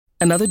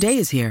Another day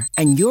is here,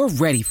 and you're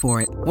ready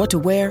for it. What to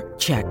wear?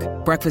 Check.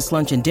 Breakfast,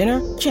 lunch, and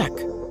dinner? Check.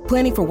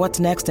 Planning for what's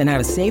next and how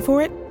to save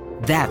for it?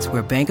 That's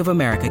where Bank of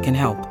America can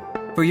help.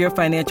 For your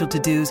financial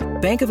to-dos,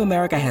 Bank of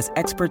America has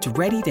experts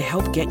ready to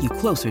help get you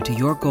closer to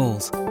your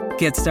goals.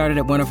 Get started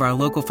at one of our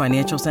local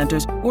financial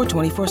centers or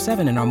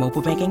 24/7 in our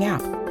mobile banking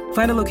app.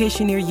 Find a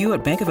location near you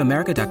at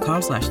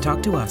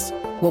bankofamerica.com/talktous.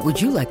 What would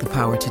you like the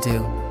power to do?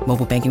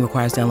 Mobile banking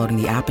requires downloading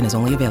the app and is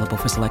only available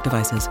for select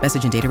devices.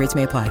 Message and data rates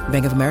may apply.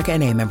 Bank of America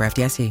N.A., member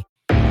FDIC.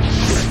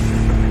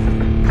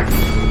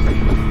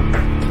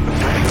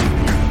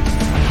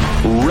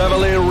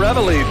 Reveille,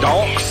 reveille,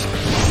 donks.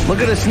 Look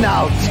at us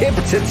now, tip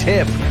to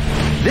tip.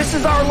 This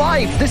is our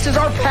life. This is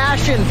our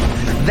passion.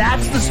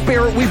 That's the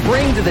spirit we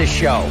bring to this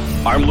show.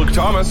 I'm Luke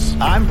Thomas.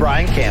 I'm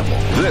Brian Campbell.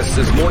 This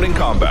is Morning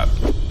Combat.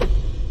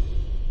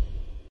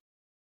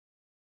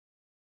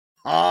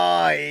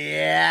 Oh,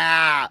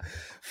 yeah.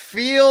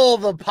 Feel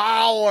the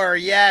power.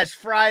 Yes,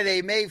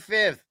 Friday, May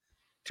 5th,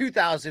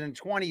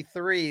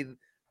 2023.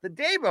 The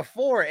day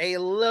before a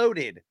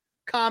loaded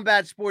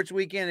combat sports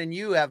weekend, and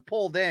you have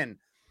pulled in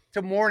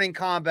to Morning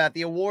Combat,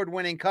 the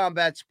award-winning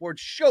combat sports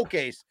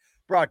showcase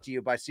brought to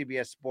you by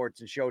CBS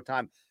Sports and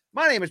Showtime.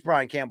 My name is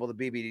Brian Campbell, the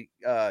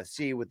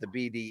BBC with the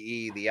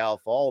BDE, the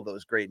Alpha, all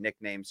those great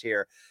nicknames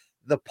here.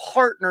 The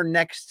partner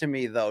next to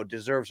me, though,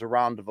 deserves a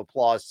round of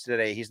applause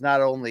today. He's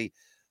not only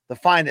the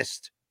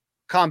finest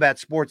combat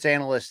sports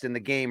analyst in the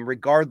game,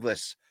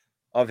 regardless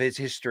of his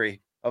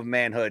history of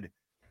manhood,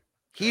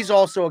 he's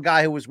also a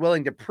guy who was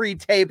willing to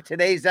pre-tape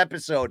today's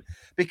episode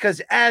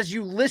because as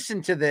you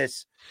listen to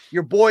this,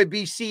 your boy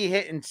BC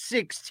hitting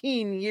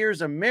 16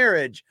 years of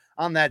marriage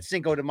on that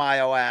Cinco de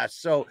Mayo ass.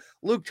 So,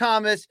 Luke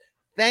Thomas,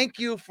 thank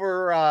you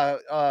for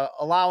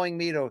allowing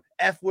me to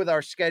F with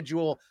our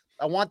schedule.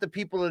 I want the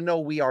people to know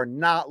we are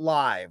not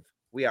live.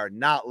 We are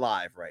not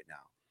live right now.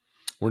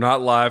 We're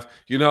not live.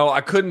 You know, I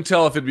couldn't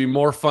tell if it'd be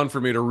more fun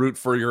for me to root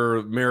for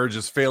your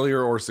marriage's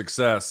failure or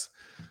success.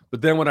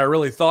 But then when I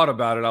really thought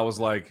about it, I was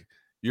like,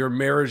 your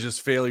marriage's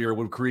failure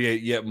would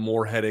create yet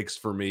more headaches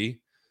for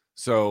me.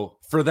 So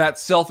for that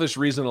selfish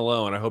reason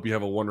alone, I hope you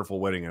have a wonderful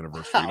wedding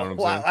anniversary. You know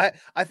what I'm saying?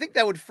 I think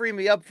that would free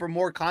me up for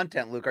more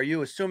content, Luke. Are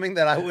you assuming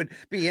that I would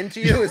be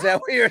into you? Is that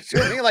what you're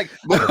assuming? Like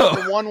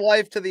from one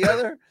wife to the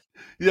other?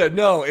 Yeah,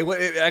 no,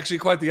 it actually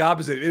quite the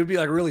opposite. It would be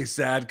like really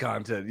sad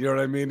content. You know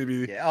what I mean? To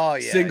be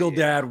single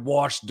dad,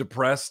 washed,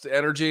 depressed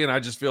energy. And I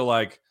just feel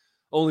like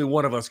only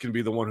one of us can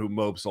be the one who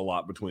mopes a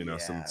lot between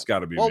us, and it's got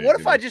to be me. What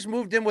if I just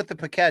moved in with the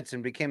Paquettes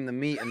and became the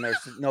meat in their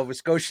Nova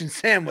Scotian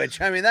sandwich?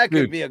 I mean, that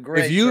could be a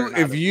great.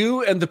 If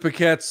you and the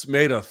Paquettes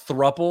made a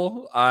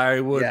thruple,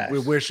 I would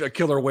wish a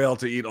killer whale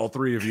to eat all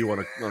three of you on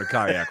a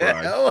kayak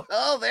ride.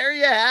 Oh, there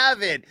you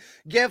have it.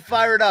 Get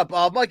fired up.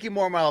 Mikey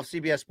Mormile of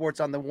CBS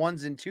Sports on the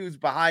ones and twos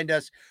behind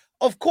us.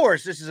 Of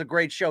course, this is a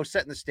great show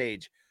setting the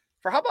stage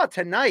for how about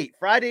tonight,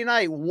 Friday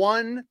night,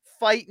 one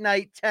fight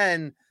night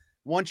 10.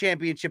 One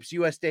Championships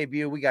U.S.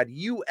 debut. We got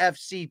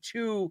UFC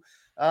 2.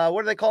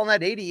 What are they calling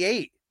that?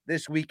 88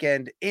 this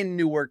weekend in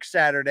Newark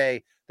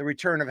Saturday. The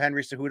return of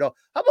Henry Cejudo.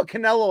 How about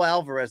Canelo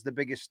Alvarez, the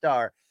biggest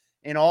star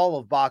in all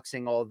of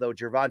boxing, although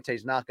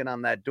Gervonta's knocking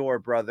on that door,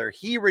 brother.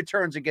 He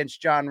returns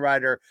against John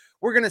Ryder.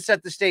 We're going to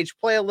set the stage,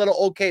 play a little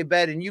okay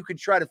bet, and you can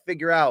try to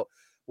figure out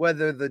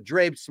whether the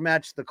drapes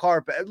match the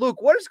carpet.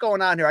 Luke, what is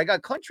going on here? I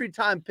got Country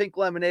Time pink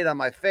lemonade on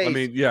my face. I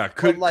mean, yeah,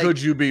 could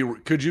you be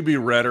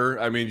redder?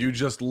 I mean, you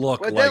just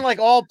look then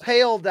all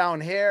pale down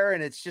hair,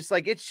 and it's just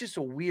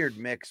a weird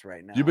mix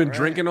right now. You've been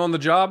drinking on the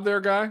job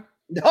there, guy?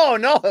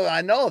 No,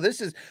 I know. This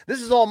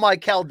is all my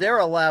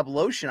Caldera Lab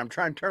lotion. I'm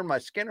trying to turn my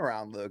skin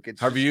around, Luke.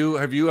 Have you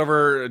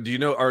ever,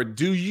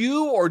 do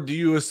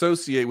you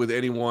associate with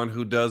anyone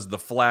who does the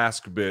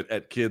flask bit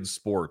at kids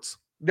sports?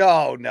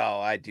 No,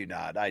 I do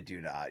not.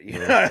 You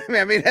know what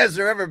I mean? Has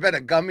there ever been a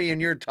gummy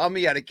in your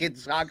tummy at a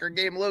kid's soccer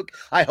game, Luke?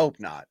 I hope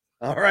not.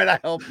 All right, I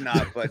hope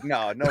not. But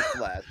no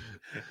flash.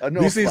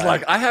 He's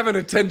like, I haven't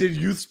attended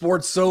youth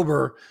sports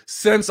sober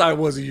since I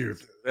was a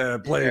youth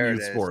playing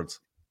youth sports.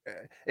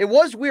 It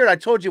was weird. I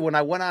told you when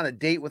I went on a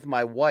date with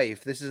my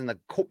wife, this is in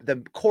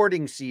the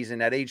courting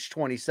season at age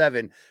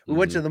 27, we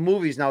went to the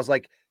movies and I was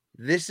like,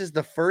 this is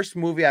the first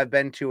movie I've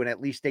been to in at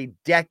least a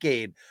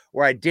decade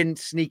where I didn't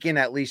sneak in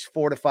at least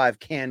 4 to 5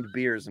 canned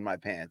beers in my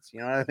pants.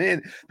 You know what I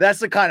mean? That's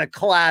the kind of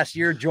class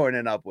you're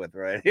joining up with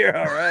right here.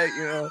 All right.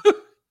 You know?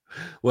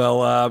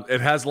 Well,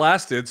 it has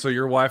lasted, so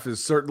your wife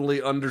is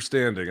certainly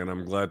understanding, and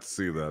I'm glad to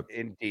see that.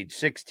 Indeed,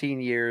 16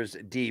 years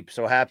deep.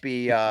 So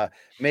happy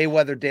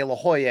Mayweather De La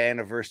Hoya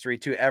anniversary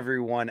to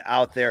everyone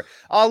out there.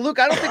 Luke,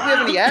 I don't think we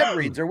have any ad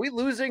reads. Are we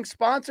losing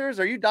sponsors?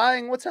 Are you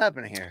dying? What's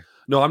happening here?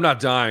 No, I'm not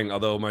dying.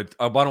 Although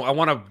I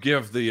want to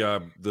give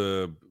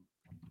the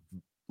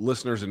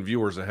listeners and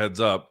viewers a heads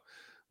up.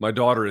 My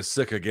daughter is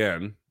sick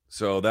again,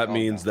 so that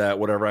means that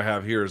whatever I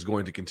have here is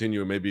going to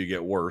continue and maybe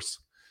get worse.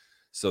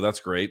 So that's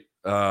great.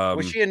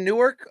 Was she in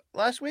Newark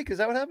last week? Is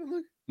that what happened,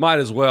 Luke? Might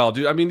as well,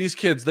 dude. I mean, these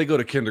kids, they go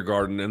to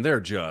kindergarten and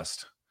they're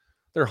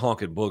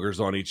honking boogers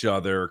on each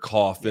other,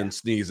 coughing,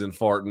 sneezing,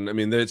 farting. I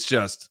mean, it's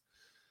just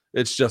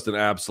it's just an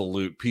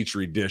absolute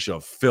petri dish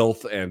of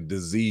filth and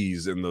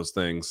disease in those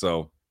things.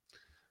 So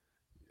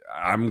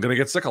I'm going to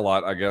get sick a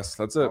lot, I guess.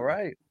 That's it. All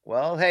right.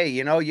 Well, hey,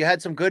 you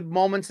had some good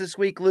moments this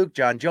week, Luke.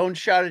 John Jones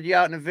shouted you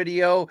out in a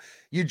video.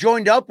 You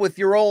joined up with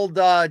your old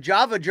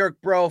Java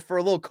jerk bro for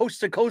a little coast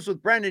to coast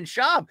with Brendan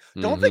Schaub.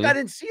 Don't think I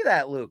didn't see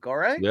that, Luke. All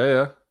right.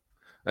 Yeah.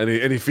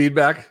 Any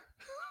feedback?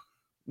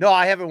 No,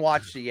 I haven't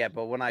watched it yet,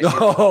 but when I do,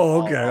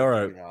 all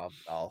right.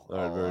 All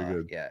right, very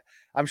good. Yeah.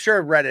 I'm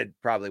sure Reddit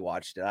probably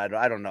watched it.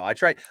 I don't know. I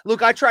tried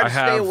to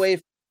stay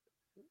away.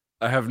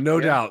 I have no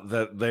doubt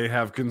that they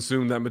have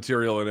consumed that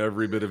material in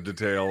every bit of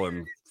detail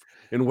and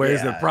in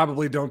ways that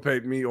probably don't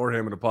paint me or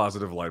him in a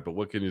positive light. But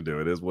what can you do?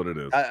 It is what it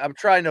is. I'm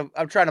trying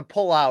to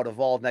pull out of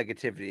all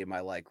negativity in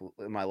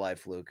my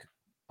life, Luke.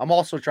 I'm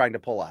also trying to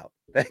pull out.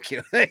 Thank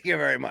you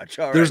very much.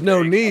 There's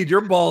no need.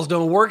 Your balls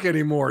don't work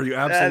anymore. You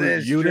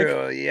absolute eunuch.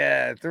 True.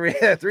 Yeah,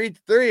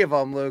 three of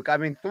them, Luke. I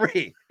mean,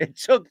 3. It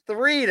took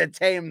 3 to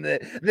tame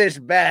this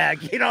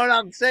bag. You know what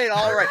I'm saying?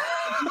 All right.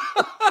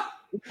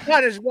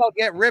 Might as well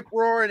get rip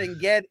roaring and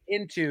get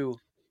into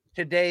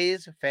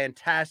today's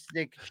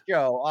fantastic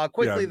show.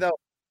 Quickly though,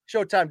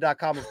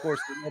 Showtime.com, of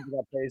course, the number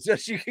that pays,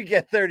 so you can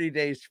get 30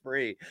 days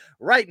free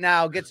right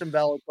now. Get some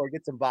Bellator,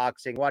 get some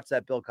boxing, watch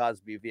that Bill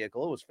Cosby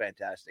vehicle. It was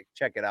fantastic.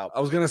 Check it out.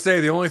 I was gonna say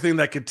the only thing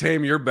that could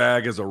tame your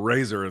bag is a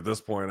razor at this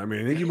point. I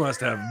mean, you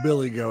must have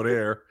Billy Goat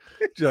hair.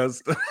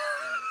 Just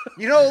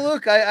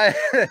Luke, I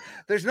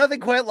there's nothing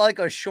quite like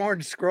a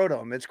shorn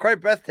scrotum. It's quite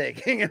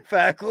breathtaking. In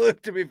fact,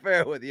 Luke, to be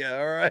fair with you.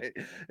 All right,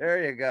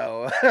 there you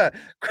go.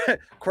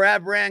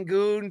 Crab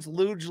rangoons,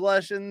 luge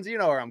lessons. You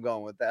know where I'm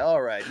going with that.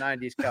 All right,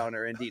 90s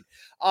counter indeed.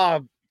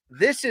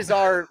 This is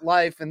our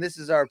life and this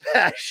is our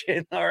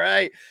passion. All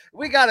right,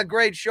 we got a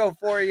great show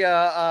for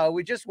you.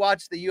 We just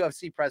watched the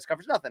UFC press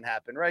conference. Nothing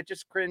happened, right?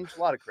 Just cringe, a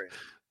lot of cringe.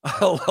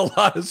 A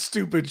lot of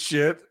stupid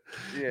shit.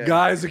 Yeah.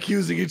 Guys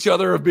accusing each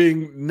other of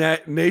being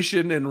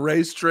nation and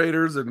race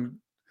traitors and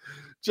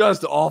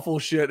just awful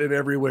shit in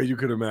every way you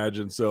could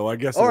imagine. So I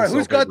guess. All right,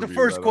 who's got the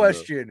first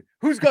question?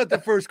 Who's got the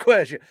first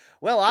question?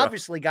 Well,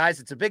 obviously,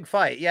 guys, it's a big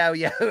fight. Yeah,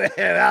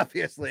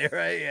 obviously,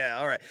 right? Yeah,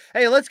 all right.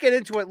 Hey, let's get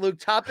into it, Luke.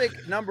 Topic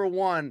number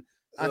 1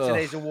 on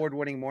today's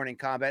award-winning Morning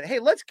Combat. Hey,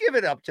 let's give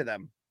it up to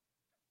them.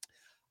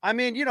 I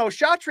mean,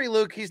 Chatri,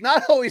 Luke, he's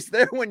not always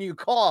there when you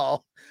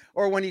call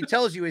or when he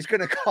tells you he's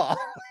going to call,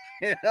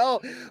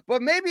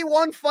 but maybe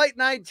one fight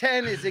night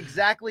 10 is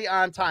exactly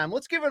on time.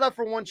 Let's give it up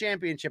for one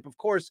championship. Of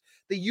course,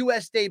 the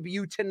U.S.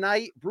 debut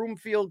tonight,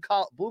 Bloomfield,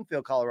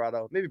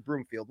 Colorado, maybe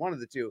Broomfield, one of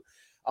the two,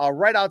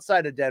 right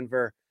outside of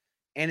Denver.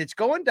 And it's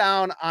going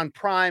down on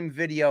Prime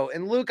Video.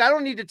 And Luke, I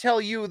don't need to tell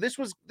you, this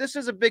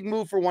is a big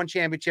move for one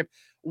championship.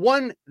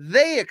 One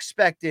they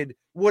expected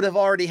would have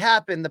already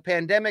happened. The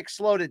pandemic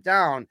slowed it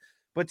down.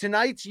 But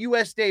tonight's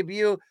U.S.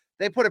 debut,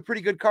 they put a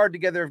pretty good card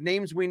together of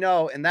names we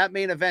know. And that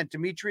main event,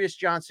 Demetrius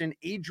Johnson,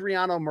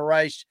 Adriano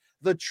Moraes,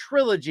 the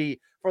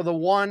trilogy for the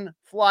one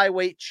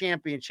flyweight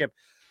championship.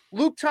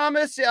 Luke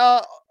Thomas,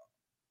 I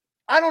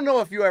don't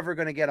know if you're ever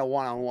going to get a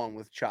one-on-one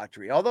with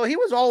Chatri, although he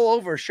was all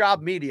over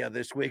Schaub Media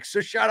this week.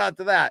 So shout out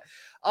to that.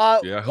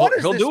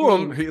 He'll do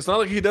them. It's not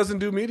like he doesn't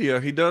do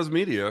media. He does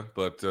media,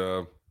 but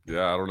I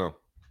don't know.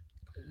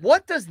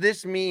 What does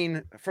this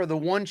mean for the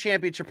one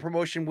championship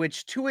promotion,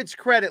 which to its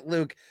credit,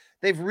 Luke,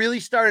 they've really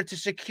started to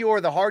secure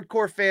the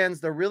hardcore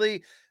fans. They're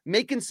really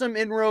making some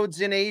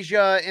inroads in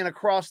Asia and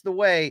across the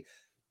way.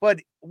 But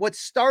what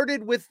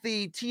started with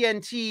the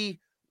TNT a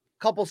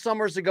couple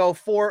summers ago,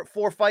 four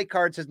fight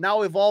cards, has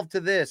now evolved to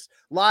this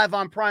live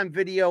on Prime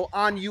Video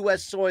on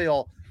U.S.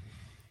 soil.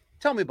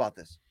 Tell me about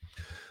this.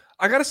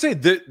 I got to say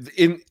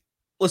that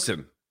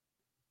listen,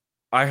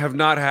 I have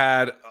not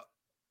had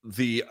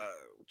the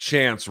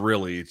chance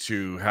really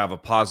to have a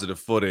positive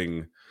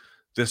footing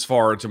this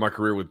far into my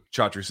career with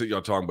Chatri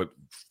Sityodtong, but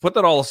put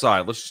that all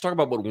aside. Let's just talk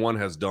about what one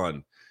has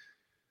done.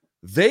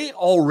 They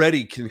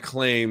already can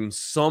claim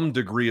some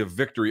degree of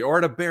victory, or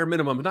at a bare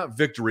minimum, not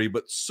victory,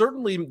 but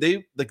certainly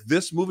they like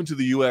this move into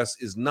the U.S.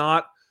 is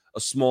not a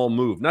small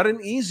move, not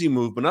an easy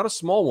move, but not a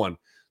small one.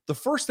 The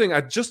first thing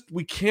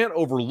we can't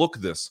overlook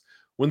this.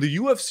 When the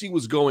UFC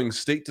was going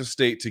state to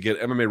state to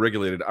get MMA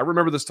regulated, I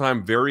remember this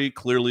time very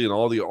clearly and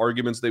all the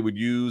arguments they would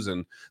use,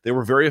 and they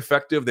were very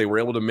effective. They were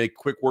able to make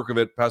quick work of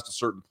it past a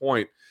certain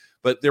point,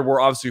 but there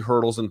were obviously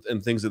hurdles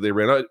and things that they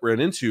ran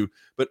into.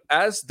 But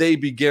as they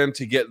began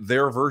to get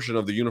their version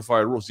of the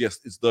unified rules, yes,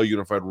 it's the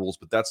unified rules,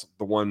 but that's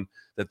the one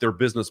that their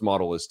business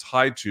model is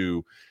tied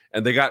to,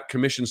 and they got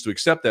commissions to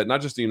accept that,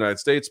 not just the United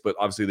States, but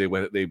obviously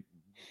they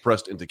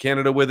pressed into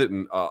Canada with it,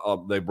 and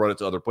they brought it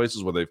to other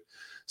places where they've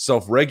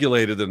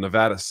self-regulated the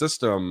Nevada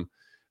system.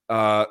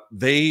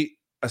 They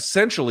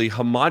essentially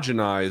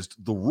homogenized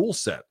the rule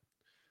set,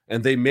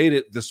 and they made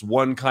it this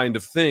one kind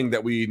of thing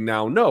that we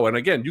now know. And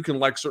again, you can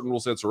like certain rule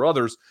sets or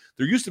others.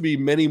 There used to be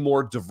many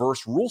more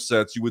diverse rule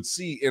sets you would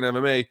see in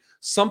MMA,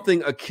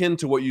 something akin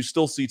to what you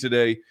still see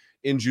today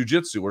in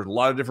jiu-jitsu, where a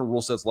lot of different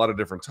rule sets, a lot of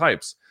different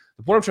types.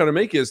 The point I'm trying to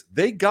make is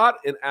they got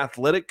an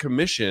athletic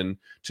commission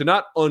to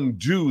not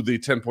undo the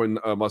 10-point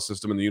must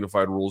system and the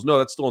unified rules. No,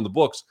 that's still in the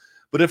books.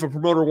 But if a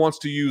promoter wants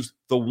to use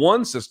the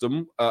one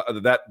system,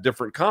 that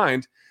different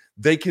kind,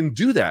 they can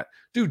do that.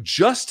 Dude,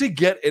 just to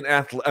get an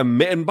athlete,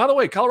 and by the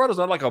way, Colorado's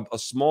not like a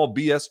small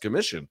BS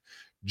commission.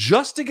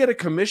 Just to get a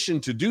commission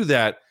to do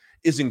that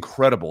is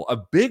incredible. A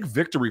big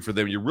victory for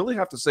them. You really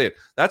have to say it.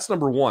 That's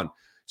number one.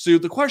 So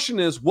the question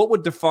is, what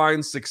would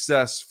define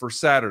success for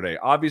Saturday?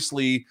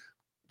 Obviously,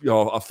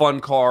 a fun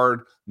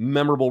card,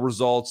 memorable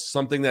results,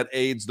 something that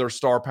aids their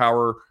star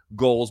power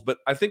goals. But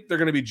I think they're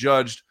going to be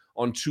judged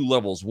on two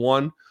levels.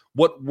 One,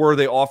 what were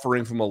they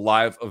offering from a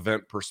live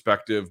event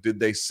perspective? Did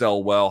they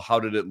sell well? How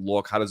did it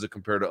look? How does it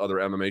compare to other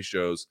MMA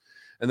shows?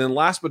 And then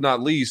last but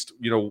not least,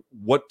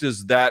 what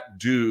does that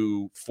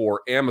do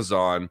for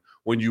Amazon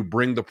when you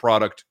bring the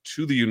product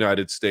to the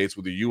United States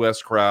with a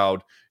U.S.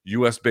 crowd,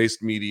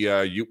 U.S.-based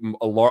media,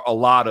 a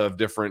lot of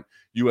different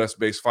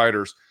U.S.-based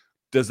fighters?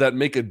 Does that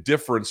make a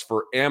difference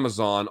for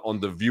Amazon on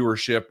the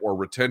viewership or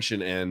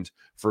retention end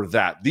for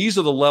that? These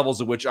are the levels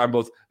at which I'm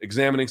both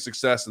examining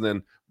success and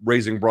then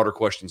raising broader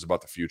questions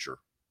about the future.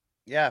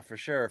 Yeah, for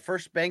sure.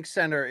 First Bank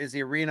Center is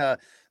the arena,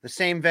 the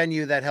same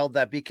venue that held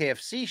that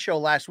BKFC show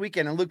last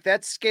weekend. And Luke,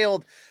 that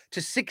scaled to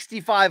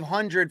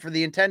 6,500 for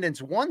the attendance.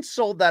 One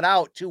sold that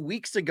out 2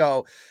 weeks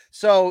ago.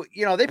 So,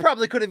 they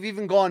probably could have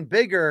even gone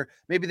bigger.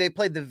 Maybe they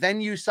played the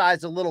venue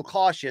size a little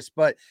cautious,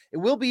 but it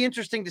will be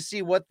interesting to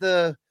see what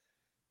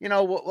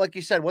like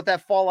you said, what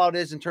that fallout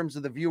is in terms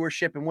of the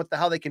viewership and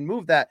how they can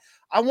move that.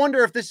 I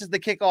wonder if this is the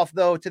kickoff,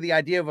 though, to the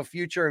idea of a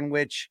future in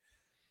which,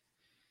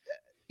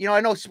 I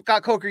know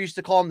Scott Coker used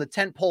to call them the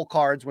tentpole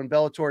cards when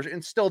Bellator,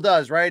 and still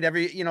does, right?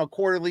 Every,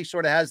 quarterly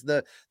sort of has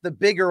the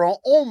bigger,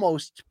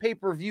 almost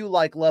pay-per-view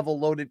like level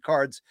loaded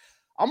cards.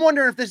 I'm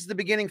wondering if this is the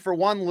beginning for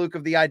one, Luke,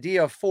 of the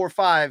idea of 4 or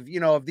 5,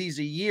 of these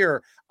a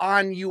year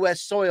on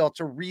U.S. soil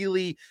to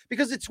really,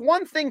 because it's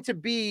one thing to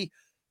be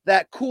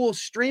that cool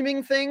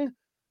streaming thing,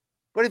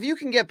 but if you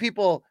can get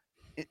people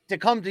to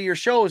come to your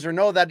shows or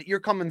know that you're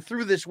coming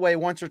through this way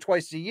once or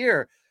twice a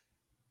year,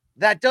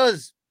 that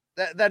is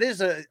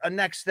a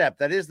next step.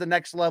 That is the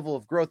next level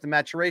of growth and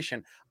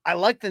maturation. I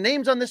like the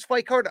names on this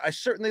fight card. I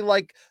certainly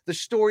like the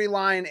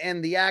storyline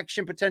and the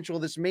action potential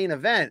of this main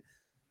event.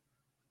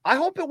 I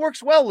hope it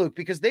works well, Luke,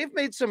 because they've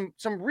made some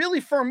really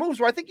firm moves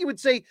where I think you would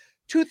say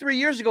 2-3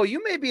 years ago,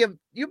 you may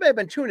have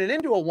been tuning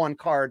into a one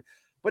card,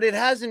 but it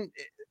hasn't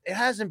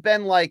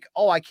been like,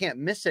 oh, I can't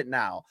miss it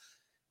now.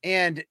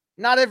 And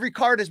not every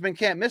card has been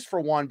can't miss for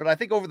one, but I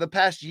think over the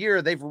past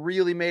year, they've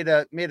really made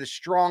a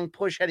strong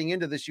push heading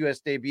into this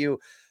U.S. debut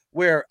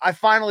where I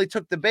finally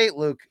took the bait,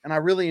 Luke, and I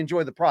really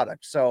enjoy the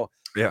product. So,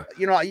 yeah,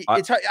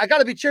 I got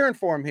to be cheering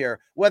for him here,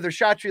 whether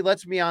Chatri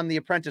lets me on The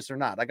Apprentice or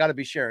not. I got to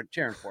be cheering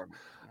for him.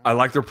 I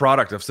like their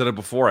product. I've said it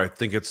before. I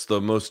think it's the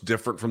most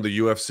different from the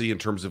UFC in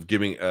terms of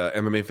giving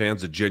MMA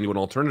fans a genuine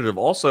alternative.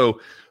 Also,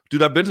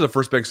 dude, I've been to the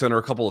First Bank Center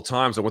a couple of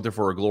times. I went there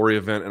for a Glory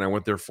event, and I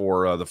went there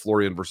for the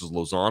Florian versus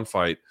Lausanne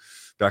fight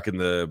back in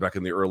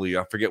the early,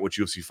 I forget which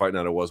UFC fight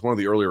night it was, one of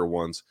the earlier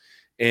ones.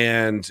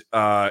 And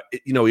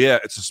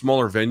it's a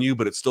smaller venue,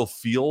 but it still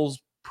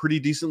feels pretty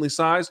decently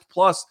sized.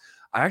 Plus,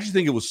 I actually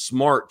think it was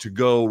smart to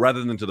go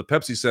rather than to the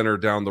Pepsi Center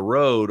down the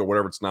road or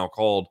whatever it's now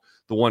called,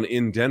 the one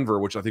in Denver,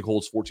 which I think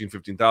holds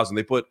 15,000.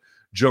 They put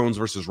Jones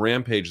versus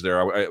Rampage there.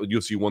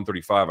 UFC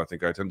 135, I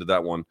think I attended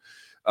that one.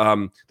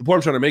 The point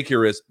I'm trying to make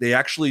here is they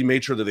actually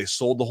made sure that they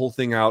sold the whole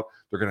thing out.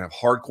 They're going to have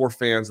hardcore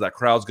fans. That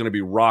crowd's going to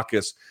be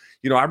raucous.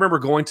 I remember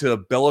going to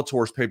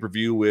Bellator's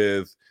pay-per-view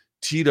with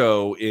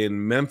Tito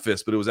in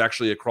Memphis, but it was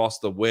actually across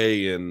the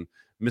way in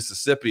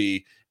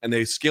Mississippi, and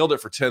they scaled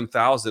it for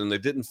 10,000 and they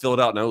didn't fill it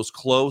out. Now it was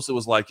close. It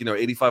was like,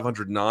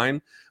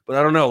 8,509, but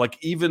I don't know, like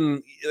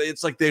even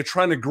it's like they're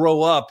trying to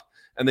grow up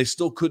and they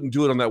still couldn't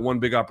do it on that one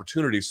big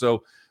opportunity.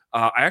 So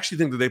I actually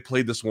think that they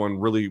played this one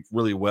really,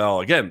 really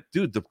well. Again,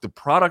 dude, the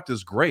product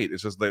is great.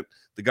 It's just that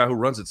the guy who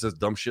runs it says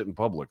dumb shit in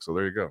public. So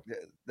there you go.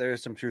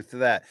 There's some truth to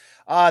that.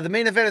 The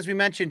main event, as we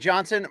mentioned,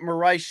 Johnson,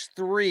 Moraes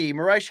 3.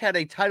 Moraes had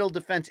a title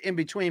defense in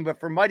between, but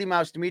for Mighty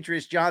Mouse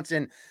Demetrius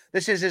Johnson,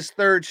 this is his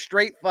third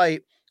straight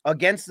fight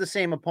against the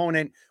same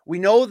opponent. We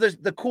know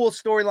the cool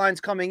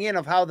storylines coming in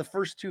of how the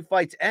first two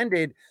fights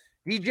ended.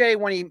 DJ,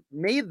 when he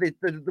made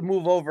the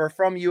move over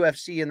from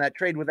UFC in that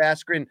trade with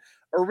Askren,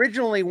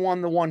 originally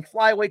won the one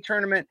flyweight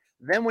tournament.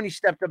 Then when he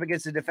stepped up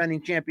against the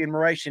defending champion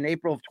Moraes in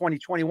April of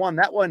 2021,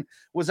 that one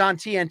was on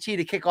TNT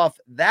to kick off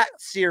that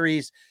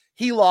series.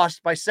 He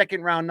lost by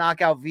second round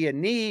knockout via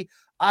knee.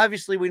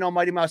 Obviously, we know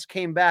Mighty Mouse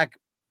came back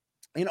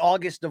in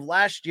August of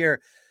last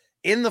year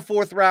in the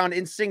fourth round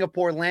in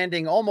Singapore,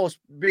 landing almost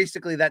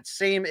basically that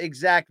same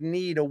exact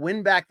knee to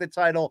win back the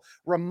title.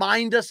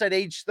 Remind us at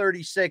age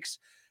 36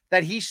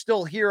 that he's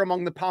still here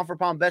among the pound for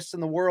pound best in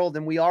the world.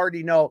 And we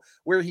already know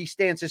where he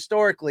stands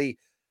historically.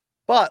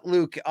 But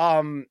Luke,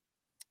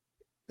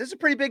 this is a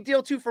pretty big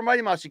deal too for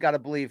Mighty Mouse. You got to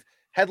believe.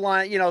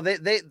 Headline,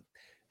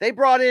 they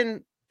brought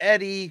in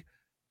Eddie,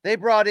 they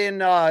brought in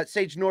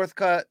Sage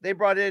Northcutt, they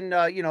brought in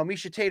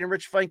Misha Tate and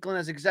Rich Franklin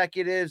as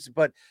executives,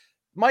 but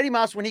Mighty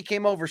Mouse, when he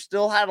came over,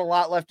 still had a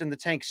lot left in the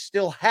tank,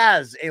 still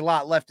has a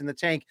lot left in the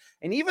tank.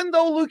 And even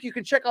though, Luke, you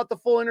can check out the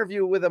full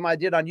interview with him I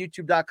did on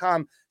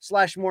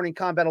youtube.com/Morning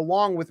Combat,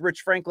 along with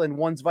Rich Franklin,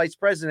 One's vice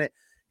president,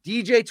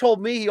 DJ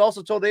told me, he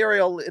also told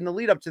Ariel in the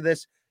lead up to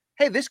this,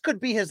 hey, this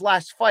could be his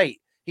last fight.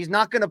 He's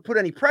not going to put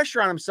any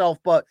pressure on himself,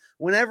 but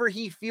whenever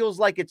he feels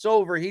like it's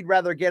over, he'd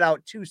rather get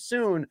out too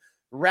soon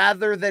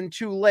rather than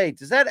too late.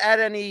 Does that add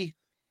any,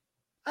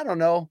 I don't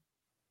know,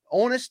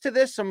 onus to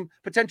this, some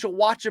potential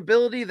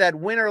watchability that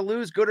win or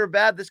lose, good or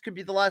bad, this could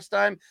be the last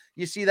time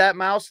you see that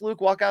Mouse,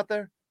 Luke, walk out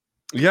there?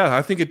 Yeah,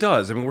 I think it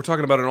does. I mean, we're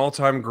talking about an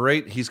all-time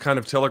great. He's kind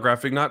of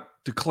telegraphing, not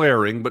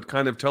declaring, but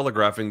kind of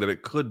telegraphing that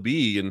it could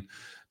be. And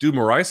dude,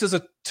 Moraes is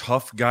a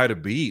tough guy to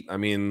beat. I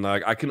mean,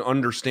 like, I can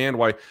understand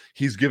why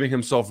he's giving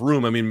himself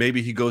room. I mean,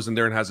 maybe he goes in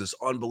there and has this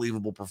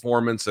unbelievable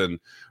performance and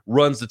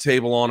runs the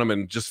table on him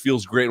and just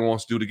feels great and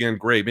wants to do it again.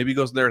 Great. Maybe he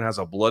goes in there and has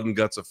a blood and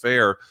guts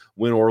affair,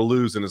 win or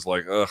lose, and is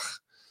like, ugh,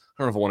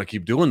 I don't know if I want to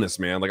keep doing this,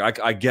 man. Like,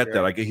 I get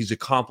that. He's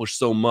accomplished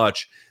so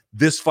much.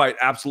 This fight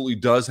absolutely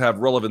does have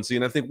relevancy,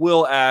 and I think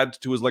will add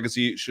to his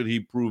legacy should he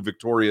prove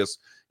victorious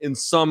in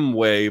some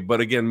way. But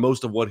again,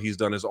 most of what he's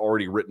done is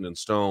already written in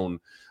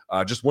stone.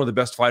 Just one of the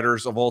best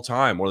fighters of all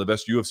time, one of the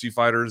best UFC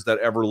fighters that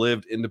ever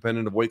lived,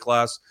 independent of weight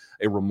class,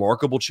 a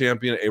remarkable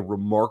champion, a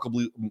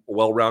remarkably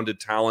well-rounded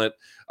talent,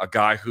 a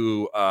guy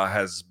who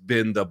has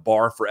been the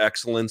bar for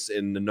excellence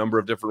in a number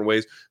of different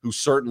ways, who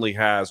certainly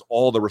has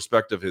all the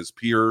respect of his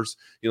peers.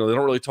 You know, they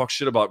don't really talk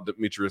shit about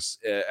Demetrius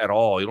at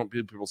all. You don't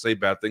people say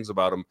bad things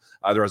about him,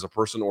 either as a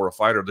person or a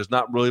fighter. There's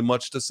not really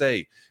much to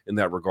say in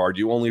that regard.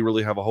 You only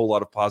really have a whole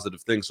lot of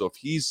positive things. So if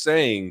he's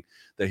saying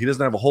that he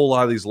doesn't have a whole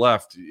lot of these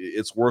left,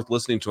 it's worth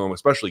listening to him,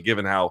 especially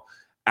given how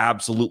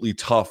absolutely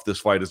tough this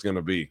fight is going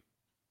to be.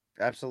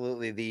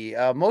 Absolutely.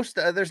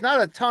 There's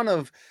not a ton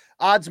of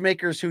odds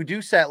makers who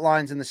do set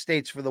lines in the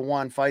States for the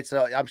one fight.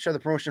 So I'm sure the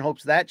promotion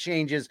hopes that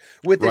changes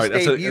with this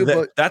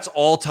debut. That's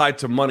all tied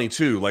to money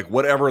too. Like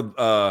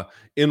whatever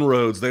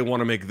inroads they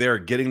want to make there,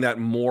 getting that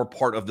more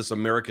part of this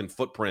American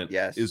footprint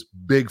is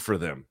big for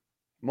them.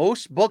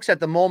 Most books at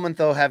the moment,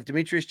 though, have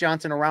Demetrius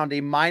Johnson around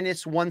a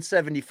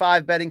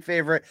 -175 betting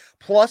favorite,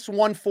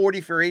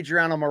 +140 for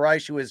Adriano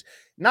Moraes, who is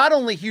not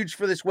only huge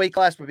for this weight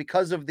class, but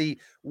because of the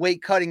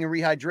weight cutting and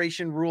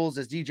rehydration rules,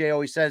 as DJ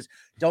always says,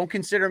 don't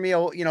consider me a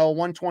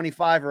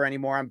 125er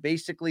anymore. I'm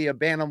basically a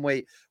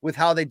bantamweight with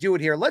how they do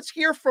it here. Let's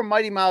hear from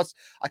Mighty Mouse.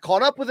 I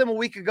caught up with him a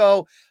week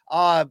ago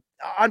on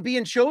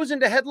being chosen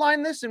to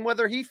headline this and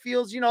whether he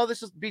feels,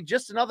 this will be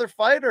just another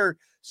fight or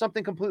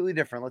something completely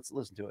different. Let's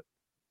listen to it.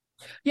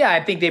 Yeah,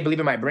 I think they believe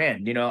in my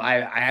brand.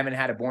 I haven't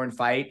had a boring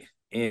fight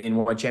in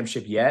one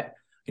championship yet.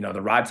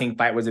 The Rod Ting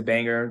fight was a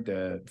banger.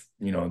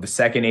 The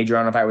second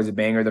Adriano fight was a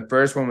banger. The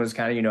first one was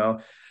kind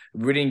of,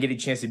 we didn't get a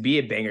chance to be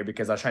a banger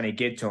because I was trying to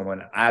get to him.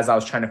 And as I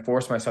was trying to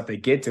force myself to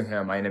get to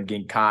him, I ended up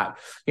getting caught.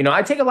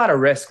 I take a lot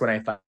of risk when I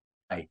fight.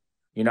 I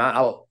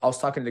was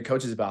talking to the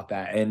coaches about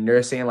that, and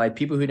they're saying, like,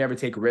 people who never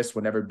take risks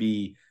will never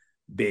be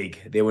big.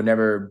 They will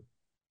never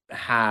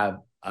have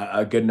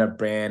a good enough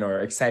brand or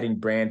exciting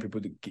brand for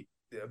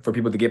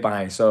people to get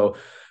behind. So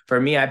for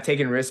me, I've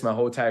taken risks my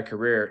whole entire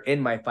career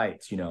in my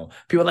fights. People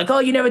are like, oh,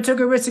 you never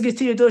took a risk against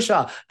Tia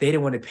Dillashaw. They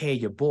didn't want to pay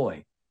your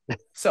boy.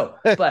 So,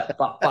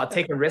 but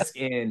taking risk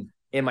in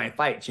my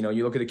fights, you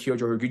look at the Kyojo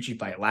Horiguchi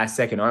fight, last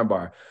second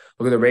armbar.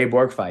 Look at the Ray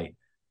Borg fight,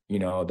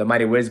 the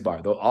Mighty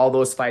Wizbar. All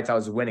those fights I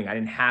was winning. I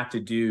didn't have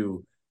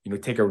to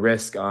take a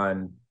risk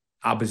on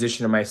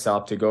opposition to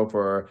myself to go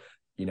for,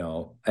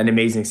 an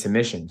amazing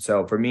submission.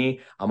 So for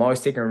me, I'm always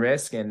taking a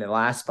risk. And the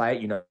last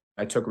fight,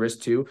 I took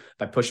risk too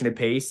by pushing the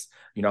pace.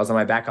 I was on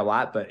my back a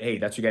lot, but hey,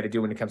 that's what you got to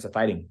do when it comes to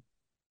fighting.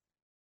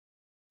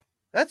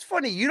 That's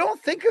funny. You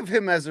don't think of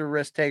him as a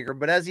risk taker,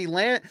 but as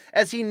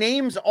he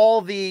names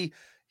all the,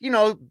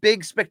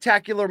 big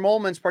spectacular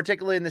moments,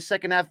 particularly in the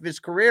second half of his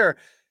career,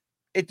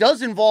 it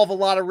does involve a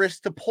lot of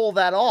risk to pull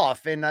that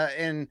off. And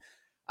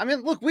I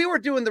mean, look, we were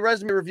doing the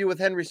resume review with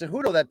Henry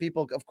Cejudo that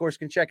people, of course,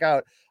 can check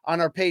out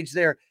on our page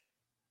there.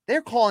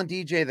 They're calling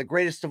DJ the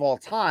greatest of all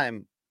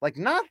time. Like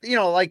not,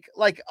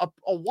 like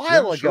a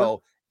while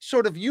ago,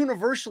 sort of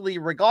universally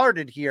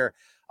regarded here.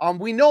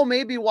 We know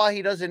maybe why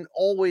he doesn't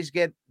always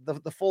get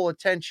the full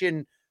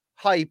attention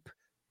hype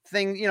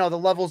thing, the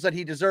levels that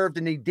he deserved,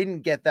 and he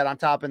didn't get that on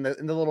top in the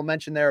little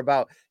mention there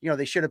about,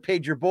 they should have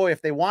paid your boy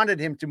if they wanted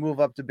him to move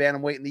up to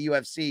bantamweight in the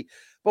UFC.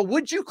 But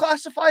would you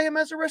classify him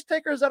as a risk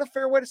taker? Is that a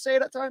fair way to say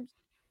it at times?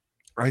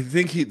 I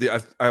think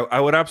I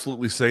would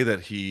absolutely say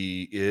that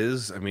he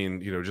is. I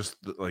mean, just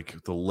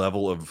like the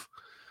level of,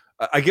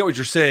 I get what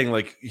you're saying.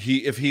 Like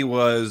if he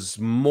was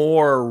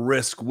more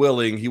risk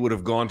willing, he would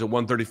have gone to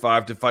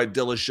 135 to fight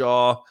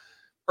Dillashaw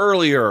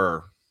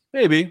earlier.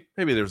 Maybe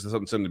there's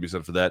something to be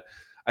said for that.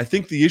 I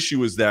think the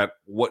issue is that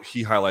what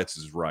he highlights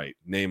is right.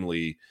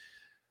 Namely,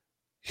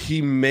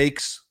 he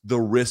makes the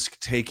risk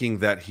taking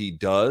that he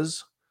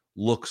does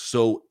look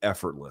so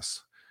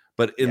effortless.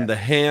 But in the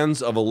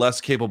hands of a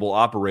less capable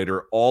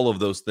operator, all of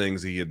those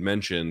things he had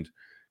mentioned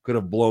could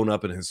have blown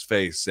up in his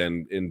face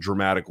and in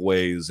dramatic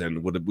ways,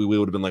 and we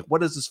would have been like,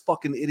 what is this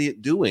fucking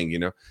idiot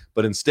doing,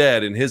 But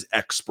instead, in his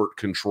expert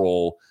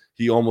control,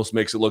 he almost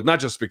makes it look not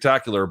just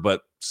spectacular,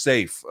 but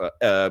safe,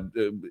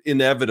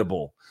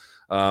 inevitable.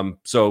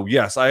 So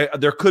yes,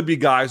 there could be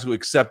guys who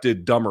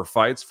accepted dumber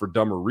fights for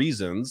dumber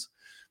reasons,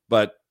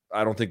 but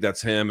I don't think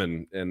that's him.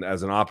 And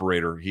as an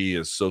operator, he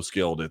is so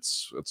skilled.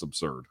 It's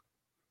absurd.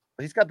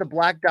 He's got the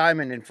black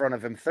diamond in front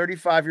of him,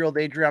 35-year-old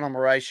Adriano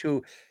Moraes,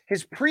 who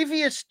his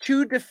previous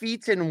 2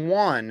 defeats in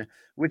 1,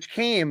 which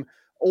came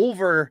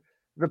over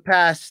the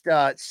past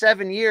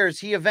 7 years,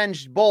 he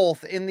avenged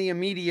both in the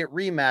immediate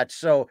rematch.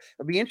 So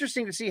it'll be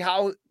interesting to see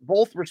how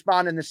both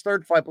respond in this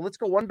third fight. But let's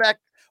go one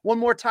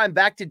more time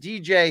back to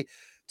DJ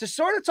to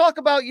sort of talk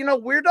about,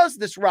 where does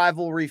this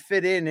rivalry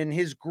fit in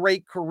his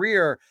great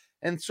career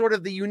and sort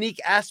of the unique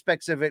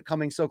aspects of it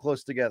coming so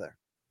close together.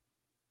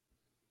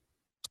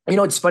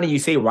 It's funny you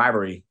say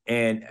rivalry,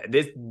 and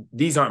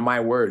these aren't my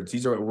words.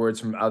 These are words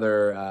from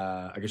other,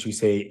 I guess you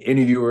say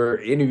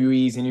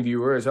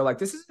interviewers. They're like,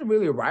 this isn't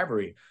really a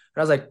rivalry. And I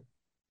was like,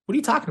 what are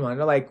you talking about? And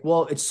they're like,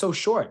 well, it's so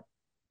short,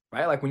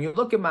 right? Like when you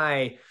look at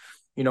my,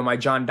 my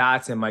John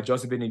Dotson, my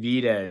Joseph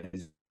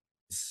Benavidez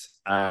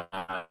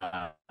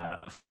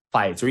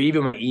fights, or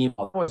even my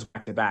email was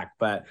back to back,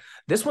 but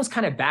this one's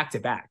kind of back to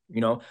back.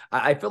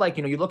 I feel like,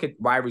 you look at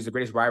rivalries, the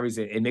greatest rivalries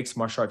in mixed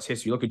martial arts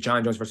history. You look at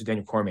John Jones versus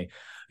Daniel Cormier.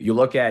 You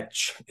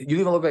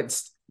even look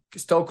at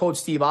Stone Cold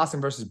Steve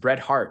Austin versus Bret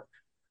Hart,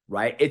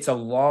 right? It's a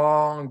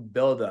long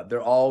buildup.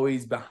 They're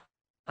always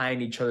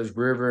behind each other's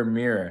rearview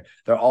mirror.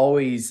 They're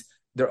always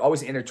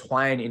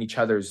intertwined in each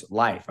other's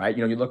life, right?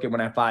 You look at when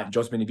I fought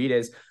Joseph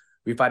Benavidez,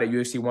 we fought at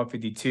UFC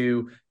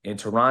 152 in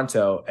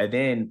Toronto, and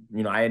then,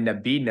 I ended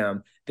up beating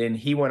him. Then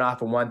he went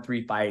off and won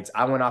 3 fights.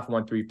 I went off and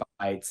won 3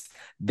 fights.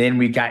 Then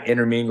we got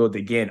intermingled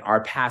again.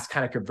 Our paths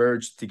kind of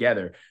converged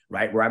together,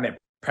 right? Where I'm at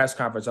press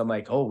conference, I'm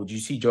like, oh, did you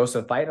see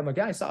Joseph fight? I'm like,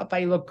 yeah, I saw a fight.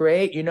 He looked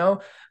great,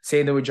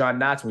 Same thing with John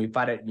Dotson. We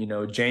fought at,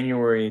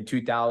 January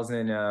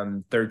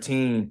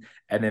 2013.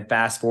 And then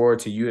fast forward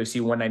to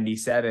UFC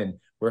 197.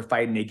 We're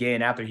fighting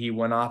again after he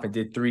went off and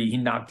did 3.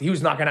 He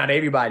was knocking out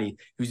everybody. He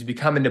was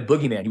becoming the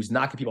boogeyman. He was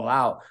knocking people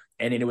out.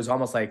 And then it was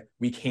almost like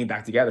we came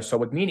back together. So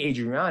with me and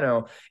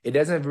Adriano, it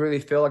doesn't really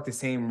feel like the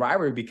same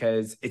rivalry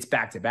because it's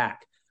back to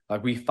back.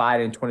 Like we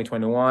fight in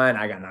 2021,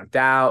 I got knocked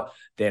out.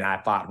 Then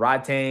I fought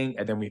Rodtang,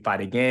 and then we fight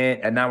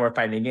again, and now we're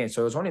fighting again. So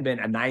there's only been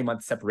a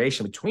 9-month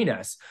separation between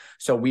us.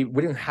 So we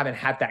haven't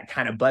had that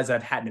kind of buzz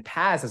I've had in the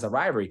past as a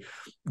rivalry.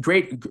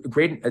 Great.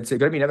 It's going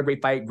to be another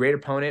great fight, great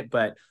opponent.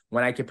 But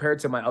when I compare it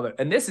to my other,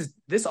 and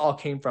this all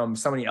came from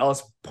somebody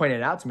else pointing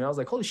it out to me. I was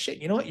like, holy shit,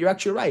 you know what? You're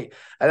actually right.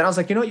 And then I was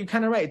like, you know what? You're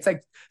kind of right. It's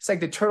like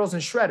the Turtles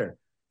and Shredder.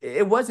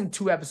 It wasn't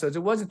 2 episodes.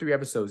 It wasn't 3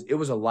 episodes. It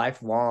was a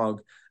lifelong.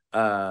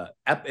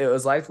 It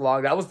was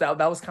lifelong. That was kind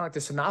of like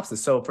the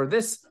synopsis. So for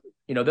this,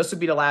 this would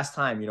be the last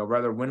time,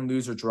 whether win,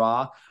 lose, or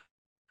draw,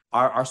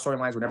 our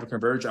storylines would never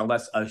converge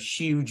unless a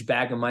huge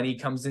bag of money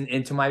comes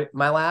into my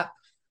lap.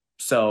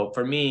 So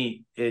for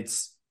me,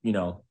 it's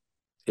a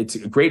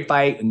great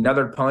fight,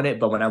 another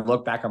opponent. But when I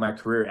look back on my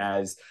career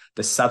as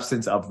the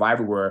substance of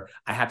rivalry, where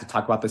I have to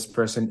talk about this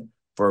person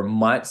for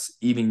months,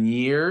 even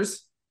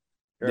years,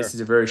 sure. This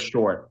is a very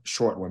short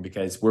one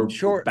because we're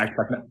short. Back.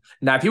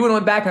 Now, if you would have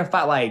went back and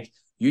fought like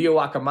Yuya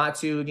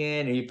Wakamatsu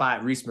again, and he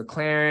fought Reese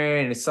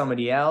McLaren and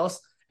somebody else.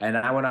 And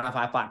then I went off,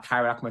 I fought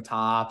Kyra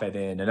Akhmatov, and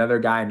then another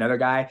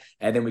guy.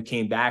 And then we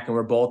came back and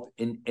we're both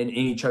in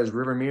each other's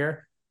river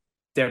mirror.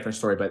 Different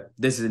story, but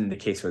this isn't the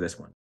case for this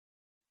one.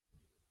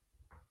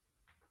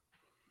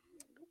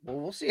 Well,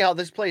 we'll see how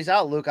this plays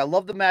out, Luke. I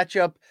love the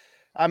matchup.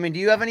 I mean, do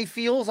you have any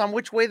feels on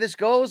which way this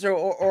goes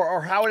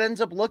or how it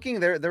ends up looking?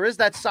 There is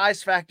that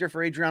size factor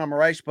for Adriano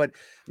Moraes, but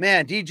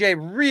man, DJ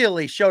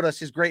really showed us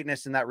his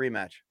greatness in that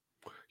rematch.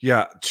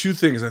 Yeah, 2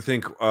 things I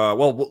think.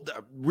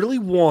 Really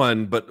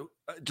one, but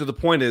to the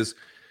point is,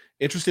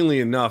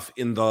 interestingly enough,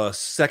 in the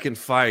second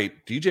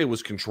fight, DJ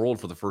was controlled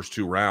for the first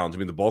 2 rounds. I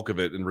mean, the bulk of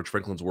it, in Rich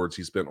Franklin's words,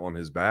 he spent on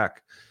his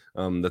back.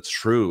 That's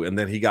true. And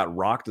then he got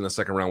rocked in the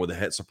second round with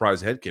a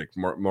surprise head kick.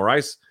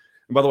 Moraes,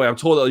 and by the way, I'm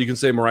told that you can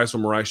say Moraes or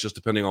Moraes just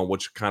depending on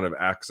which kind of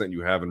accent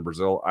you have in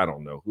Brazil. I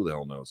don't know. Who the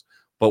hell knows?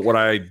 But what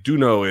I do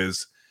know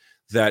is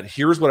that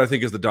here's what I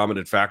think is the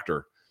dominant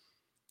factor.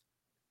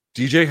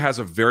 DJ has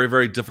a very,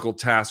 very difficult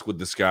task with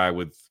this guy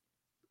with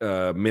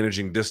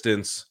managing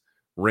distance,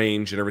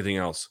 range, and everything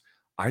else.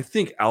 I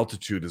think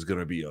altitude is going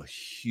to be a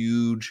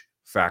huge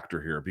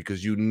factor here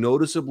because you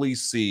noticeably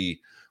see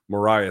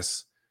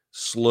Moraes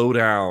slow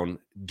down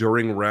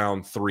during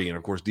round 3. And,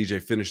 of course,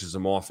 DJ finishes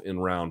him off in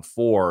round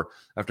 4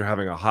 after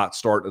having a hot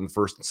start in the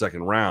first and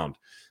second round.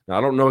 Now,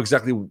 I don't know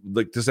exactly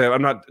like to say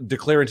I'm not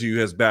declaring to you he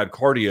has bad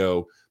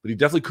cardio, but he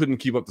definitely couldn't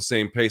keep up the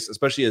same pace,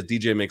 especially as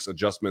DJ makes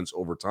adjustments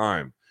over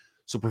time.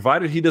 So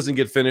provided he doesn't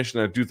get finished,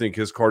 and I do think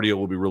his cardio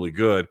will be really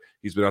good,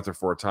 he's been out there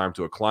for a time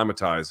to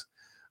acclimatize.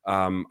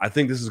 I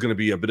think this is going to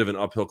be a bit of an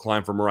uphill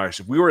climb for Moraes.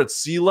 If we were at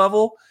sea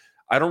level,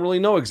 I don't really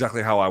know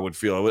exactly how I would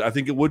feel. I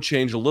think it would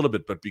change a little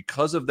bit, but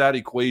because of that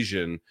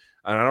equation,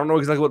 And I don't know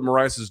exactly what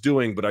Moraes is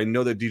doing, but I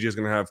know that DJ is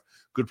going to have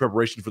good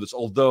preparation for this,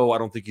 although I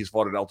don't think he's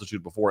fought at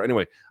altitude before.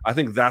 Anyway, I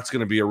think that's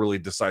going to be a really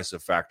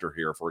decisive factor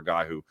here for a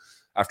guy who,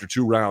 after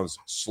 2 rounds,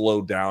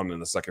 slowed down in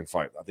the second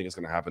fight. I think it's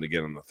going to happen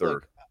again in the third.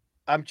 Look,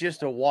 I'm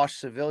just a washed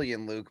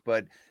civilian, Luke,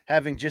 but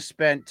having just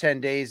spent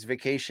 10 days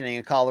vacationing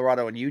in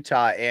Colorado and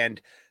Utah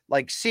and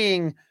like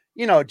seeing,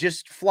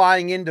 just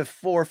flying into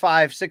 4,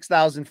 5,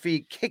 6,000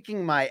 feet,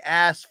 kicking my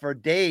ass for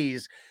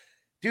days.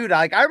 Dude,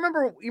 like you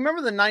remember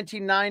the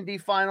 1990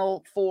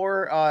 Final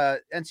Four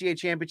NCAA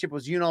championship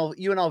was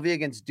UNLV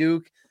against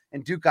Duke,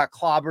 and Duke got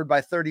clobbered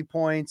by 30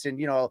 points.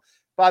 And,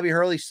 Bobby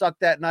Hurley sucked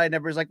that night. And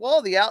everybody's like,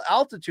 well, the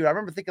altitude. I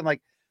remember thinking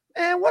like,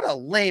 man, what a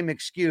lame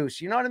excuse.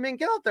 You know what I mean?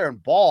 Get out there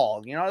and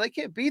ball. They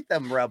can't beat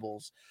them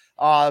Rebels.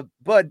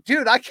 But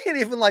dude, I can't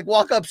even like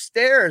walk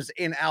upstairs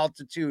in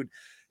altitude.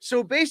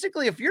 So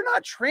basically, if you're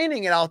not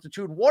training at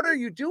altitude, what are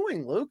you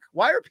doing, Luke?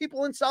 Why are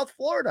people in South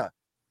Florida?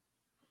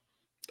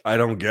 I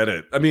don't get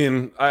it. I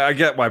mean, I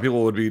get why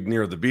people would be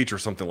near the beach or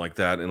something like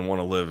that and want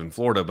to live in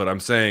Florida. But I'm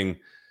saying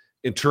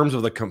in terms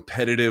of the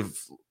competitive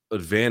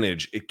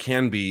advantage, it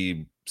can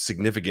be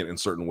significant in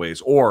certain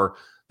ways, or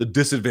the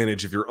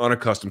disadvantage, if you're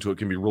unaccustomed to it,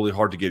 can be really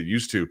hard to get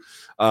used to.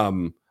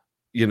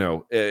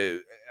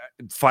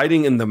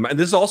 Fighting in and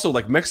this is also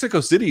like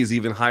Mexico City is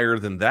even higher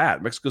than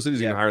that. Mexico City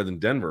is even higher than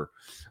Denver.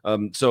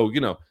 So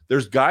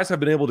there's guys have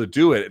been able to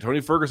do it.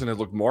 Tony Ferguson has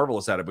looked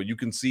marvelous at it, but you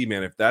can see,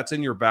 man, if that's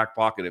in your back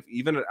pocket, if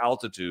even at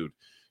altitude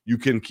you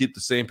can keep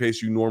the same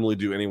pace you normally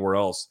do anywhere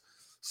else,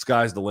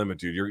 sky's the limit,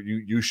 dude.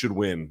 You should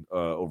win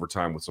over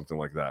time with something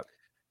like that.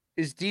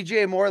 Is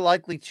DJ more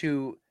likely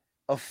to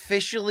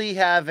officially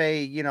have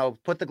a,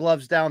 put the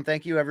gloves down,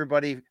 thank you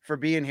everybody for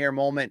being here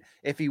moment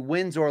if he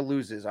wins or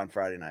loses on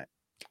Friday night?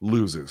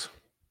 Loses.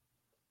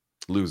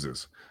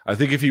 I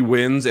think if he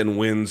wins and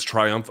wins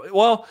triumphantly,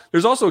 well,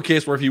 there's also a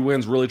case where if he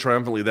wins really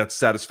triumphantly, that's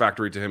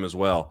satisfactory to him as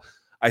well.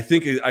 I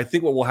think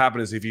what will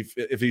happen is if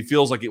he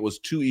feels like it was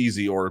too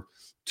easy or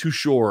too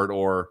short,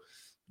 or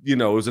it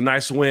was a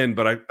nice win,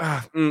 but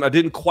I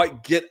didn't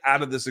quite get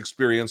out of this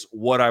experience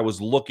what I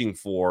was looking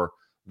for,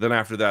 then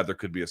after that there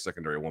could be a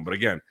secondary one. But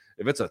again,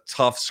 if it's a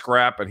tough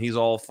scrap and he's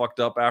all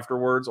fucked up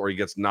afterwards, or he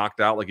gets knocked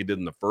out like he did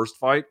in the first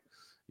fight,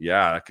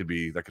 yeah, that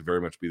could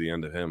very much be the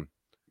end of him.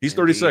 He's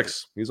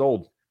 36. He's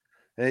old.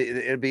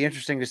 It'd be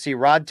interesting to see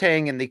Rod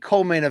Tang in the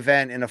co-main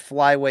event in a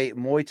flyweight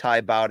Muay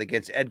Thai bout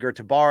against Edgar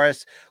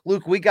Tabares.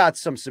 Luke, we got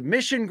some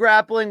submission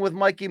grappling with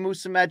Mikey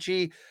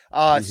Musumeci.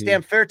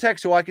 Stam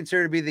Fairtex, who I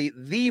consider to be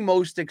the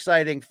most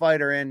exciting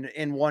fighter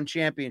in one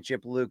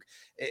championship, Luke.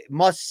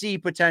 Must see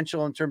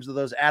potential in terms of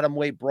those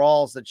atomweight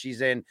brawls that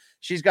she's in.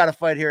 She's got a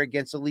fight here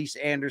against Elise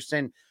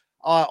Anderson.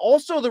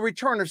 Also, the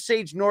return of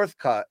Sage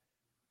Northcutt.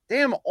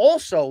 Damn,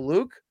 also,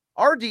 Luke,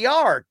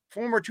 RDR,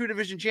 former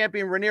 2-division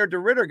champion Ranier de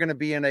Ridder, going to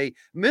be in a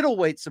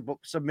middleweight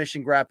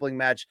submission grappling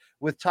match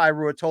with Tai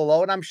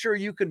Ruotolo, and I'm sure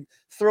you can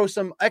throw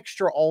some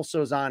extra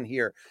alsos on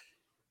here.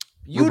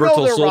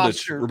 Roberto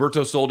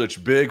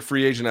Soldic, big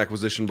free agent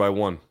acquisition by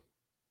one.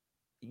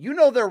 You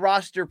know their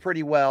roster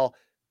pretty well.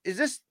 Is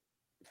this,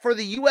 for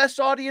the U.S.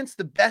 audience,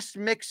 the best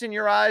mix in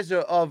your eyes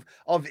of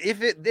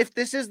if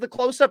this is the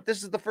close-up,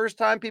 this is the first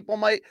time people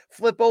might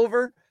flip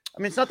over? I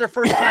mean, it's not their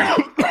first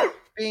time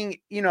being,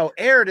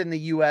 aired in the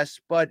U.S.,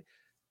 but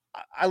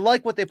I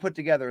like what they put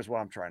together is what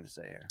I'm trying to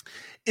say here.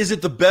 Is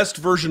it the best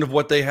version of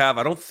what they have?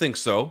 I don't think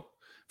so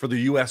for the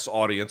U.S.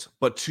 audience,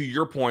 but to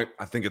your point,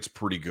 I think it's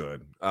pretty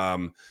good.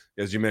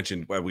 As you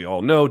mentioned, we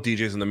all know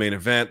DJ's in the main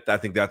event. I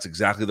think that's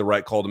exactly the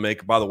right call to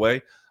make. By the way,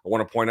 I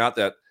want to point out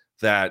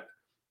that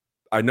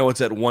I know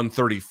it's at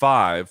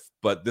 135,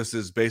 but this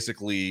is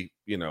basically,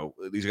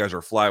 these guys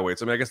are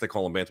flyweights. I mean, I guess they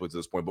call them bantamweights at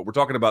this point, but we're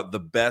talking about the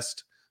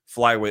best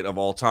flyweight of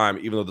all time,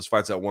 even though this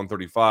fight's at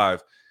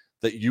 135,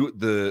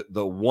 that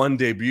the one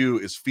debut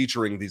is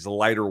featuring these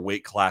lighter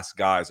weight class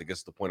guys. I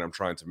guess the point I'm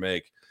trying to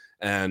make.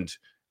 And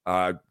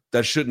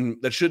that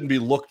shouldn't be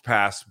looked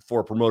past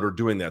for a promoter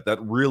doing that.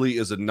 That really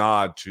is a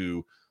nod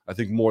to, I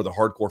think, more the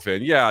hardcore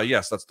fan. Yeah,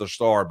 yes, that's the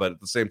star, but at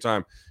the same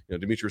time,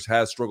 Demetrius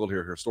has struggled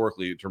here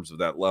historically in terms of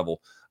that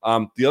level.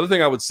 The other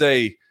thing I would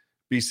say,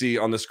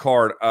 BC, on this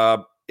card,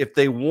 if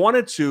they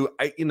wanted to,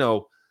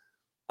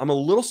 I'm a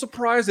little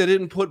surprised they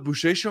didn't put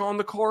Buchecha on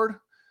the card.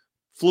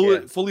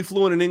 Fully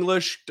fluent in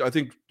English. I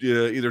think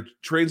either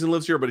trains and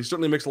lives here, but he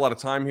certainly makes a lot of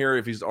time here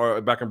if he's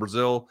back in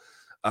Brazil.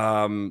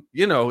 And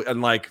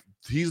like,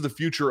 he's the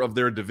future of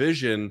their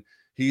division.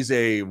 He's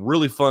a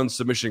really fun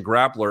submission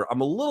grappler.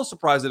 I'm a little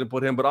surprised they didn't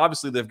put him, but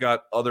obviously they've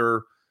got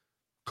other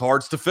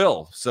cards to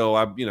fill. So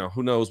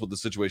who knows what the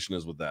situation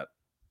is with that.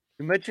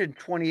 You mentioned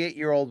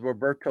 28-year-old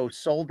Roberto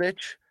Soldic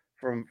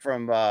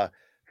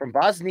from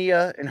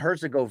Bosnia and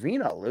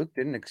Herzegovina. Luke,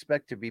 didn't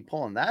expect to be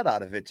pulling that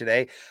out of it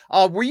today.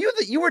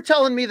 You were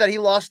telling me that he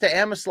lost to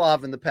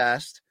Amislav in the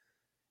past,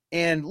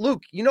 and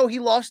Luke, he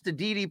lost to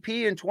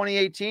DDP in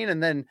 2018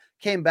 and then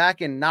came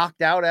back and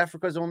knocked out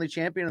Africa's only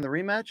champion in the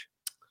rematch.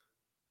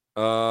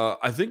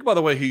 I think, by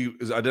the way, he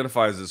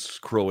identifies as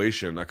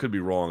Croatian. I could be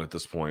wrong at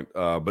this point,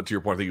 but to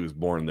your point, I think he was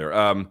born there.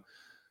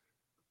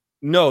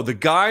 No, the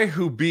guy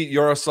who beat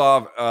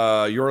Yaroslav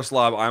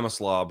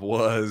Imaslav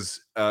was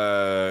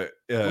It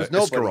was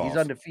nobody. He's Iskarov.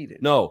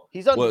 undefeated. No,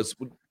 He's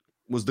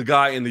was the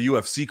guy in the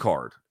UFC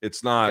card.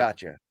 It's not.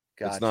 Gotcha.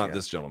 It's not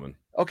this gentleman.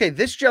 Okay,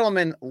 this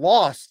gentleman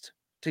lost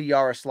to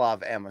Yaroslav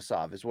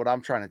Amosov, is what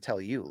I'm trying to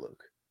tell you,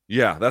 Luke.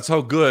 Yeah, that's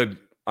how good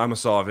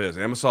Amosov is.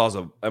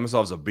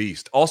 Amosov's a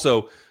beast.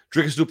 Also,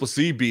 Dricus du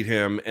Plessis beat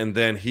him, and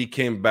then he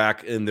came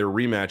back in their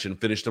rematch and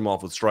finished him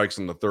off with strikes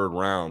in the third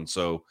round.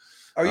 So,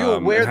 are you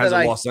aware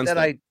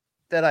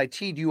that I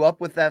teed you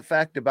up with that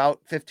fact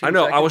about 15? I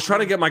know. I was trying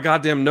to get my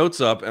goddamn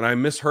notes up, and I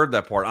misheard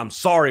that part. I'm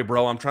sorry,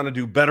 bro. I'm trying to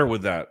do better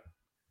with that.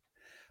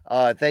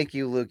 Thank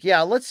you, Luke.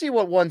 Yeah, let's see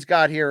what one's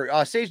got here.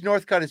 Sage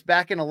Northcutt is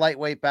back in a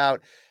lightweight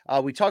bout.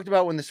 We talked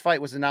about when this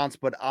fight was announced,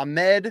 but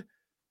Ahmed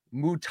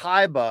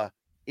Mutaiba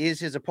is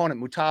his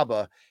opponent,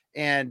 Mutaba,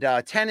 and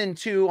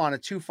 10-2 on a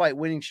 2-fight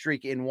winning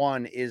streak in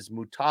one is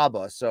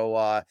Mutaba. So,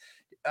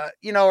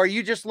 are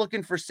you just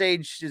looking for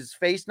Sage's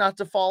face not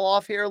to fall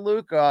off here,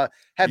 Luke?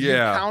 Have you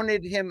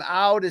counted him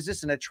out? Is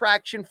this an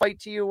attraction fight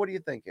to you? What do you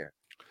think here?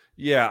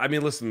 Yeah, I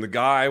mean, listen, the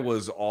guy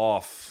was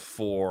off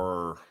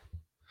for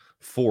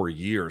 4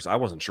 years. I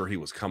wasn't sure he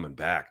was coming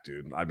back,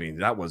 dude. I mean,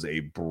 that was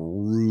a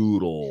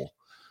brutal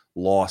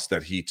loss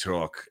that he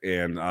took.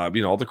 And,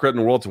 all the credit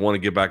in the world to want to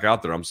get back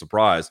out there. I'm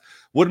surprised.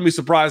 Wouldn't be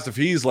surprised if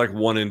he's like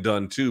one and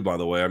done too, by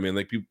the way. I mean,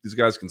 these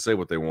guys can say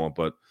what they want,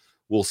 but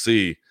we'll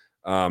see.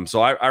 So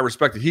I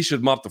respect it. He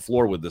should mop the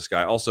floor with this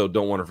guy. Also,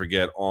 don't want to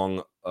forget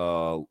Ong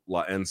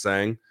La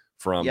Nsang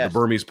from the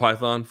Burmese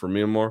Python from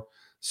Myanmar.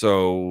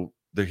 So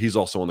he's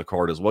also on the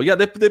card as well. Yeah,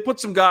 they put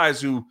some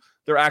guys who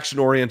they're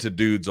action-oriented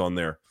dudes on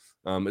there.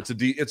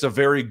 It's a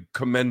very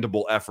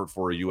commendable effort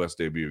for a U.S.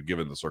 debut,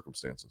 given the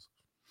circumstances.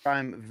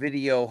 Prime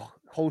Video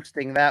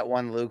hosting that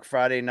one, Luke,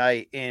 Friday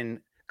night in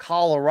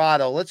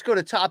Colorado. Let's go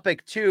to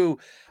topic 2.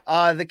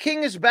 The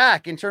king is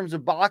back in terms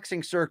of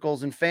boxing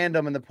circles and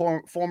fandom, and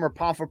the former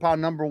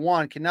pound-for-pound number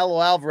 1,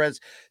 Canelo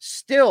Alvarez,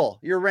 still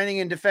your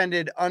reigning and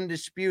defended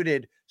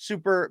undisputed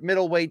super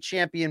middleweight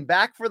champion.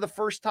 Back for the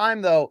first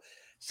time, though,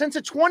 since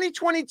a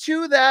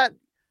 2022 that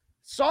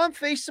saw him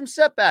face some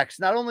setbacks.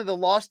 Not only the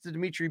loss to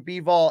Dmitry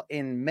Bivol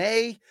in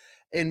May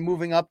and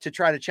moving up to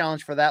try to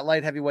challenge for that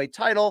light heavyweight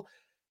title,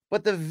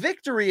 but the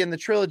victory in the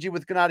trilogy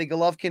with Gennady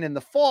Golovkin in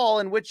the fall,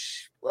 in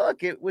which,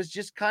 look, it was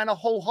just kind of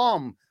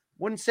ho-hum.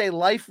 Wouldn't say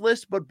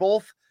lifeless, but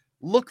both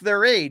look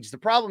their age. The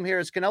problem here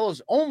is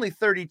Canelo's only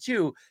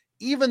 32,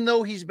 even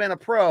though he's been a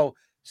pro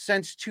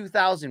since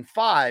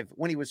 2005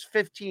 when he was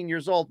 15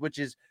 years old, which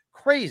is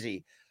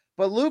crazy.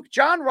 But Luke,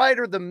 John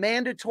Ryder, the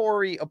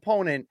mandatory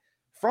opponent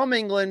from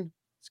England,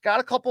 he's got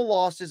a couple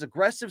losses,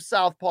 aggressive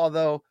southpaw,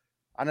 though,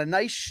 on a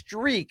nice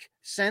streak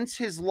since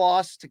his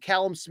loss to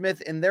Callum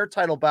Smith in their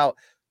title bout.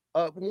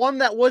 One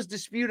that was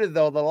disputed,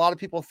 though, that a lot of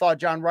people thought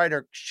John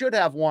Ryder should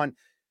have won.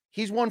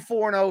 He's won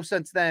 4-0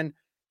 since then.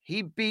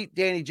 He beat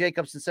Danny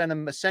Jacobs and sent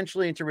him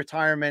essentially into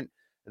retirement.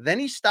 Then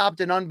he stopped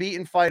an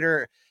unbeaten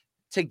fighter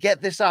to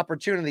get this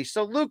opportunity.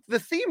 So, Luke, the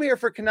theme here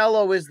for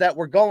Canelo is that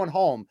we're going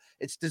home.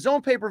 It's the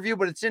DAZN pay-per-view,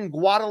 but it's in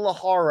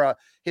Guadalajara,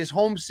 his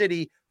home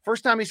city.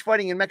 First time he's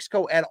fighting in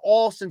Mexico at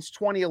all since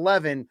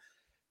 2011.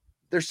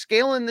 They're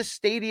scaling the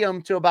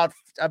stadium to about,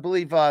 I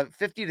believe,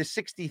 50 to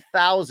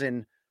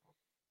 60,000.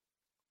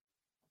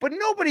 But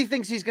nobody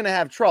thinks he's going to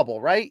have trouble,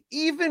 right?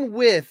 Even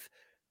with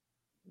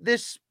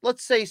this,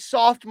 let's say,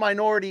 soft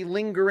minority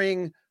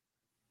lingering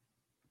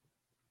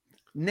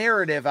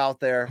narrative out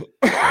there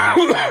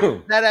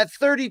that at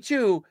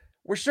 32,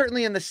 we're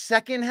certainly in the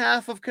second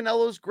half of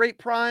Canelo's great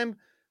prime.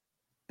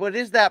 But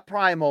is that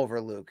prime over,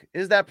 Luke?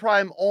 Is that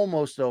prime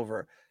almost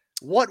over?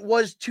 What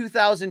was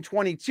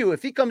 2022?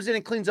 If he comes in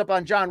and cleans up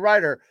on John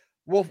Ryder,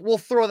 we'll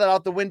throw that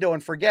out the window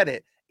and forget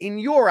it. In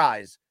your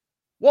eyes,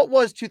 what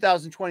was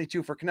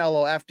 2022 for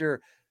Canelo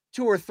after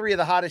 2 or 3 of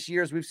the hottest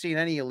years we've seen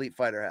any elite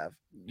fighter have?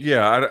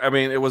 Yeah, I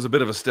mean, it was a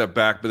bit of a step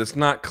back, but it's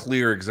not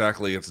clear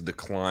exactly its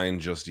decline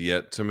just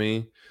yet to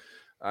me.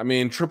 I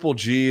mean, Triple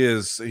G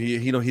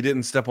he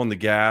didn't step on the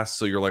gas,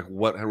 so you're like,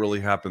 what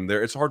really happened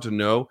there? It's hard to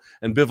know.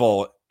 And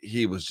Bivol,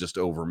 he was just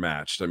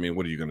overmatched. I mean,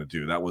 what are you going to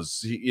do? That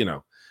was,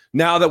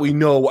 now that we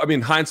know, I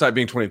mean, hindsight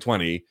being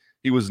 2020,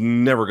 he was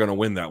never going to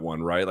win that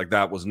one, right? Like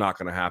that was not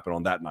going to happen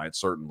on that night,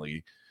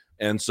 certainly.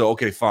 And so,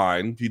 okay,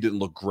 fine. He didn't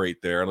look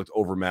great there. Looked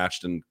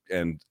overmatched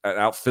and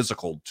out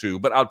physical too,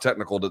 but out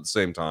technical at the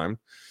same time,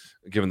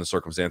 given the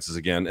circumstances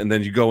again. And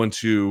then you go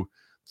into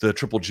the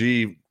Triple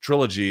G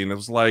trilogy, and it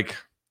was like,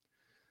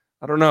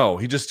 I don't know.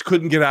 He just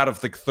couldn't get out of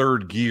the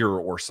third gear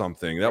or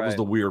something. That was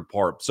the weird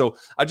part. So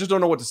I just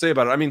don't know what to say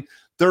about it. I mean,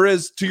 there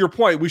is, to your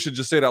point, we should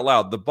just say it out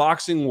loud. The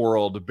boxing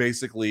world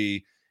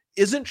basically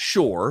isn't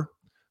sure,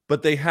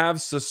 but they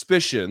have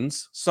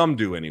suspicions, some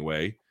do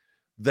anyway,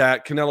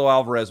 that Canelo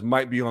Alvarez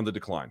might be on the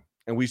decline.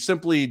 And we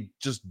simply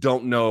just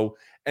don't know.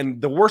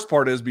 And the worst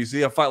part is,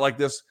 BC, a fight like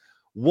this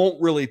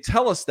won't really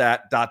tell us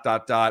that, ...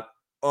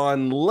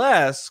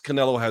 unless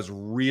Canelo has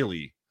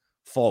really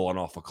fallen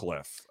off a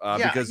cliff.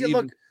 Because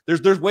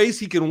there's ways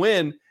he can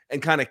win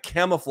and kind of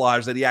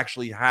camouflage that he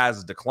actually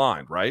has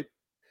declined, right?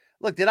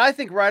 Look, did I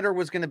think Ryder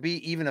was going to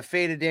be even a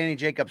faded Danny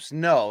Jacobs?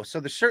 No. So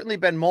there's certainly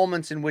been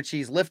moments in which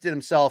he's lifted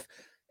himself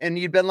and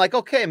you've been like,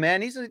 okay,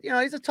 man, he's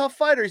a tough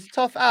fighter. He's a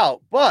tough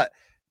out, but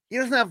he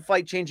doesn't have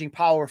fight changing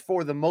power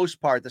for the most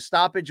part. The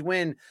stoppage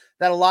win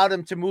that allowed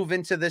him to move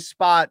into this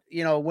spot,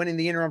 winning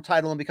the interim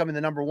title and becoming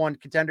the number one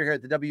contender here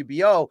at the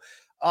WBO.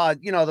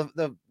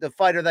 The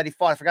fighter that he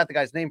fought, I forgot the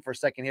guy's name for a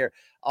second here.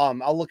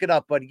 I'll look it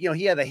up, but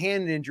he had a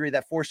hand injury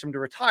that forced him to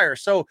retire.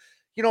 So,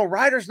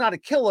 Ryder's not a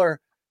killer,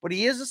 but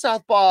he is a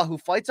southpaw who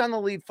fights on the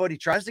lead foot. He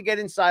tries to get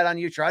inside on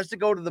you, tries to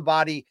go to the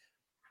body.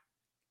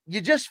 You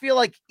just feel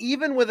like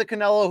even with a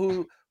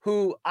Canelo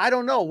who I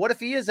don't know, what if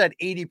he is at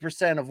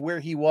 80% of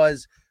where he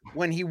was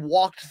when he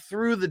walked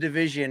through the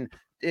division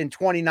in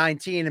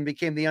 2019 and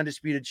became the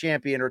undisputed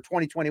champion, or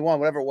 2021,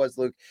 whatever it was,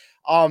 Luke.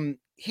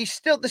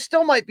 This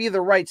still might be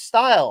the right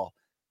style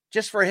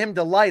just for him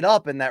to light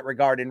up in that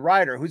regard in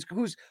Ryder,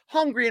 who's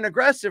hungry and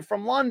aggressive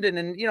from London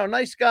and,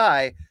 nice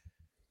guy.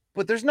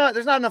 But there's not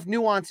enough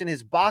nuance in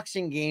his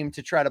boxing game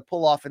to try to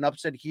pull off an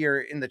upset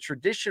here in the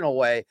traditional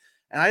way.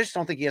 And I just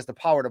don't think he has the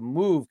power to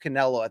move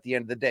Canelo at the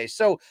end of the day.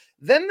 So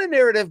then the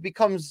narrative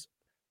becomes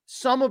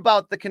some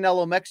about the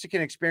Canelo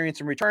Mexican experience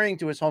and returning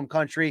to his home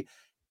country,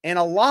 and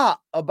a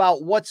lot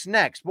about what's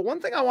next. But one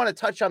thing I want to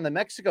touch on the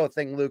Mexico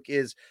thing, Luke,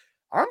 is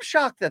I'm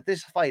shocked that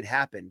this fight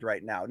happened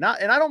right now. And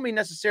I don't mean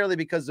necessarily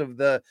because of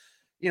the,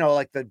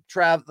 the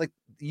travel, like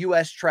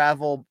U.S.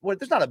 travel. Well,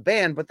 there's not a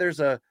ban, but there's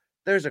a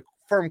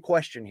firm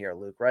question here,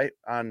 Luke, right?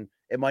 On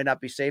it might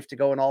not be safe to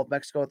go in all of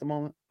Mexico at the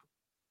moment.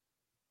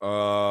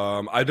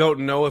 I don't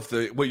know if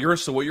what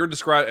you're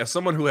describing as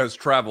someone who has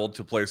traveled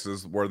to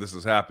places where this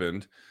has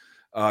happened.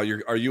 Are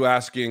you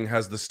asking,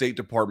 has the State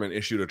Department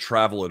issued a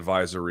travel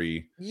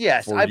advisory?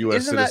 Yes, for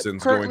U.S.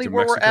 citizens going to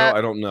Mexico?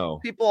 I don't know.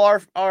 People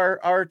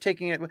are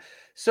taking it.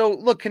 So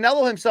look,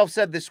 Canelo himself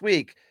said this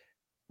week,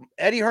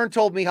 Eddie Hearn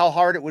told me how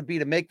hard it would be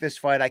to make this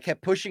fight. I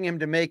kept pushing him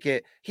to make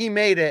it. He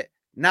made it.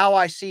 Now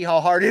I see how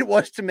hard it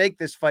was to make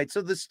this fight.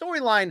 So the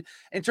storyline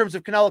in terms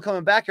of Canelo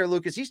coming back here,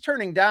 Luke, is he's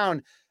turning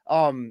down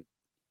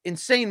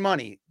insane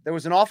money. There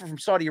was an offer from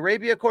Saudi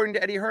Arabia, according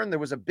to Eddie Hearn. There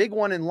was a big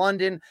one in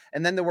London,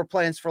 and then there were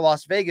plans for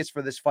Las Vegas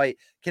for this fight.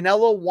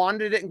 Canelo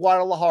wanted it in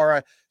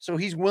Guadalajara, so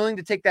he's willing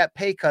to take that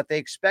pay cut. They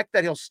expect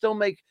that he'll still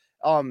make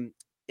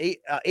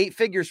eight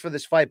figures for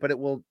this fight, but it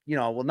will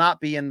not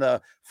be in the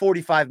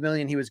 $45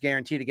 million he was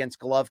guaranteed against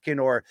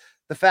Golovkin, or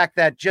the fact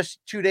that just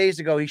 2 days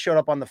ago he showed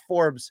up on the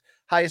Forbes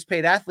highest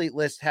paid athlete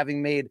list,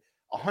 having made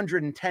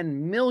 $110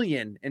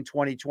 million in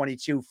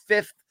 2022,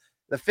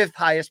 the fifth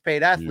highest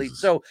paid athlete.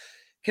 Jesus. So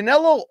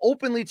Canelo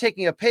openly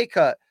taking a pay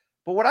cut.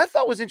 But what I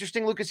thought was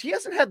interesting, Lucas, he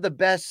hasn't had the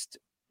best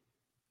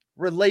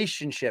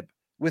relationship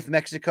with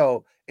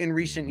Mexico in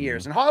recent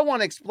years. And how I want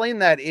to explain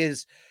that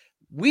is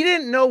we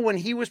didn't know when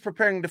he was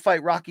preparing to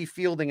fight Rocky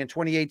Fielding in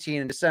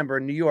 2018 in December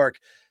in New York,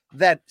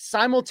 that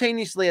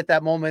simultaneously at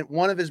that moment,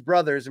 one of his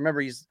brothers,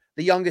 remember he's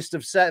the youngest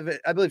of seven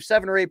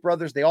or eight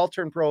brothers, they all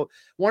turned pro.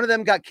 One of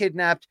them got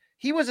kidnapped.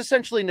 He was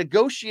essentially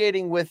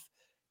negotiating with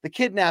the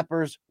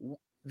kidnappers,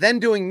 then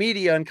doing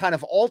media and kind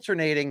of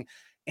alternating.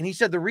 And he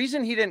said the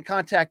reason he didn't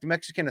contact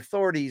Mexican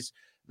authorities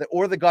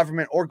or the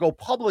government or go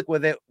public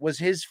with it was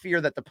his fear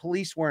that the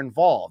police were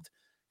involved.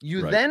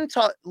 You right. Then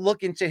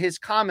look into his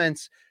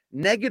comments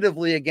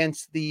negatively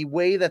against the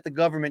way that the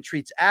government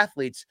treats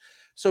athletes.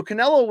 So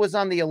Canelo was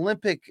on the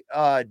Olympic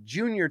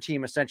junior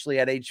team, essentially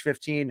at age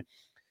 15.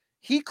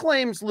 He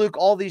claims, Luke,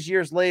 all these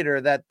years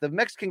later, that the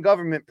Mexican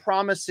government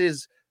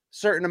promises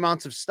certain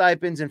amounts of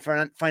stipends and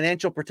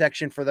financial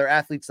protection for their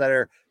athletes that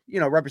are,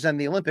 representing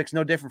the Olympics,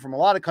 no different from a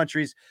lot of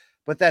countries,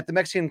 but that the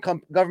Mexican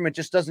government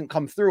just doesn't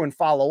come through and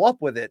follow up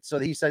with it. So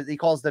he says he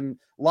calls them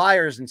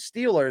liars and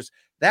stealers.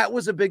 That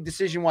was a big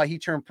decision why he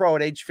turned pro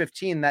at age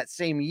 15 that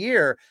same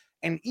year.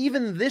 And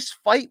even this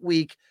fight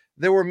week,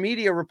 there were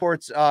media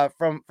reports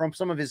from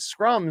some of his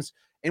scrums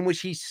in which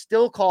he's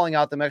still calling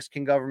out the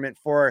Mexican government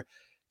for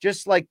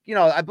just like,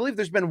 I believe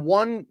there's been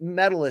one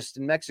medalist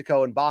in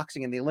Mexico in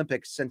boxing in the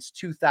Olympics since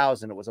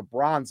 2000. It was a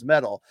bronze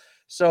medal.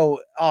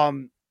 So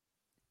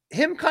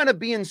him kind of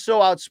being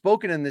so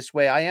outspoken in this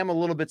way, I am a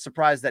little bit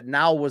surprised that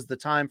now was the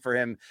time for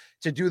him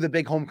to do the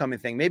big homecoming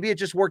thing. Maybe it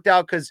just worked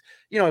out because,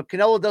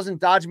 Canelo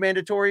doesn't dodge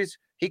mandatories.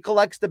 He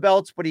collects the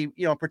belts, but he,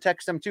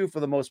 protects them too for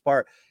the most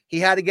part. He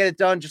had to get it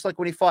done, just like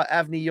when he fought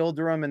Avni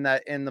Yildirim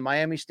in the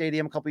Miami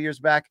Stadium a couple years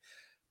back.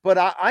 But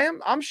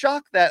I'm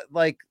shocked that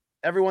like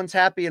everyone's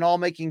happy and all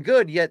making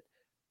good, yet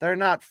they're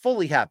not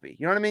fully happy.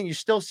 You know what I mean? You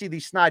still see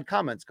these snide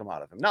comments come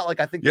out of him. Not like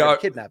I think they're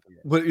kidnapping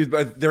him.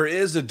 But there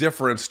is a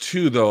difference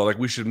too, though. Like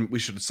we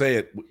should say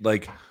it.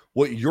 Like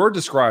what you're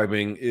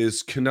describing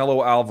is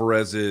Canelo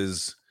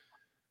Alvarez's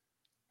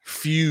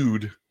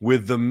feud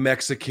with the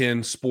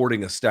Mexican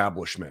sporting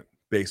establishment.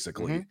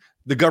 Basically,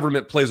 the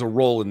government plays a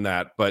role in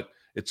that, but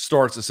it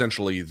starts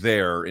essentially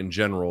there in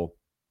general.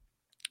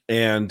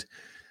 And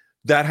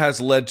that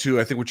has led to,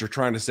 I think what you're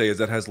trying to say is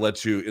that has led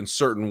to, in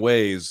certain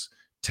ways,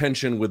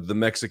 tension with the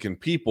Mexican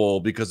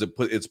people because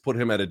it's put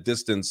him at a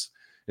distance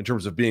in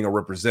terms of being a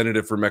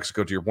representative for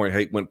Mexico. To your point,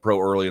 Hank went pro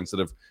early instead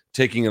of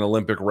taking an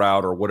Olympic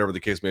route or whatever the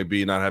case may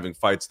be, not having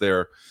fights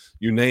there,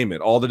 you name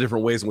it, all the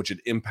different ways in which it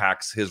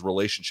impacts his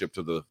relationship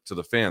to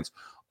the fans.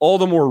 All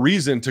the more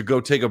reason to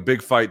go take a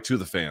big fight to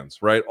the fans,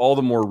 right? All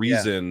the more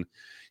reason,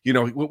 you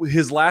know,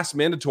 his last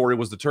mandatory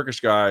was the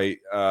Turkish guy.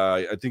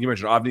 I think you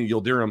mentioned Avni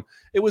Yildirim.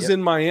 It was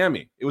in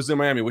Miami. It was in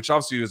Miami, which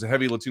obviously is a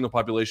heavy Latino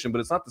population, but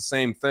it's not the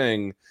same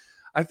thing.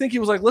 I think he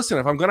was like, listen,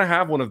 if I'm going to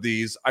have one of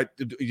these,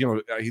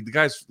 the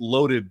guy's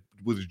loaded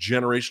with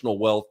generational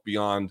wealth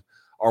beyond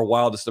our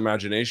wildest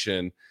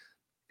imagination.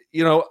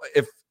 You know,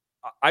 if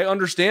I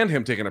understand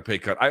him taking a pay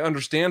cut, I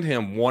understand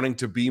him wanting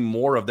to be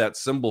more of that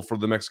symbol for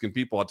the Mexican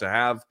people, to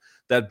have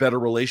that better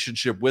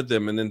relationship with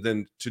them, and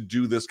then to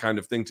do this kind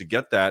of thing to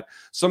get that.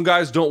 Some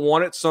guys don't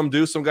want it, some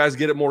do. Some guys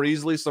get it more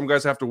easily. Some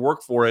guys have to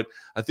work for it.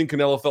 I think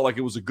Canelo felt like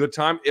it was a good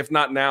time. If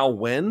not now,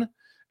 when?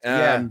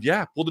 And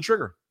pulled the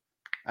trigger.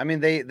 I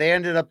mean, they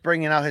ended up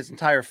bringing out his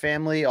entire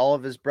family, all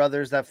of his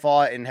brothers that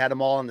fought, and had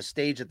them all on the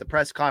stage at the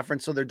press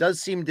conference. So there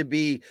does seem to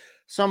be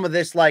some of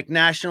this like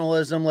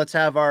nationalism. Let's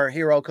have our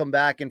hero come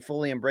back and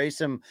fully embrace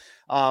him.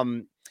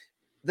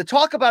 The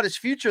talk about his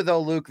future, though,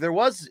 Luke, there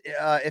was,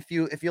 if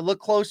you look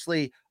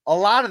closely, a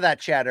lot of that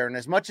chatter. And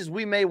as much as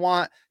we may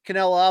want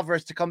Canelo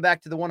Alvarez to come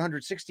back to the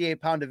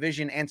 168-pound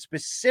division and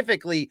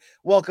specifically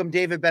welcome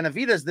David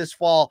Benavidez this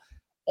fall,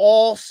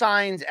 all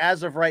signs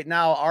as of right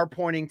now are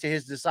pointing to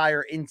his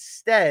desire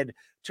instead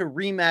to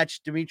rematch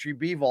Dimitri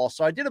Bivol.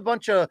 So I did a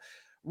bunch of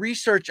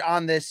research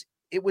on this.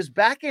 It was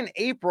back in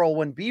April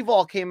when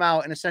Bivol came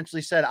out and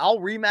essentially said, I'll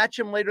rematch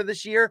him later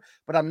this year,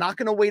 but I'm not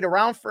going to wait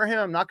around for him.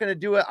 I'm not going to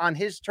do it on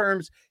his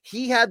terms.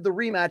 He had the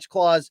rematch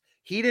clause.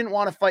 He didn't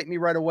want to fight me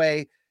right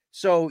away.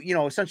 So, you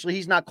know, essentially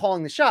he's not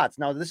calling the shots.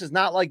 Now, this is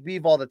not like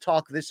Bivol to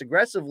talk this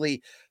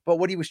aggressively, but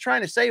what he was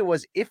trying to say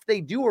was if they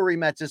do a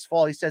rematch this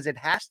fall, he says it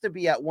has to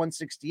be at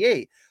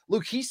 168.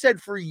 Luke, he said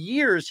for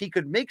years he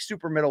could make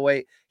super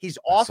middleweight. He's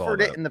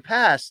offered it in the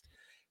past.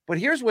 But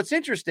here's what's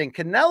interesting.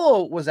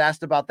 Canelo was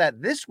asked about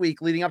that this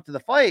week leading up to the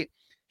fight.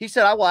 He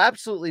said, I will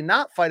absolutely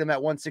not fight him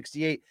at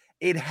 168.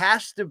 It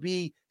has to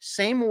be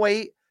same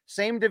weight,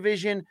 same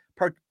division,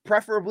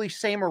 preferably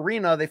same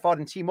arena. They fought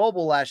in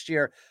T-Mobile last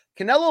year.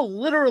 Canelo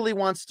literally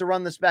wants to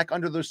run this back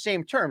under those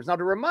same terms. Now,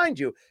 to remind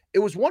you, it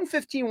was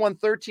 115,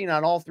 113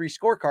 on all three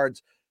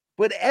scorecards,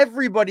 but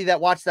everybody that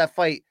watched that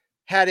fight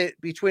had it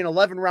between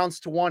 11 rounds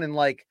to 1 and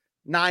like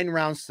 9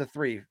 rounds to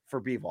 3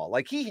 for Bivol.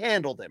 Like he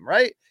handled him,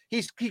 right?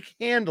 He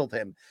handled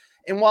him.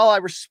 And while I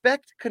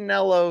respect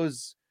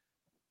Canelo's,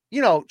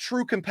 you know,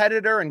 true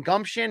competitor and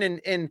gumption,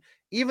 and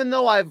even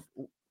though I've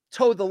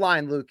towed the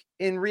line, Luke,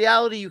 in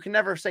reality, you can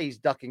never say he's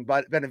ducking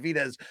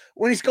Benavidez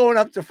when he's going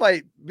up to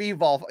fight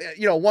Bivol,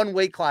 you know, one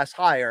weight class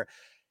higher.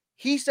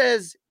 He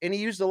says, and he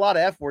used a lot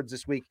of F words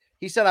this week.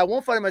 He said, I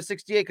won't fight him at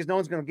 68 because no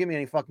one's going to give me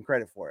any fucking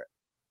credit for it.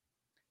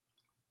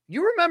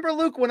 You remember,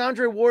 Luke, when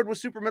Andre Ward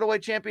was super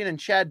middleweight champion and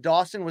Chad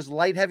Dawson was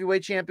light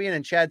heavyweight champion,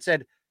 and Chad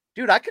said,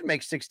 dude, I could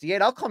make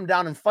 68. I'll come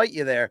down and fight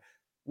you there.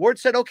 Ward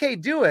said, okay,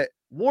 do it.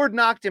 Ward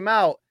knocked him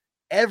out.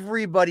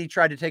 Everybody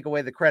tried to take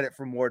away the credit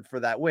from Ward for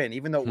that win,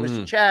 even though it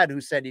was Chad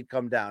who said he'd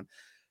come down.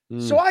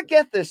 So I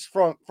get this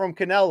from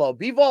Canelo.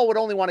 Bivol would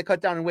only want to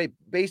cut down in weight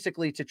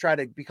basically to try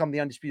to become the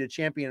undisputed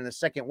champion in the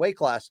second weight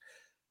class.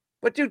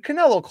 But dude,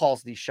 Canelo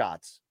calls these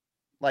shots,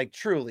 like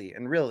truly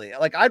and really.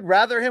 Like I'd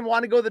rather him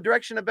want to go the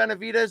direction of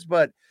Benavidez,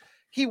 but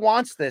he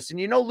wants this. And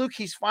you know, Luke,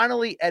 he's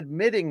finally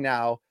admitting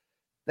now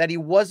that he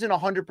wasn't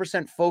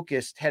 100%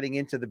 focused heading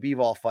into the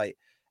Bivol fight.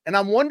 And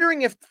I'm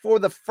wondering if for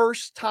the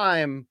first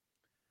time,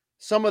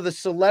 some of the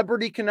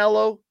celebrity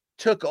Canelo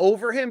took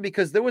over him,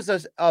 because there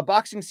was a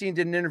Boxing Scene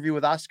did an interview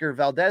with Oscar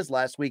Valdez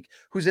last week,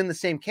 who's in the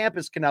same camp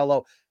as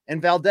Canelo.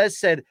 And Valdez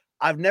said,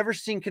 I've never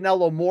seen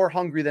Canelo more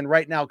hungry than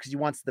right now because he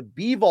wants the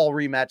Bivol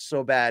rematch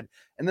so bad.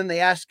 And then they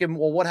asked him,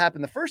 well, what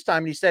happened the first time?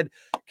 And he said,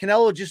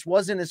 Canelo just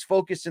wasn't as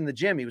focused in the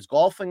gym. He was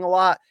golfing a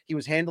lot. He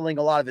was handling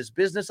a lot of his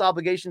business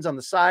obligations on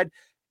the side.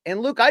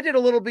 And Luke, I did a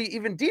little bit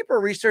even deeper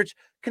research.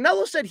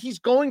 Canelo said he's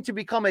going to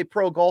become a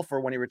pro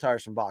golfer when he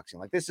retires from boxing.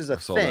 Like this is a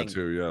thing. I saw that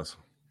too, yes.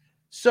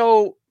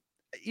 So,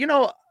 you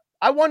know,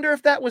 I wonder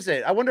if that was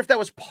it. I wonder if that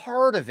was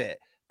part of it,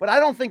 but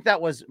I don't think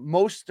that was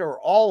most or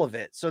all of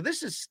it. So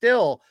this is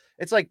still,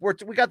 it's like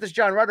we got this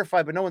John Ryder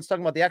fight, but no one's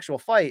talking about the actual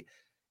fight.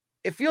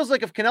 It feels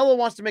like if Canelo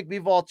wants to make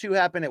Bivol 2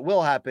 happen, it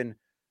will happen.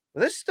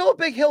 But there's still a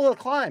big hill to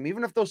climb,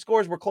 even if those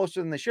scores were closer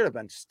than they should have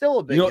been. Still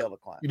a big hill to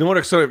climb. You know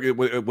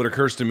what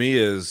occurs to me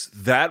is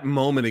that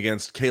moment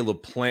against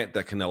Caleb Plant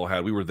that Canelo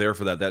had. We were there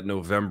for that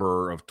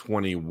November of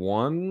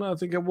 21, I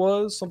think it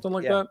was, something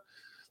like that.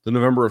 The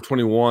November of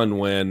 21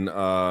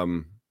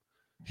 when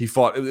he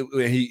fought,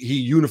 he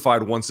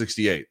unified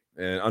 168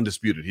 and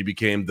undisputed. He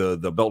became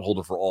the belt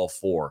holder for all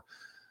 4.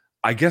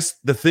 I guess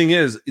the thing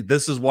is,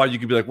 this is why you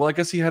could be like, well, I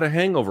guess he had a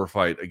hangover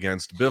fight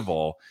against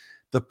Bivol.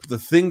 The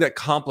thing that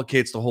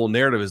complicates the whole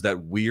narrative is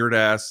that weird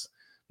ass,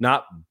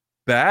 not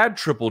bad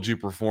Triple G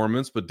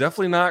performance, but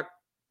definitely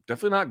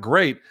not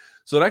great.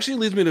 So it actually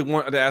leads me to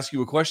want to ask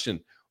you a question.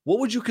 what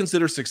would you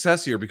consider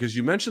success here? Because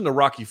you mentioned the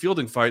Rocky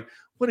Fielding fight.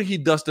 What did he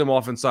dust him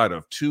off inside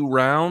of 2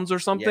 rounds or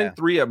something? Yeah.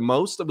 3 at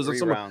most. It was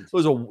 3 rounds. It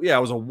was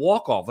a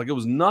walk off. Like it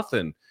was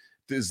nothing.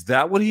 Is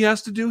that what he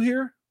has to do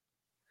here?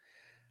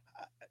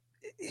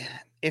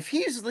 If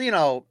he's,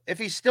 if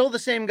he's still the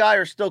same guy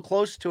or still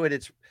close to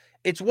it,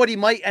 it's what he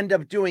might end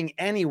up doing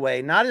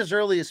anyway. Not as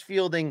early as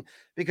Fielding,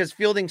 because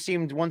Fielding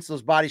seemed, once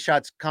those body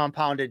shots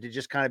compounded, to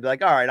just kind of be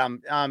like, all right,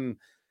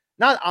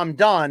 I'm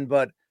done,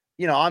 but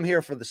I'm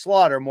here for the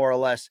slaughter, more or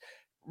less.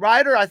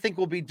 Ryder, I think,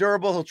 will be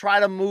durable. He'll try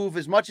to move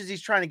as much as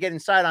he's trying to get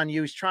inside on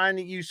you. He's trying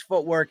to use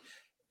footwork.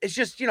 It's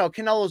just,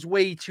 Canelo's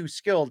way too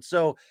skilled.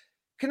 So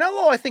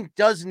Canelo, I think,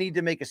 does need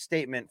to make a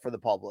statement for the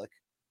public.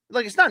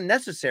 Like, it's not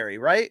necessary,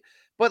 right?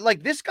 But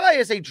like, this guy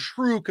is a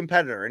true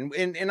competitor, and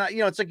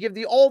it's like, give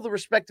all the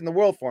respect in the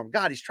world for him.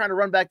 God, he's trying to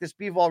run back this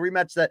Bivol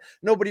rematch that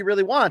nobody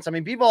really wants. I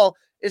mean, Bivol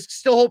is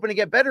still hoping to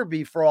get better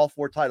beef for all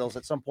 4 titles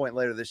at some point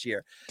later this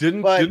year.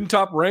 Didn't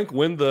Top Rank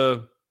win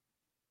the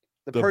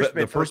first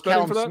bid for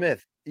Callum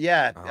Smith?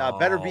 Yeah,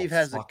 Better Beef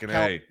has the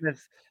Callum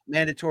Smith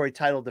mandatory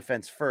title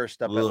defense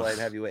first up at light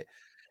heavyweight.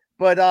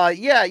 But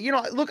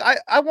look,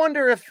 I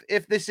wonder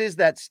if this is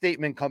that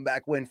statement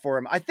comeback win for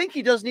him. I think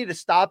he does need a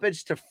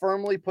stoppage to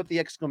firmly put the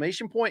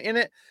exclamation point in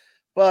it.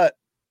 But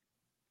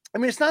I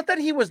mean, it's not that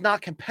he was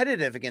not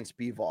competitive against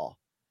Bivol.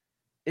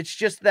 It's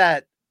just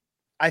that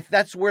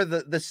that's where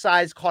the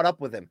size caught up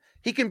with him.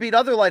 He can beat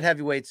other light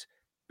heavyweights.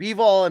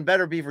 Bivol and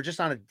Better Beef are just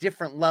on a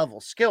different level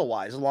skill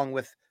wise, along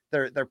with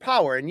their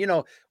power.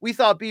 And we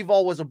thought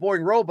Bivol was a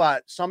boring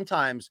robot.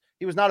 Sometimes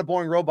he was not a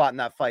boring robot in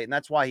that fight, and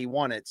that's why he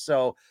won it.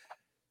 So,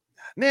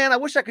 man, I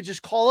wish I could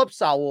just call up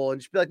Saul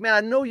and just be like, man, I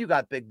know you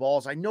got big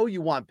balls. I know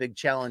you want big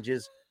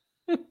challenges.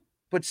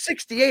 But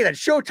 68 at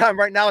Showtime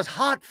right now is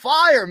hot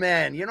fire,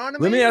 man. You know what I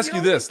mean? Let me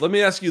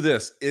ask you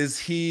this. Is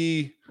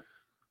he,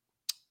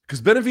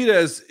 because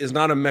Benavidez is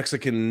not a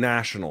Mexican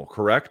national,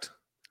 correct?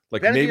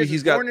 Like Benavidez maybe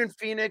he's born in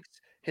Phoenix.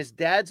 His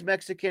dad's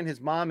Mexican.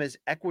 His mom is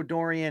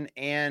Ecuadorian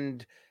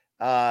and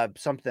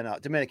something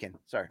else. Dominican.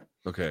 Sorry.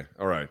 Okay.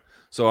 All right.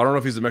 So I don't know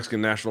if he's a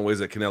Mexican national ways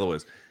that Canelo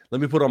is.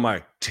 Let me put on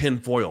my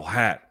tinfoil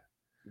hat.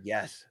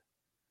 Yes.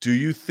 Do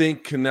you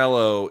think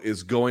Canelo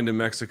is going to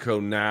Mexico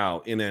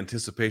now in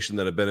anticipation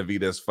that a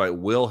Benavidez fight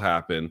will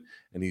happen,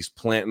 and he's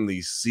planting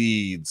these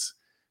seeds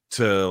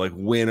to like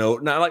win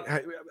out? Now, like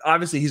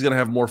obviously he's going to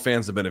have more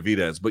fans than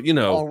Benavidez, but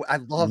I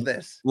love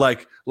this.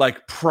 Like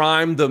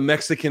prime the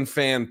Mexican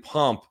fan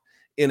pump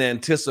in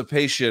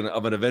anticipation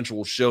of an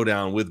eventual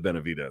showdown with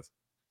Benavidez.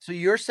 So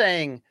you're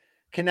saying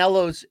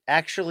Canelo's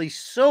actually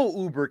so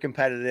uber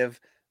competitive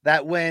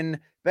that when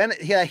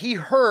he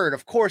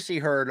heard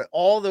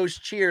all those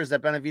cheers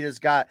that Benavidez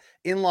got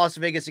in Las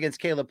Vegas against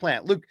Caleb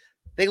Plant. Luke,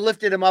 they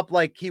lifted him up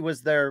like he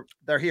was their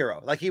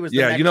hero. Like he was.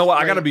 Yeah, you know what?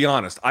 I got to be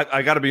honest.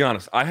 I got to be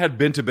honest. I had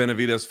been to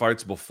Benavidez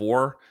fights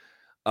before.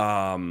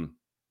 I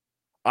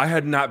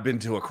had not been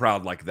to a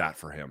crowd like that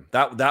for him.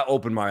 That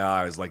opened my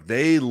eyes. Like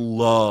they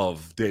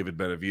love David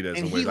Benavidez,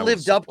 and he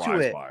lived up to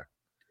it.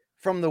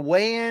 From the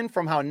weigh-in,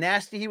 from how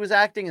nasty he was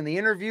acting in the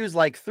interviews,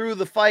 like through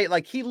the fight,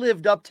 like he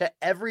lived up to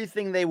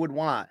everything they would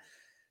want.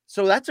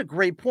 So that's a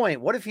great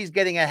point. What if he's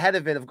getting ahead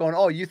of it, of going,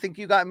 oh, you think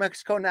you got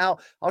Mexico now?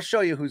 I'll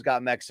show you who's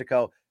got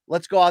Mexico.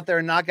 Let's go out there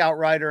and knock out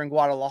Ryder and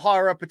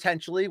Guadalajara,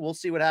 potentially. We'll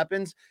see what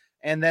happens.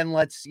 And then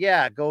let's,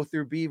 go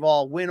through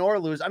Bivol, win or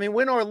lose. I mean,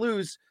 win or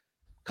lose,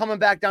 coming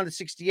back down to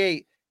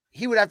 68,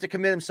 he would have to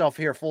commit himself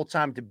here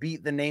full-time to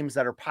beat the names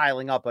that are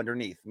piling up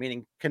underneath,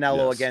 meaning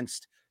Canelo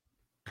against,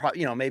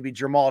 maybe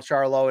Jamal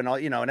Charlo and all,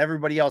 and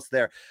everybody else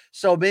there.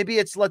 So maybe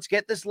it's, let's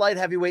get this light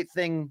heavyweight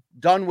thing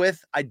done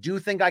with. I do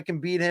think I can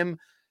beat him.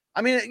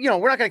 I mean,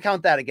 we're not going to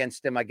count that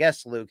against him, I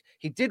guess, Luke.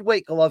 He did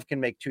wait Golovkin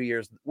make 2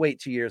 years,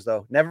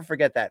 though. Never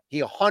forget that.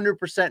 He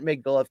 100%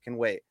 made Golovkin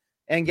wait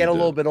and get a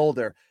little bit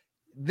older.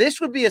 This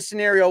would be a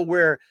scenario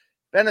where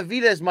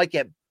Benavidez might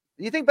get,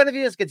 you think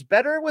Benavidez gets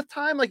better with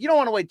time? Like, you don't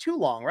want to wait too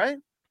long, right?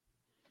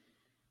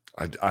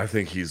 I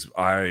think he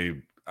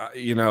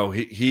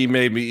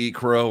made me eat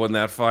crow in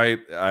that fight.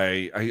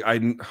 I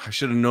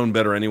should have known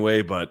better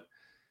anyway, but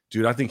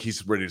dude, I think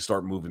he's ready to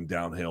start moving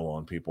downhill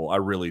on people. I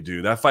really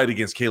do. That fight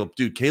against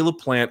Caleb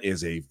Plant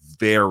is a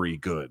very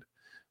good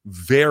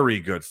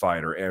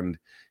fighter. And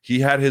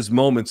he had his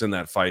moments in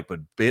that fight,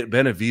 but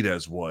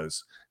Benavidez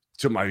was,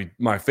 to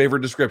my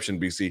favorite description,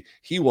 BC,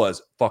 he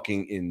was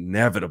fucking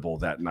inevitable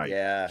that night.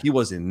 Yeah. He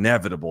was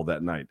inevitable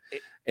that night.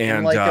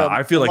 And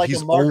I feel like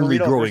he's only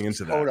growing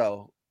into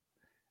that.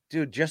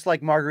 Dude, just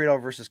like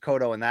Margarito versus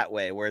Cotto in that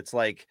way, where it's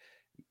like,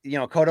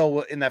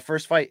 Cotto in that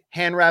first fight,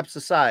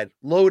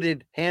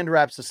 loaded hand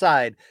wraps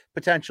aside,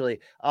 potentially.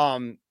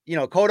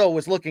 Cotto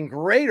was looking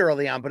great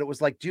early on, but it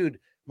was like, dude,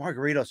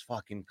 Margarito's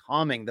fucking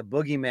coming. The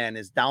boogeyman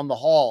is down the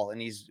hall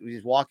and he's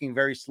walking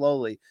very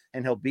slowly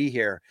and he'll be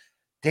here.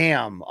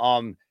 Damn.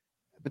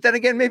 But then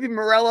again, maybe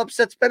Morel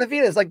upsets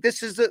Benavidez. Like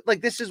this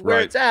is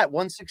where it's at,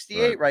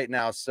 168 right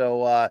now.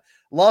 So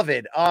love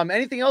it.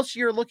 Anything else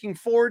you're looking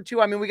forward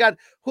to? I mean, we got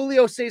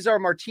Julio Cesar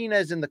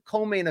Martinez in the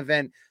co-main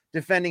event.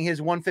 defending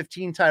his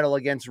 115 title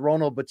against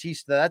Ronald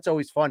Batista. That's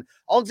always fun.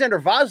 Alexander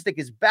Vazdik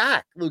is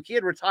back. Luke, he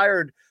had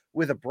retired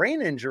with a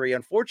brain injury,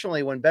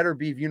 unfortunately, when Better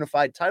Beef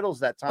unified titles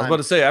that time. I was about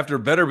to say, after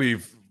Better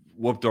Beef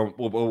whooped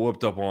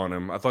up on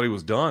him, I thought he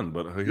was done,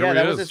 but here yeah,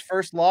 that he was is. his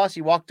first loss.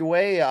 He walked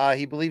away.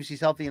 He believes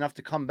he's healthy enough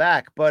to come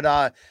back.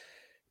 But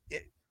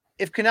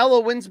if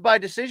Canelo wins by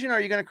decision,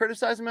 are you going to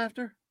criticize him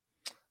after?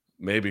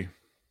 Maybe.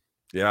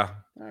 Yeah.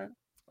 All right.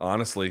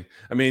 Honestly,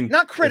 I mean,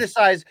 not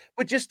criticize,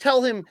 but just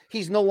tell him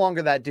he's no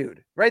longer that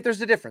dude, right?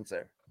 There's a difference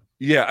there.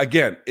 Yeah.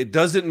 Again, it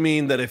doesn't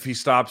mean that if he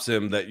stops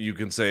him that you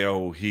can say,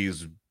 oh,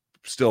 he's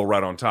still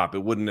right on top. It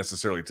wouldn't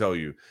necessarily tell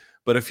you.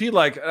 But if he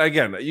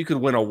again, you could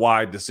win a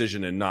wide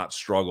decision and not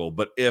struggle.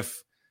 But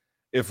if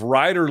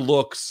Ryder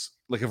looks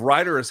like, if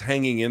Ryder is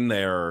hanging in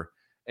there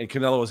and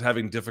Canelo is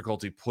having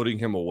difficulty putting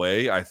him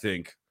away, I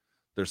think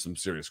there's some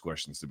serious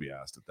questions to be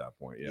asked at that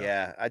point.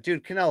 Yeah.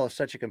 Dude, Canelo is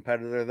such a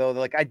competitor, though.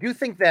 Like, I do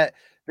think that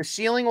the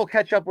ceiling will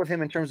catch up with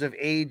him in terms of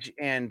age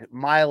and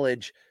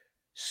mileage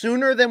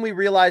sooner than we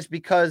realize,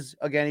 because,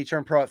 again, he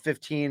turned pro at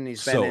 15. And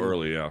he's been so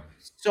early,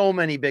 so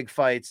many big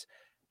fights.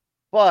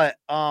 But,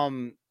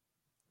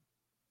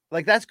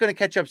 like, that's going to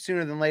catch up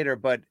sooner than later.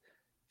 But,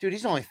 dude,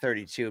 he's only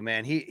 32,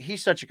 man.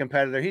 He's such a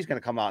competitor. He's going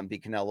to come out and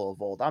beat Canelo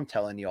of old. I'm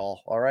telling you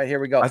all. All right,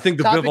 here we go. I think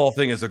the Bivol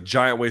thing is a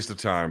giant waste of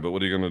time, but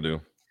what are you going to do?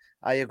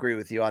 I agree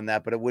with you on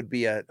that, but it would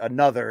be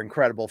another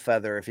incredible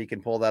feather if he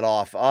can pull that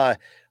off.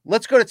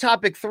 Let's go to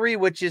topic 3,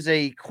 which is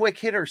a quick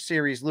hitter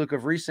series, Luke,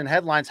 of recent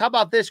headlines. How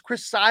about this?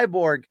 Chris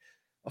Cyborg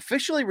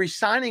officially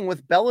re-signing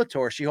with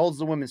Bellator. She holds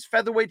the women's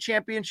featherweight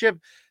championship.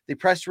 The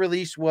press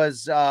release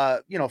was,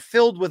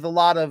 filled with a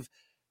lot of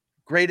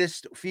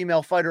greatest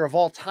female fighter of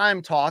all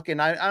time talk. And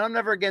I'm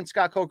never against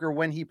Scott Coker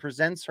when he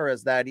presents her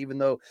as that, even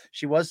though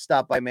she was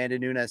stopped by Amanda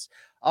Nunes.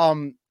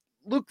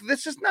 Luke,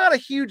 this is not a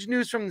huge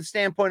news from the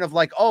standpoint of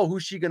like, oh,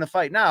 who's she going to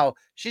fight now?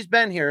 She's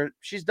been here.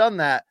 She's done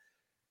that.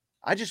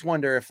 I just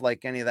wonder if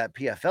like any of that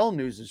PFL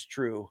news is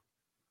true.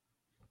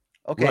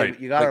 Okay, right.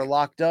 You got her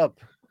locked up.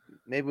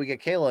 Maybe we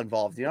get Kayla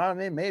involved. You know what I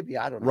mean? Maybe.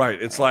 I don't know. Right.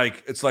 It's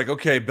like,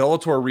 okay,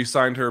 Bellator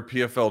re-signed her,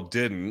 PFL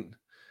didn't.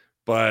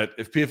 But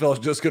if PFL is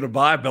just going to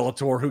buy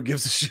Bellator, who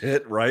gives a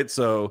shit, right?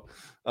 So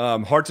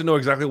hard to know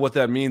exactly what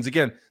that means.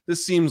 Again,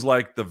 this seems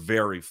like the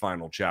very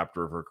final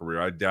chapter of her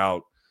career. I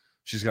doubt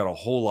she's got a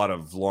whole lot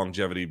of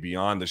longevity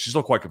beyond this. She's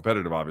still quite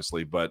competitive,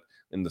 obviously, but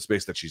in the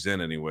space that she's in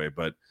anyway.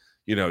 But,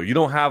 you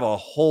don't have a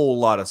whole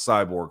lot of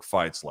Cyborg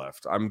fights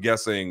left. I'm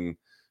guessing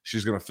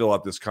she's going to fill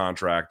out this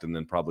contract and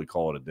then probably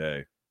call it a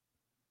day.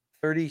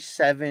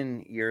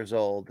 37 years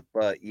old,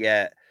 but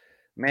yet,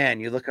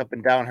 man, you look up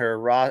and down her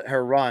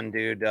run,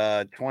 dude,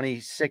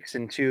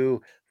 26-2.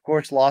 Of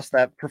course, lost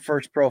that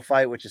first pro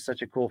fight, which is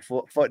such a cool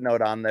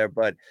footnote on there.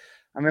 But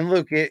I mean,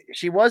 Luke,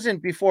 she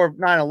wasn't before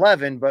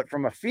 9/11, but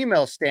from a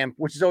female stamp,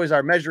 which is always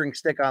our measuring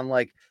stick on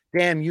like,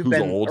 damn, you've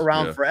been old,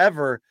 around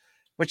forever.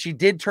 But she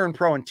did turn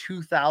pro in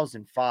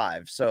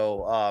 2005.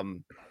 So,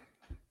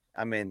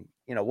 I mean,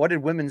 what did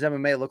women's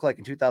MMA look like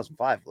in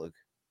 2005, Luke?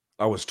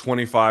 I was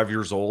 25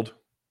 years old.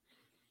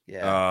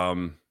 Yeah.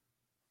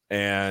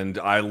 And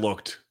I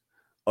looked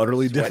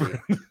utterly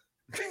different.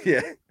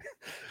 Yeah.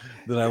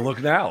 Than I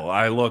look now.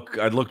 I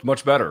looked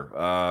much better.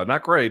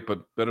 Not great,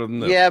 but better than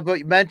this. Yeah, but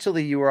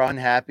mentally you were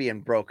unhappy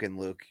and broken,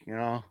 Luke,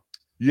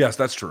 Yes,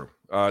 that's true.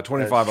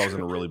 25, I was in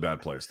a really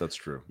bad place. That's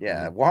true.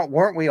 Yeah,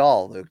 weren't we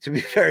all, Luke, to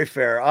be very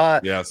fair.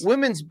 Yes.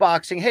 Women's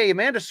boxing. Hey,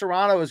 Amanda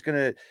Serrano is going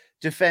to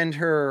defend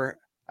her,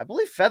 I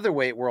believe,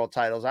 featherweight world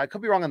titles. I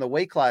could be wrong on the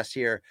weight class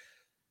here.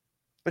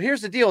 But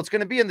here's the deal. It's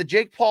going to be in the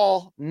Jake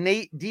Paul,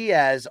 Nate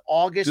Diaz,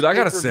 August. Dude, I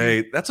got to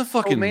say, that's a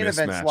fucking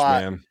mismatch,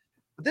 man.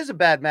 But this is a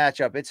bad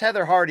matchup. It's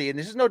Heather Hardy, and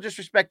this is no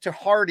disrespect to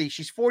Hardy.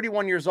 She's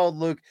 41 years old,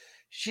 Luke.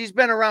 She's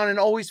been around and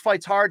always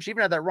fights hard. She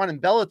even had that run in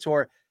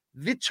Bellator.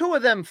 The two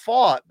of them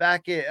fought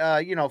back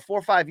at, 4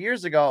 or 5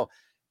 years ago.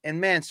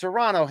 And, man,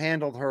 Serrano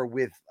handled her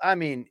with,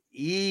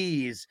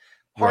 ease.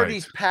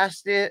 Hardy's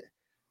past it.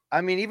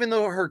 I mean, even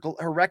though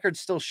her record's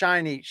still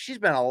shiny, she's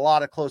been a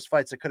lot of close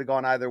fights that could have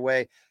gone either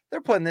way. They're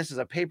putting this as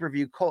a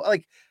pay-per-view.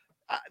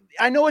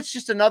 I know it's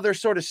just another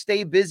sort of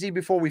stay busy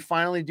before we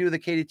finally do the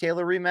Katie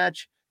Taylor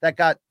rematch that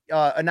got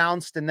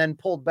announced and then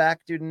pulled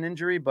back due to an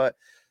injury. But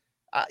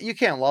you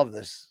can't love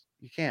this.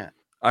 You can't.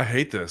 I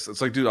hate this.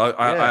 It's like, dude,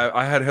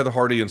 I had Heather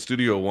Hardy in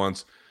studio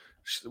once.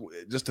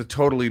 Just a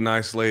totally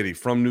nice lady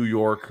from New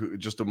York,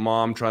 just a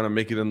mom trying to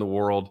make it in the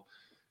world.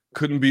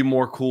 Couldn't be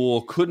more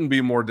cool. Couldn't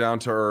be more down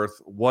to earth.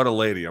 What a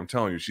lady. I'm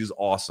telling you, she's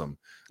awesome.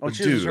 Oh, but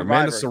dude,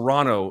 Amanda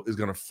Serrano is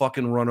going to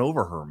fucking run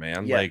over her,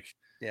 man. Yeah.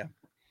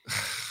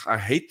 I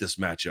hate this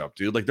matchup,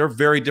 dude. Like, they're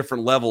very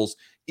different levels.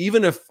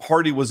 Even if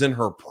Hardy was in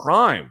her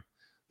prime,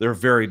 they're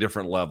very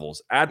different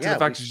levels. Add to the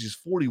fact that she's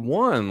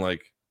 41.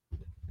 Like,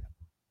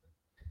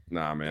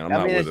 nah, man. I'm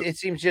not with it. It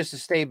seems just to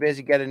stay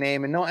busy, get a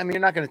name. And you're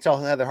not going to tell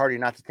Heather Hardy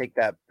not to take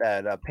that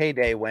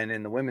payday when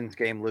in the women's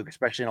game, Luke,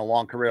 especially in a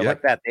long career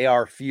like that. They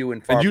are few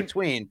and far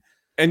between.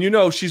 And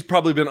she's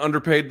probably been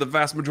underpaid the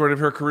vast majority of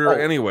her career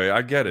anyway.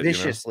 I get it.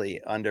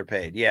 Viciously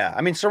underpaid. Yeah.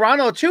 I mean,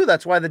 Serrano, too.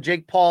 That's why the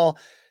Jake Paul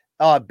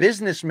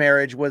business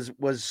marriage was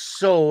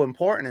so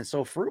important and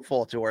so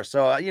fruitful to her.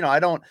 So, I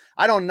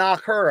don't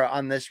knock her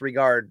on this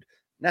regard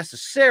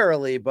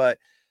necessarily, but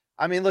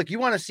I mean, look, you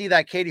want to see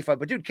that Katie fight,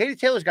 but dude, Katie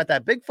Taylor's got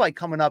that big fight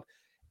coming up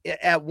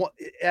at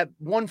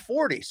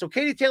 140. So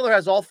Katie Taylor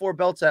has all 4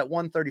 belts at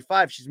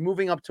 135. She's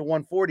moving up to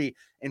 140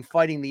 and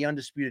fighting the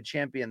undisputed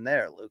champion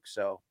there, Luke.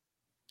 So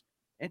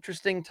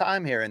interesting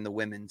time here in the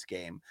women's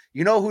game.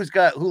 You know who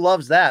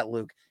loves that,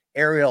 Luke?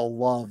 Ariel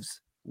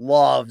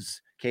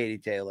loves Katie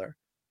Taylor.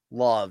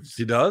 Loves.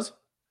 He does?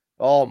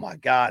 Oh my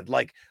God.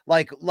 Like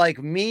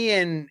me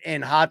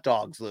and hot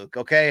dogs, Luke.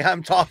 Okay.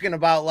 I'm talking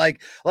about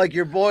like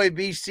your boy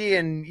BC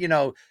and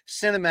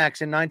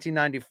Cinemax in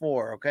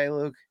 1994. Okay,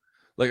 Luke.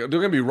 Like,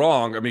 don't get me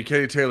wrong. I mean,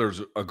 Katie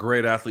Taylor's a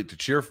great athlete to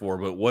cheer for,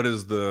 but what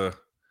is the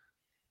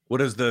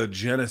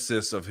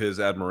genesis of his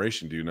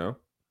admiration? Do you know?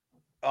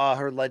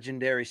 Her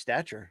legendary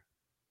stature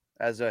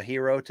as a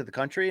hero to the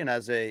country and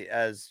as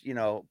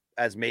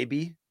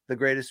maybe the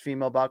greatest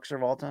female boxer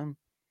of all time.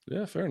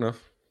 Yeah, fair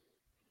enough.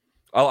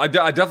 I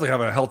definitely have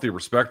a healthy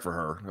respect for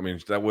her. I mean,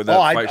 that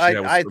fight she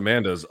had with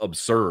Amanda is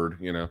absurd.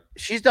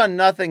 She's done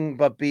nothing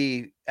but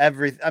be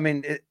everything. I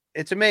mean,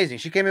 it's amazing.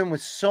 She came in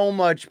with so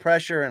much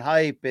pressure and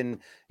hype, and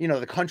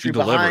the country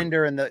behind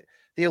her, and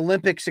the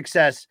Olympic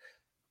success.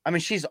 I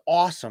mean, she's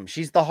awesome.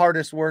 She's the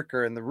hardest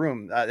worker in the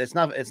room. It's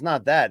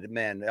not that,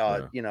 man.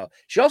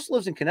 She also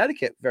lives in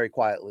Connecticut very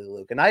quietly,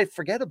 Luke, and I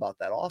forget about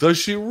that often. Does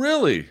she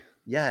really?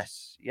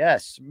 Yes.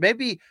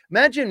 Maybe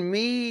imagine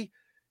me,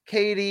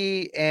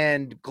 Katie,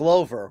 and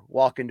Glover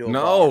walk into a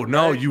bar.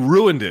 No, you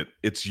ruined it.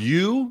 It's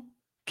you,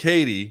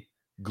 Katie,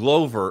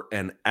 Glover,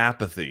 and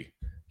Apathy.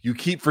 You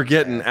keep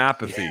forgetting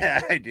Apathy.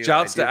 Yeah, I do.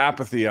 Shouts to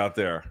Apathy out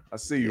there. I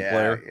see you,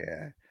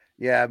 player.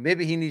 Yeah.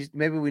 Maybe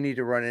we need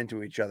to run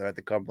into each other at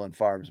the Cumberland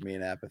Farms, me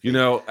and Apathy.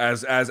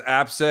 As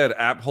App said,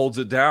 App holds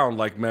it down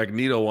like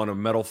Magneto on a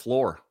metal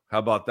floor. How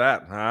about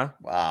that, huh?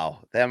 Wow,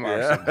 them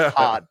are some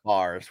hot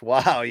bars.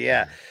 Wow,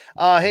 yeah.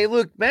 Hey,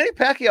 Luke, Manny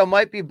Pacquiao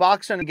might be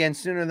boxing again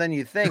sooner than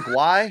you think.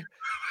 Why?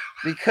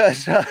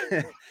 Because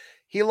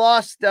he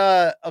lost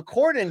a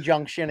court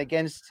injunction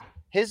against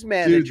his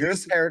manager,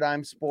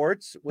 Paradigm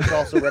Sports, which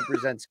also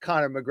represents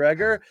Conor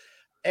McGregor,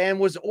 and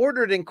was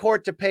ordered in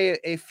court to pay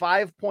a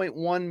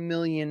 $5.1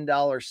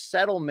 million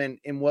settlement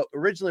in what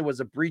originally was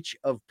a breach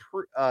of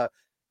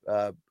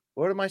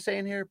what am I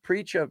saying here?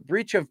 Breach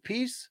of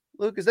peace,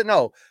 Luke? Is it?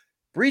 No,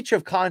 breach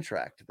of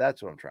contract.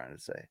 That's what I'm trying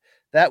to say.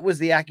 That was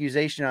the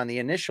accusation on the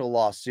initial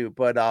lawsuit.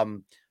 But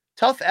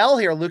tough L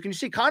here, Luke. And you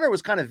see, Conor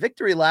was kind of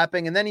victory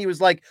lapping, and then he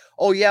was like,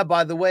 "Oh yeah,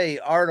 by the way,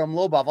 Artem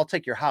Lobov, I'll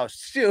take your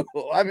house too."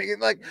 I mean,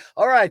 like,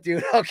 all right,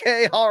 dude.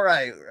 Okay, all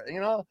right.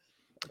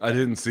 I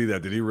didn't see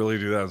that. Did he really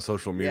do that on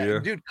social media? Yeah,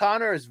 dude,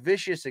 Conor is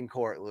vicious in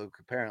court, Luke.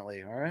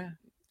 Apparently, all right.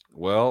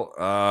 Well,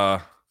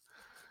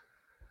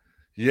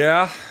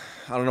 yeah,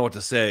 I don't know what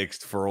to say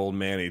for old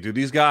Manny. Dude,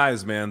 these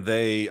guys, man,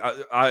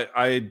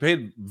 I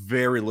paid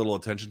very little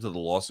attention to the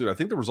lawsuit. I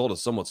think the result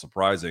is somewhat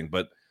surprising,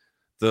 but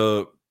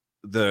the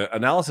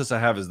analysis I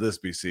have is this,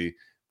 BC.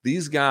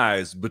 These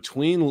guys,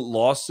 between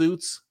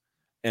lawsuits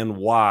and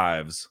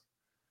wives,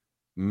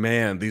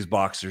 man, these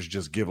boxers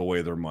just give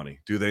away their money.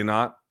 Do they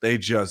not? They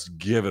just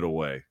give it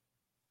away.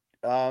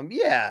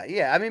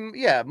 Yeah. I mean,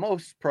 yeah,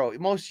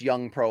 most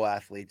young pro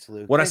athletes,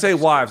 Luke. When I say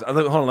wives, hold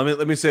on,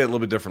 let me say it a little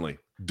bit differently.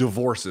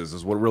 Divorces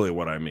is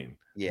what I mean.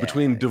 Yeah.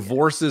 Between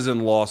divorces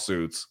and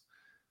lawsuits,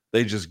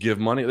 they just give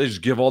money. They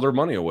just give all their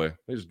money away.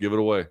 They just give it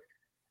away.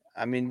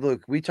 I mean,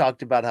 look, we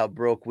talked about how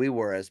broke we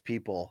were as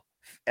people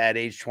at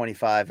age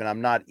 25, and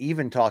I'm not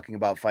even talking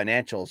about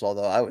financials,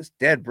 although I was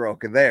dead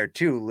broke there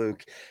too,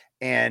 Luke.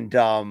 And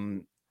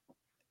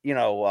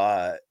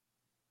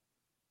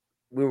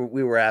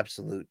we were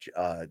absolute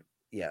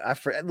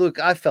Luke,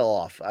 I fell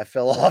off. I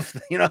fell off.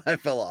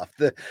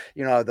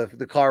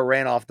 The car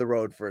ran off the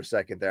road for a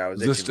second there.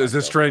 Is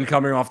this train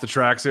coming off the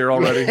tracks here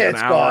already? Yeah,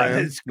 it's gone.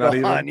 It's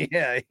gone.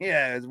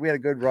 Yeah. We had a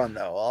good run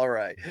though. All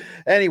right.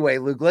 Anyway,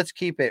 Luke, let's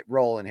keep it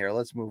rolling here.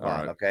 Let's move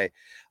on. Right. Okay.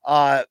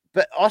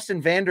 But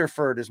Austin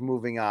Vanderford is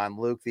moving on,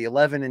 Luke, the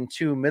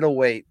 11-2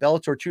 middleweight,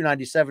 Bellator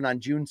 297 on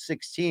June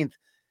 16th.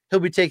 He'll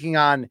be taking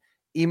on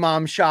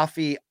Imam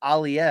Shafi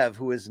Aliyev,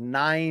 who is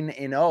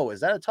 9-0.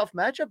 Is that a tough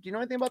matchup? Do you know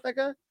anything about that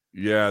guy?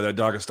 Yeah, that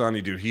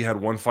Dagestani dude. He had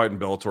one fight in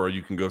Bellator.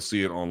 You can go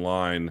see it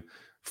online.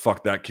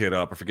 Fucked that kid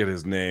up. I forget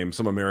his name.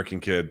 Some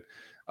American kid.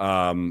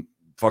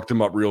 Fucked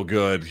him up real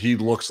good. He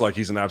looks like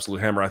he's an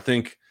absolute hammer. I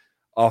think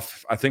I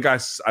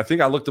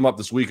looked him up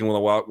this weekend when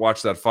I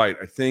watched that fight.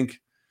 I think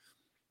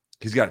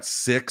he's got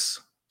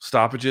 6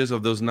 stoppages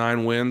of those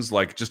 9 wins.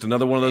 Like just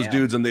another one of those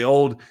dudes in the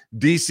old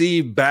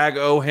DC bag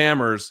o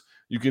hammers.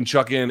 You can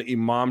chuck in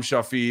Imam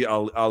Shafi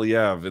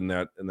Aliyev in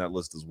that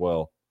list as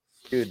well.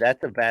 Dude,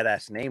 that's a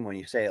badass name when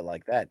you say it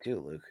like that too,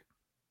 Luke.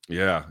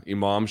 Yeah,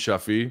 Imam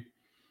Shafi.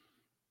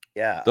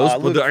 Yeah.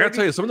 Luke, I gotta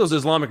tell you, some of those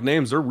Islamic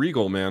names, they're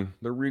regal, man.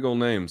 They're regal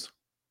names.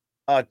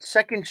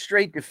 Second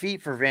straight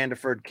defeat for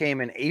Vanderford came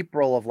in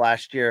April of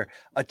last year.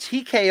 A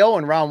TKO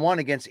in round 1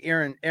 against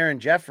Aaron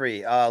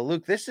Jeffrey.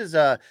 Luke, this is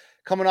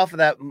coming off of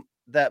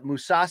that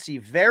Musasi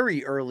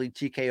very early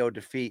TKO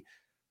defeat.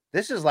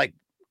 this is like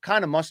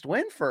kind of must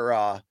win for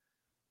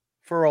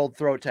old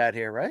Throat Tat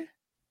here, right?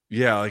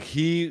 Yeah, like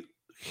he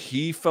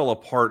fell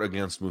apart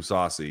against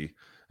Musasi,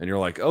 and you're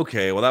like,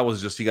 okay, well, that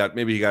was just he got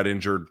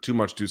injured too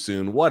much too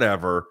soon,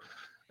 whatever.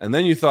 And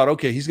then you thought,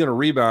 okay, he's going to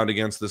rebound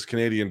against this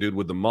Canadian dude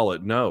with the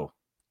mullet. No,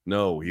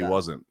 he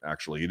wasn't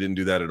actually. He didn't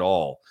do that at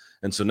all.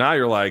 And so now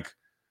you're like,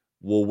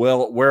 well,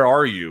 where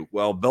are you?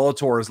 Well,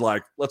 Bellator is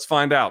like, let's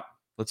find out.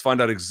 Let's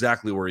find out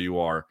exactly where you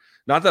are.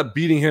 Not that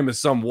beating him is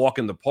some walk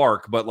in the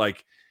park, but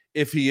like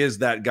if he is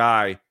that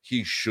guy,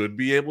 he should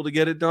be able to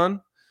get it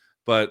done.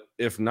 But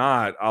if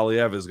not,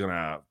 Aliev is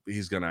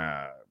he's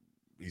gonna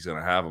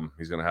have him.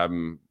 He's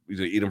gonna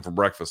eat him for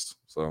breakfast.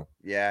 So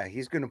yeah,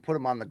 he's gonna put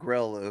him on the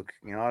grill, Luke.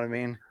 You know what I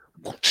mean?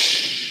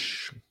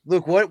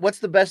 Luke, what's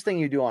the best thing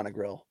you do on a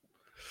grill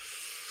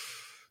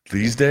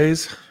these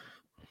days?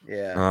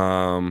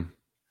 Yeah.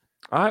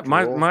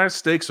 My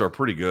steaks are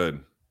pretty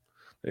good.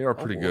 They are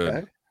pretty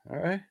good. All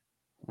right.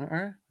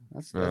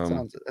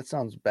 That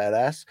sounds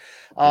badass.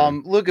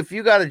 Look, if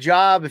you got a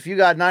job, if you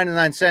got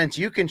 99 cents,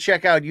 you can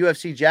check out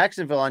UFC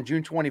Jacksonville on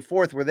June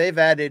 24th, where they've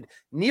added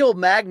Neil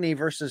Magny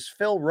versus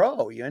Phil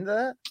Rowe. You into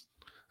that?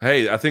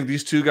 Hey, I think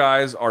these two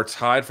guys are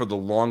tied for the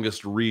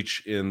longest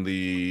reach in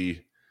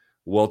the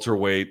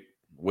welterweight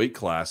weight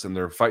class, and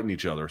they're fighting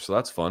each other. So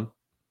that's fun.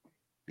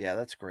 Yeah,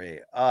 that's great.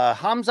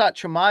 Hamzat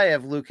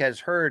Chimaev, Luke, has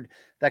heard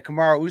that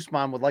Kamaru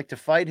Usman would like to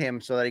fight him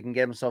so that he can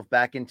get himself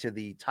back into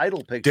the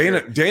title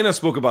picture. Dana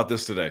spoke about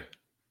this today.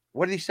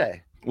 What did he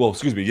say? Well,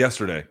 excuse me,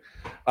 yesterday.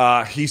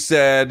 He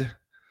said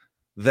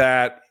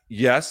that,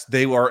 yes,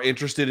 they are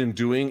interested in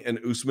doing an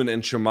Usman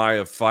and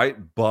Chimaev fight,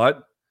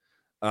 but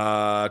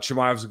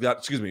Usman's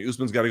got to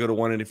go to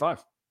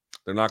 185.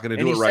 They're not going to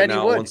do it right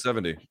now at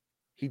 170.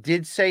 He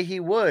did say he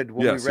would.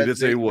 Yes, he did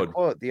say he would.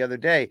 Quote the other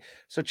day.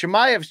 So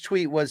Chimaev's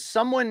tweet was,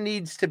 "Someone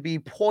needs to be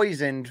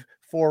poisoned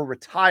for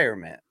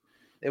retirement."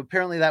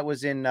 Apparently that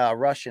was in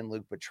Russian,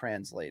 Luke, but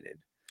translated.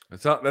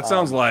 That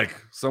sounds like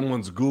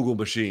someone's Google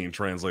machine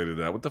translated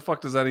that. What the fuck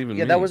does that even mean?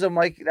 Yeah, that was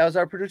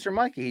our producer,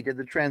 Mikey. He did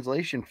the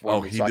translation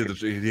for me.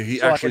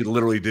 He actually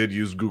literally did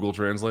use Google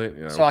Translate.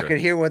 Yeah, so I could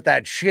hear what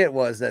that shit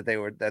was that they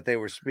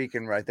were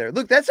speaking right there.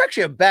 Look, that's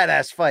actually a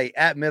badass fight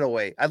at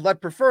middleweight. I'd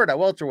prefer it at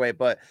welterweight,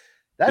 but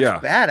that's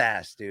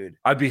badass, dude.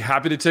 I'd be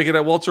happy to take it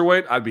at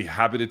welterweight. I'd be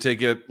happy to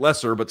take it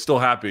lesser, but still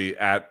happy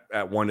at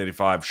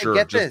 185.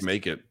 Sure, just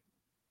make it.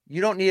 You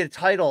don't need a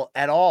title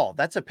at all.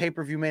 That's a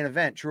pay-per-view main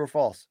event. True or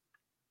false?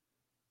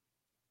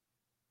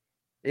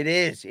 It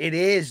is,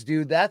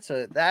 dude.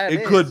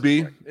 It could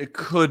be. It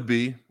could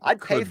be.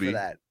 I'd pay for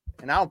that,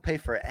 and I'll pay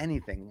for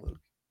anything,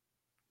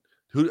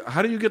 Luke.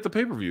 How do you get the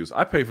pay-per-views?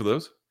 I pay for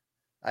those.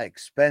 I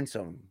expense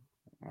them.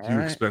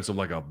 Expense them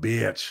like a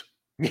bitch.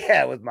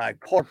 Yeah, with my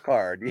corp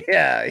card.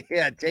 Yeah,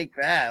 take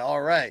that.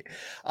 All right.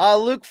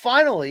 Luke,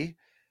 finally,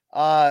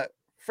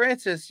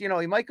 Francis, he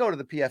might go to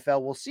the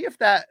PFL. We'll see if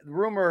that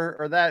rumor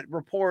or that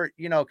report,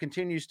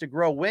 continues to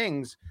grow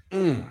wings.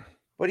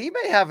 But he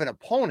may have an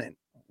opponent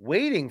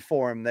waiting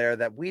for him there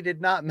that we did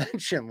not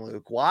mention,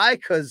 Luke. Why?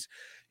 Because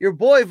your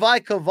boy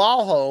Vi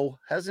Cavalho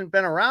hasn't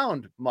been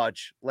around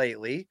much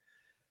lately.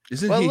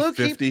 Isn't he Luke,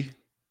 50?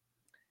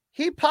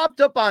 He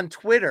popped up on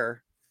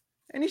Twitter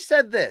and he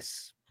said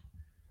this.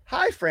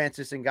 "Hi,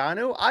 Francis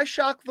Ngannou. I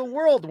shocked the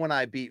world when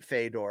I beat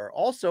Fedor.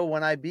 Also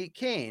when I beat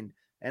Kane.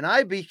 And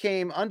I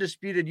became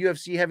undisputed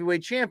UFC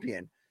heavyweight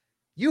champion.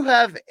 You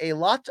have a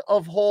lot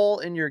of hole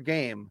in your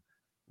game.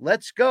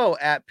 Let's go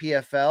at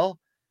PFL.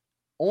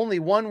 Only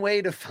one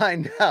way to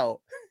find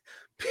out.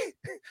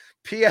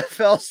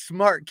 PFL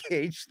Smart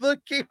Cage." Look.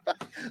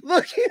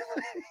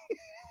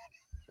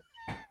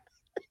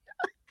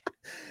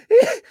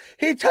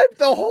 He typed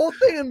the whole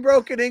thing in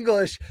broken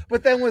English,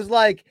 but then was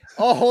like,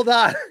 "Oh, hold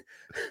on.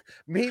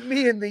 Meet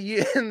me in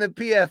the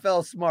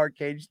PFL Smart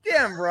Cage."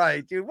 Damn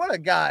right, dude. What a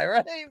guy,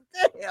 right?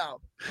 Damn.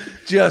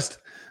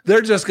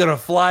 They're just gonna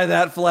fly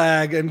that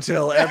flag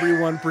until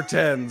everyone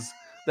pretends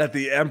that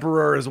the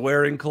emperor is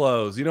wearing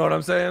clothes. You know what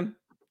I'm saying?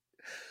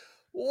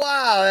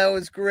 Wow, that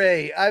was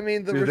great. I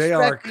mean, they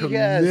are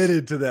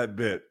committed to that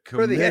bit.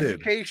 For the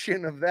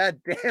education of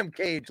that damn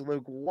cage,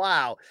 Luke.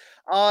 Wow.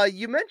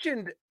 You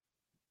mentioned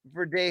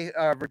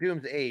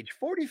Verdum's age,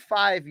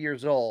 45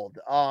 years old.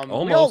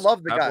 Almost. We all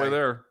love the halfway guy.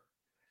 There.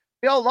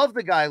 We all love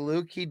the guy,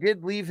 Luke. He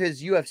did leave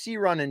his UFC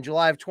run in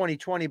July of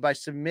 2020 by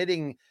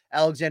submitting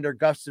Alexander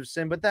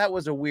Gustafsson, but that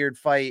was a weird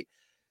fight.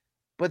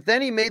 But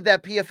then he made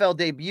that PFL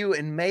debut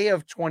in May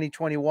of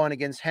 2021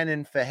 against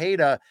Renan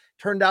Ferreira.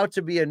 Turned out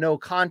to be a no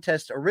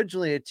contest,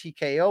 originally a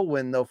TKO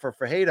win, though, for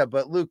Ferreira.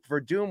 But Luke,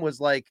 Verdum was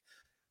like,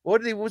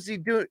 was he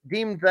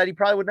deemed that he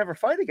probably would never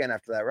fight again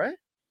after that, right?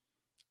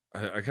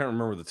 I can't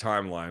remember the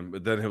timeline,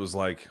 but then it was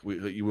like,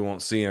 we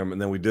won't see him.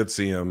 And then we did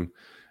see him.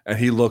 And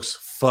he looks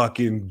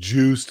fucking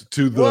juiced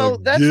to the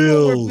that's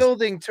gills. What we're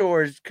building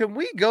towards. Can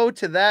we go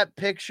to that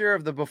picture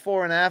of the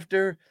before and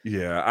after?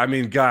 Yeah, I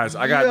mean, guys,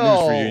 I got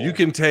news for you. You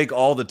can take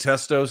all the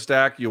testo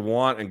stack you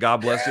want, and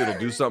God bless you, it'll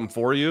do something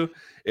for you.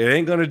 It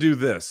ain't gonna do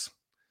this.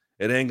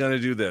 It ain't going to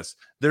do this.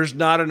 There's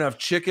not enough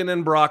chicken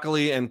and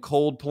broccoli and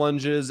cold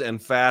plunges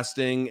and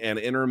fasting and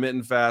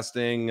intermittent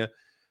fasting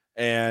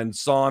and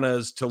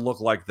saunas to look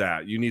like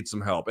that. You need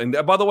some help. And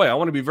by the way, I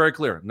want to be very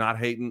clear, not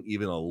hating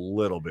even a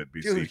little bit,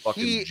 BC. Dude,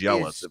 fucking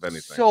jealous, if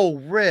anything. So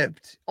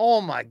ripped. Oh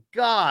my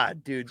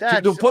God, dude.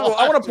 That's I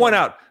want to point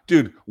out,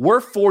 dude,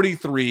 we're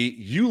 43.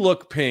 You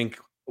look pink.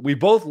 We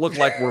both look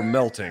like we're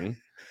melting.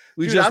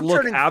 We Dude, just I'm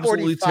look turning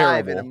absolutely 45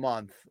 terrible in a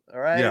month. All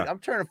right. Yeah. I'm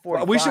turning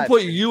 45. We should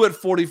put you at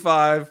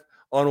 45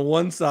 on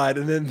one side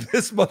and then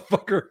this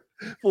motherfucker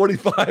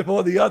 45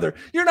 on the other.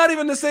 You're not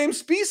even the same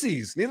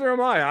species. Neither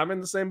am I. I'm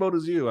in the same boat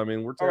as you. I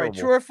mean, we're terrible. All right,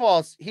 true or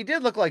false? He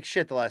did look like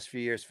shit the last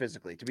few years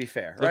physically, to be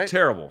fair, right?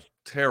 Terrible.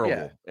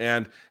 Yeah.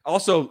 And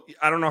also,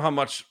 I don't know how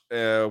much,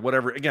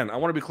 whatever. Again, I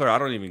want to be clear. I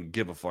don't even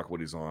give a fuck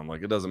what he's on.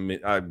 Like, it doesn't mean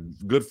I'm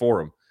good for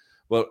him.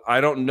 But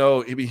I don't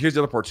know. I mean, here's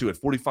the other part too. At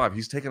 45,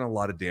 he's taking a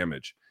lot of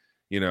damage.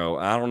 You know,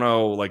 I don't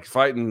know, like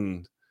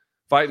fighting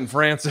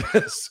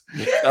Francis.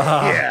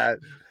 Yeah.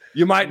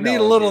 You might need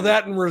a little of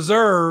that in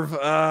reserve.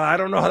 I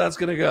don't know how that's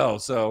going to go.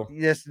 So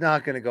it's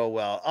not going to go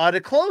well. To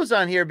close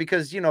on here,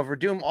 because, you know,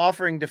 Verdum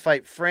offering to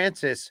fight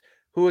Francis,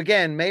 who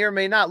again may or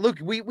may not. Look,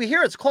 we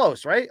hear it's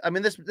close, right? I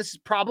mean, this is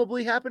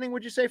probably happening.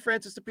 Would you say,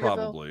 Francis to PFL?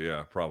 Probably,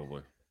 yeah,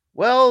 probably.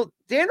 Well,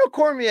 Daniel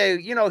Cormier,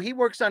 you know, he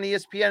works on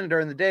ESPN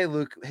during the day,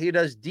 Luke. He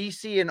does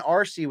DC and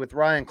RC with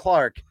Ryan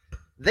Clark.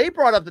 They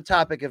brought up the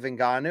topic of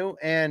Ngannou,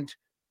 and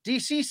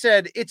DC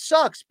said it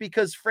sucks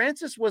because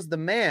Francis was the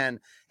man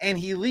and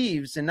he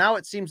leaves, and now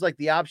it seems like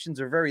the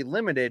options are very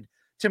limited.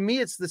 To me,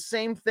 it's the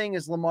same thing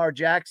as Lamar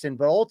Jackson,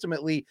 but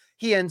ultimately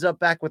he ends up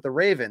back with the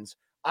Ravens.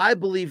 I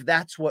believe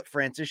that's what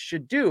Francis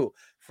should do.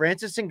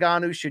 Francis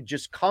Ngannou should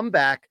just come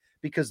back,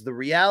 because the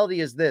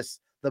reality is this: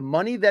 the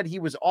money that he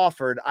was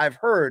offered, I've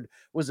heard,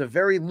 was a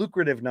very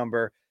lucrative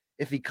number.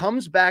 If he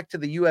comes back to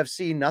the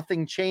UFC,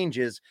 nothing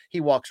changes. He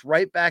walks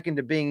right back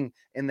into being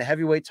in the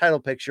heavyweight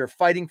title picture,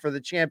 fighting for the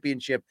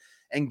championship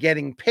and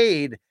getting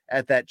paid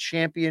at that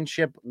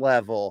championship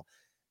level.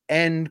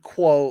 End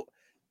quote.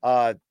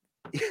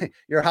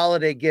 Your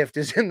holiday gift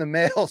is in the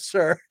mail,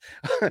 sir.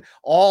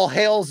 All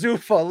hail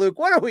Zuffa. Luke,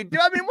 what do we do?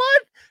 I mean,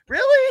 what?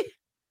 Really?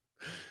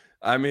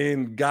 I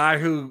mean, guy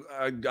who,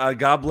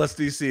 God bless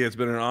DC. It's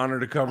been an honor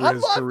to cover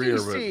his career.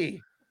 DC.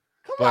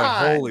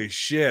 But holy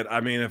shit.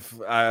 I mean, if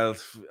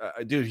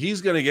dude,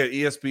 he's going to get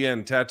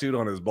ESPN tattooed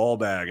on his ball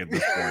bag at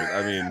this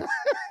point.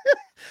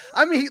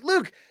 I mean,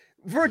 Luke,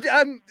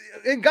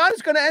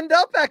 Ngannou's going to end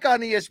up back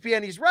on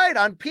ESPN. He's right,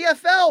 on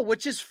PFL,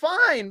 which is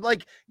fine.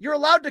 Like, you're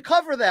allowed to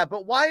cover that,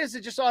 but why is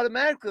it just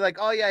automatically like,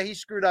 oh yeah, he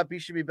screwed up, he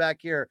should be back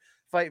here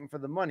fighting for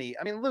the money?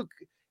 I mean, Luke,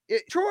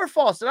 true or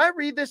false? Did I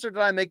read this or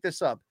did I make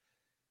this up?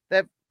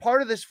 That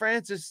part of this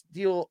Francis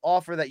deal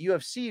offer that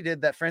UFC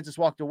did, that Francis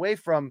walked away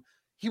from,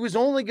 he was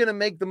only going to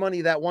make the money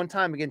that one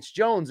time against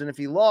Jones. And if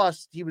he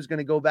lost, he was going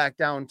to go back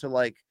down to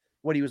like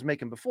what he was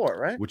making before,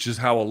 right? Which is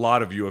how a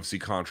lot of UFC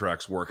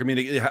contracts work. I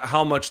mean,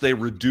 how much they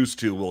reduce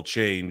to will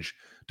change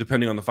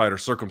depending on the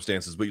fighter's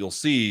circumstances, but you'll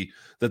see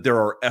that there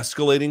are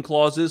escalating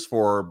clauses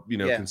for, you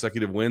know,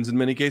 consecutive wins in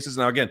many cases.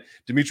 Now, again,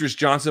 Demetrius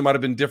Johnson might've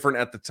been different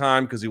at the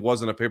time because he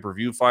wasn't a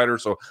pay-per-view fighter.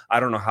 So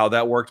I don't know how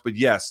that worked, but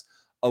yes,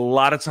 a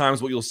lot of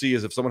times what you'll see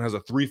is if someone has a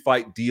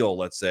 3-fight deal,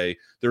 let's say,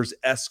 there's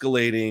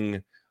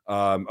escalating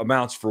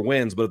amounts for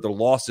wins, but the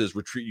losses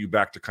retreat you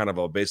back to kind of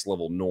a base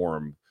level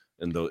norm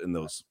in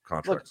those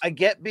contracts. Look, I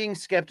get being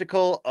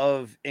skeptical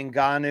of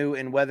Ngannou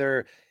and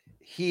whether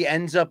he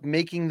ends up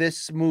making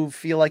this move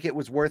feel like it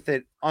was worth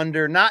it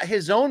under not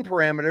his own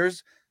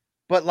parameters,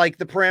 but like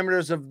the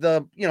parameters of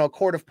the, you know,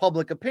 court of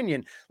public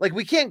opinion. Like,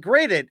 we can't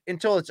grade it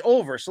until it's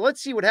over. So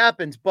let's see what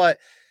happens. But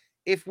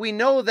if we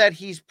know that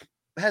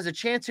has a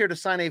chance here to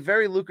sign a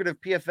very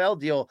lucrative PFL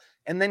deal,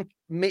 and then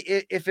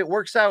if it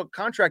works out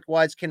contract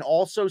wise, can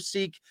also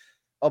seek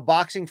a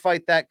boxing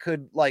fight that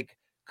could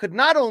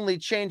not only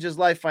change his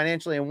life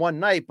financially in one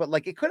night, but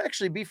like it could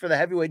actually be for the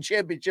heavyweight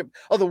championship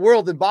of the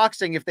world in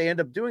boxing if they end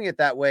up doing it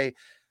that way.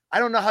 I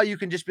don't know how you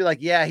can just be like,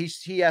 yeah, he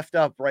effed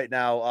up right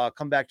now.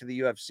 Come back to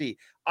the UFC.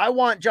 I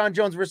want John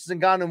Jones versus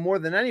Ngannou more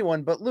than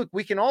anyone, but look,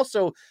 we can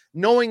also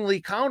knowingly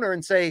counter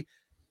and say,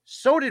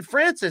 so did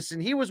Francis,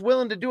 and he was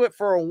willing to do it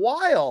for a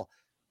while.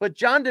 But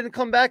John didn't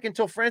come back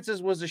until Francis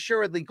was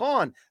assuredly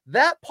gone.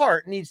 That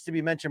part needs to be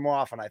mentioned more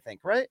often, I think,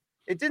 right?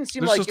 It didn't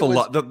seem like just a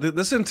lot.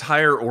 This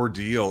entire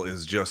ordeal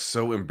is just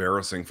so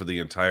embarrassing for the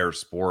entire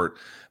sport.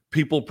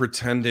 People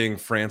pretending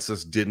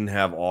Francis didn't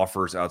have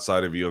offers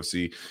outside of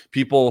UFC.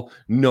 People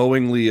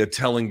knowingly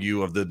telling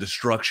you of the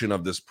destruction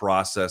of this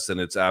process and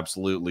its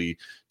absolutely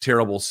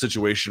terrible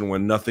situation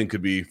when nothing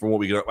could be, from what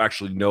we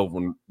actually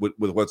know with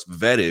what's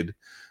vetted.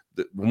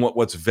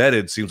 What's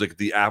vetted seems like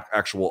the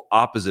actual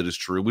opposite is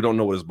true. We don't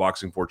know what his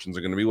boxing fortunes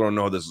are going to be. We don't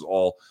know how this is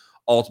all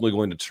ultimately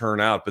going to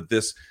turn out. But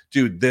this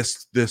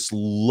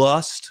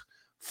lust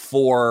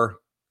for,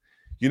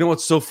 you know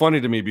what's so funny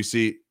to me,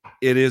 BC?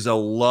 It is a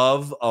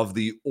love of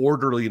the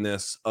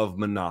orderliness of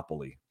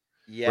Monopoly.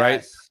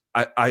 Yes.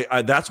 Right?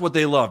 I that's what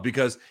they love,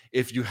 because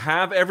if you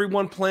have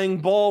everyone playing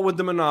ball with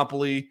the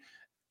Monopoly,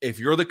 if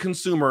you're the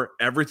consumer,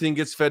 everything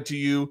gets fed to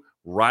you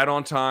right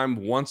on time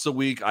once a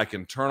week. I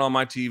can turn on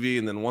my TV,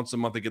 and then once a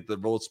month I get the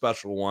real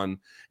special one.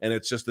 And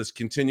it's just this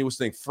continuous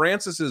thing.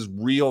 Francis's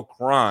real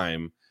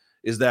crime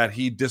is that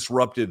he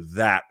disrupted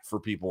that for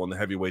people in the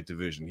heavyweight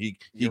division. He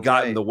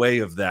got in the way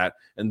of that,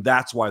 and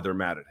that's why they're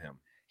mad at him.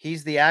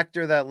 He's the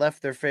actor that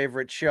left their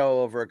favorite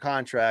show over a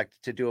contract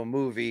to do a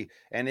movie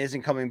and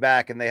isn't coming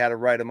back, and they had to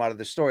write him out of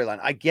the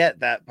storyline. I get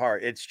that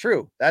part. It's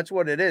true. That's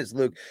what it is,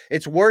 Luke.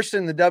 It's worse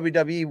in the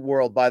WWE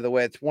world, by the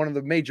way. It's one of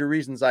the major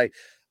reasons I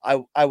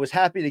was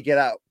happy to get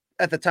out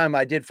at the time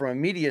I did from a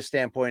media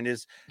standpoint,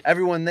 is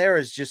everyone there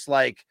is just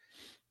like,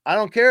 I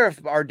don't care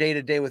if our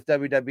day-to-day with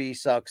WWE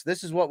sucks.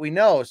 This is what we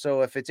know.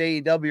 So if it's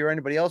AEW or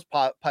anybody else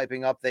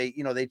piping up, they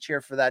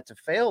cheer for that to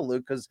fail,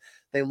 Luke, because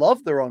they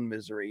love their own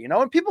misery,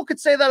 and people could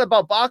say that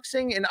about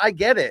boxing, and I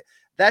get it.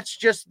 That's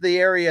just the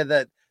area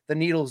that the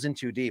needle's in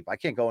too deep. I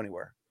can't go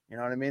anywhere. You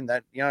know what I mean?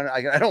 That,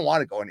 I don't want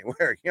to go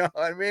anywhere. You know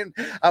what I mean?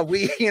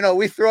 We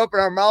throw up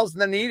in our mouths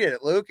and then eat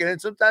it, Luke. And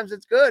sometimes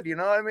it's good. You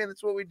know what I mean?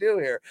 That's what we do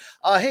here.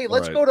 Hey,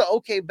 let's go to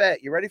OK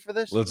Bet. You ready for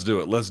this? Let's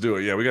do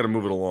it. Yeah, we got to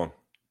move it along.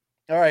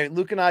 All right,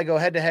 Luke and I go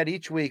head to head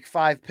each week,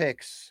 5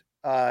 picks,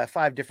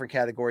 5 different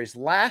categories.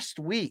 Last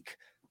week,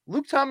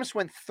 Luke Thomas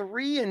went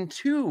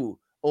 3-2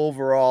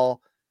 overall.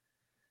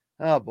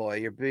 Oh boy,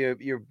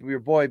 your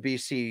boy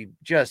BC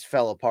just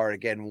fell apart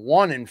again,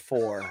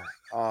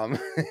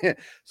 1-4.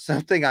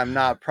 Something I'm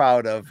not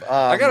proud of.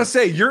 I gotta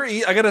say,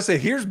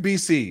 here's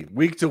BC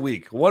week to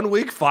week. 1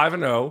 week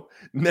 5-0,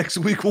 next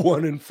week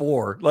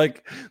 1-4.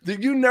 Like,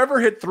 you never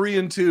hit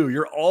 3-2.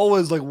 You're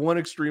always like one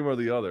extreme or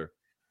the other.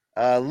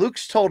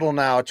 Luke's total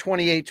now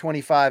 28,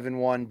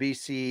 25-1.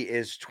 BC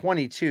is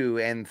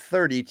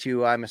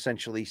 22-32. I'm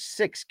essentially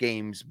 6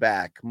 games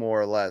back,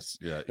 more or less.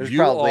 Yeah, there's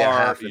you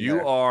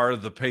are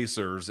the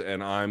Pacers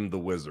and I'm the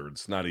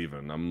Wizards. Not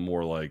even. I'm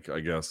more like, I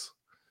guess,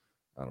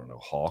 I don't know,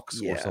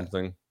 Hawks or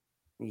something.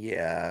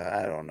 Yeah,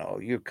 I don't know.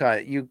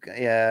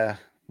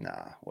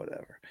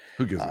 Whatever.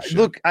 Who gives a shit?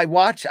 Look,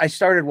 I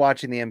started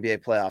watching the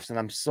NBA playoffs, and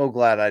I'm so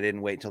glad I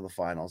didn't wait till the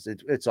finals.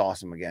 It's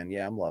awesome again.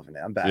 Yeah, I'm loving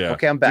it. I'm back. Yeah.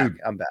 Okay, I'm back.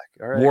 Dude, I'm back.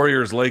 All right.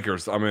 Warriors,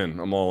 Lakers. I'm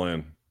in. I'm all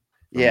in.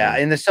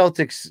 And the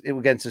Celtics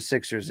against the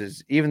Sixers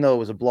is, even though it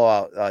was a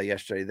blowout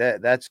yesterday,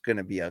 that's going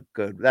to be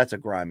that's a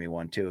grimy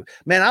one too.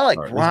 Man, I like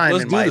grime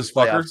in my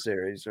playoff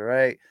series. All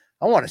right.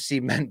 I want to see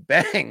men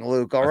bang,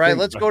 Luke. All right,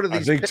 let's go to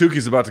these. I think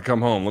Tuki's about to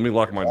come home. Let me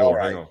lock my door.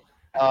 Right. Hang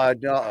on.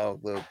 No,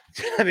 Luke.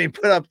 I mean,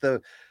 put up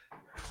the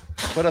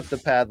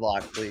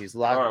padlock, please.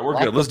 All right, we're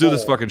good. Let's do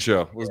this fucking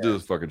show.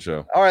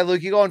 All right,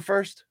 Luke, you going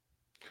first?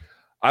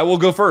 I will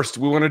go first.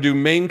 We want to do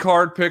main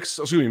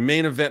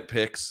event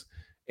picks.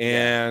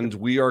 And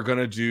we are going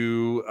to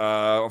do,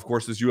 of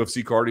course, this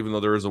UFC card, even though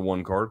there is a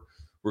 1 card.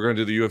 We're going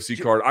to do the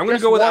UFC card. I'm going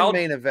to go with one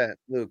main event,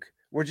 Luke.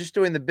 We're just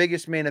doing the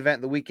biggest main event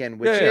of the weekend,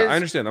 which is I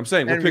understand. I'm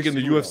saying we're picking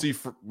the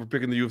UFC. We're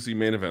picking the UFC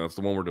main event. That's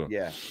the one we're doing.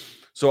 Yeah.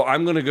 So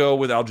I'm going to go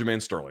with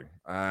Aljamain Sterling,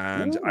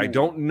 and I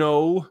don't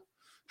know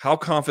how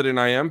confident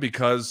I am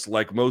because,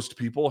 like most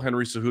people,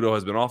 Henry Cejudo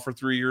has been off for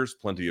 3 years.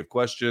 Plenty of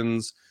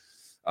questions.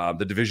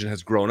 The division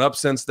has grown up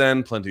since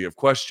then. Plenty of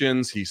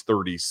questions. He's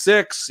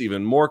 36.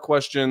 Even more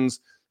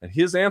questions. And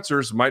his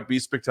answers might be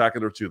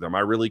spectacular to them. I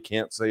really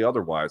can't say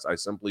otherwise. I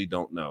simply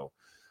don't know.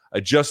 I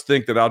just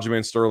think that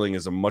Aljamain Sterling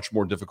is a much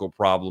more difficult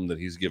problem than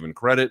he's given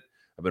credit.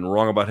 I've been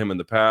wrong about him in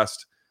the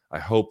past. I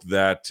hope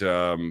that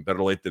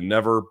better late than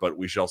never, but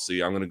we shall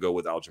see. I'm going to go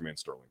with Aljamain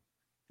Sterling.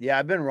 Yeah,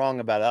 I've been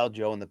wrong about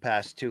Aljo in the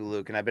past too,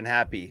 Luke, and I've been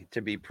happy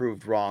to be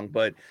proved wrong,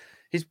 but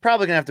he's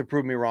probably going to have to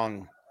prove me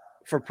wrong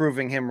for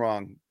proving him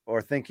wrong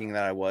or thinking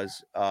that I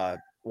was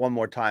one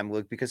more time,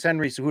 Luke, because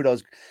Henry Cejudo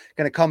is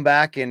going to come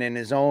back and in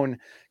his own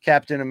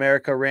Captain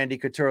America, Randy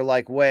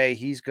Couture-like way,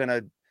 he's going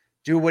to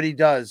do what he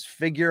does,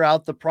 figure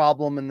out the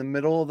problem in the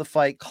middle of the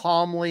fight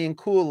calmly and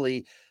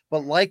coolly.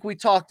 But like we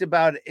talked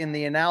about in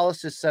the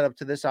analysis setup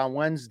to this on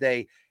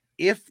Wednesday,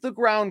 if the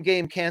ground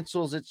game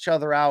cancels each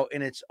other out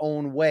in its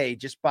own way,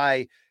 just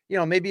by,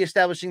 maybe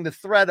establishing the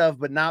threat of,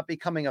 but not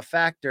becoming a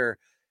factor.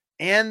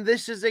 And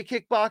this is a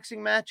kickboxing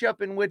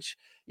matchup in which,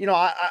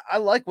 I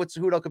like what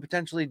Cejudo could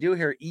potentially do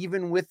here,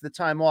 even with the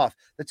time off.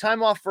 The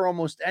time off for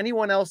almost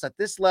anyone else at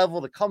this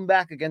level to come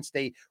back against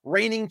a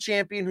reigning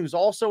champion who's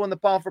also in the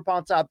pound for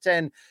pound top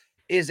 10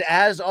 is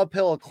as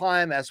uphill a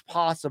climb as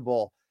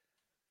possible.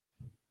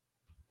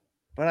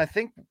 But I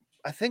think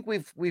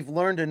we've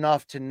learned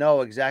enough to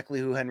know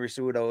exactly who Henry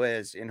Cejudo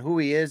is, and who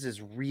he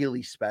is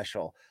really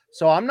special.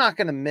 So I'm not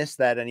going to miss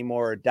that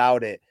anymore or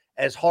doubt it,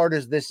 as hard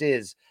as this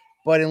is.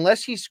 But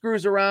unless he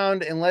screws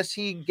around, unless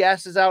he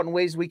gasses out in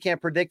ways we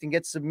can't predict and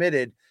gets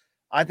submitted,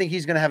 I think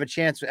he's going to have a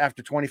chance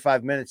after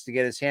 25 minutes to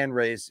get his hand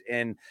raised.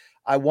 And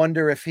I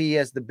wonder if he,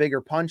 as the bigger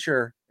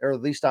puncher, or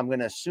at least I'm going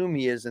to assume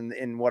he is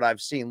in what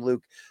I've seen,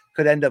 Luke,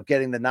 could end up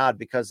getting the nod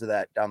because of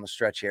that down the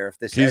stretch here.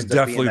 If he's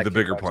definitely the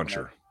bigger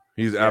puncher.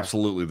 He's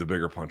absolutely the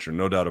bigger puncher.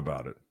 No doubt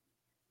about it.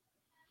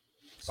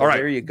 So all right.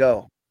 There you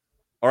go.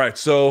 All right,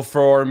 so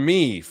for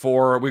me,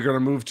 we're going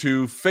to move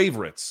to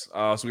favorites.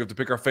 So we have to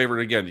pick our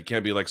favorite again. You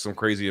can't be like some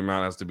crazy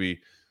amount. It has to be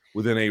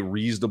within a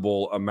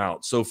reasonable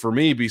amount. So for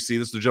me, BC,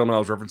 this is the gentleman I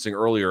was referencing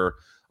earlier.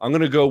 I'm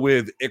going to go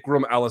with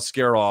Ikram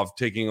Alaskarov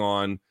taking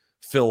on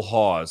Phil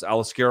Hawes.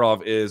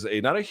 Alaskarov is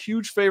not a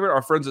huge favorite.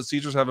 Our friends at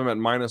Caesars have him at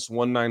minus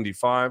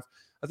 195.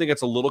 I think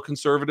it's a little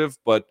conservative,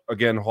 but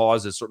again,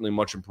 Hawes is certainly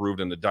much improved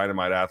and a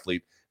dynamite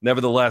athlete.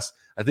 Nevertheless,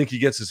 I think he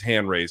gets his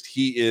hand raised.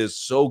 He is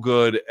so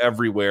good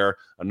everywhere.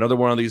 Another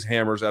one of these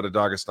hammers out of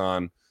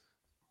Dagestan.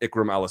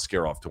 Ikram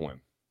Alaskarov to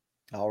win.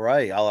 All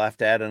right. I'll have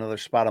to add another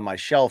spot on my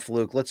shelf,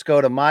 Luke. Let's go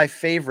to my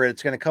favorite.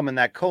 It's going to come in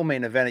that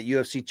co-main event at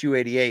UFC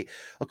 288.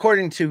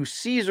 According to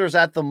Caesars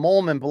at the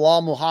moment,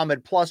 Bilal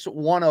Muhammad plus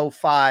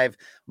 105,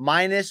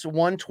 minus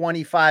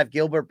 125.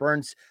 Gilbert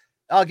Burns.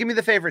 Give me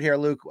the favorite here,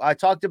 Luke. I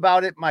talked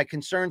about it. My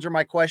concerns or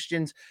my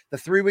questions. The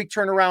 3-week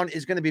turnaround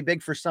is going to be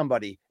big for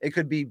somebody. It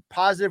could be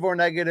positive or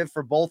negative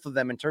for both of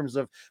them in terms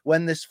of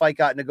when this fight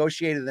got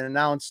negotiated and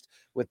announced,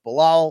 with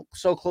Bilal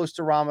so close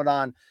to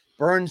Ramadan.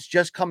 Burns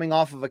just coming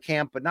off of a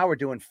camp, but now we're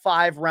doing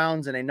 5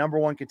 rounds in a number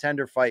 1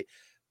 contender fight.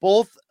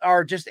 Both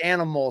are just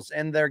animals,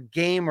 and they're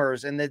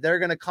gamers, and they're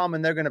going to come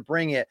and they're going to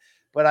bring it.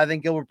 But I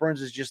think Gilbert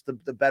Burns is just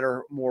the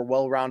better, more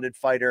well-rounded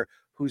fighter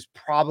who's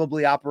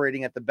probably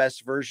operating at the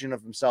best version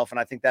of himself. And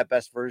I think that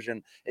best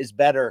version is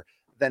better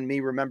than me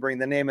remembering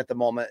the name at the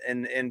moment.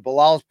 And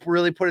Bilal's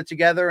really put it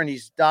together, and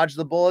he's dodged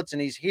the bullets,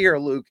 and he's here,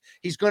 Luke.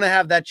 He's going to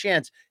have that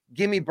chance.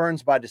 Give me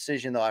Burns by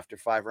decision, though, after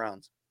 5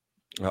 rounds.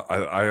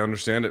 I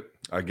understand it.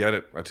 I get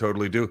it. I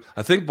totally do.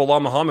 I think Bilal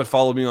Muhammad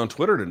followed me on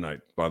Twitter tonight,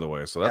 by the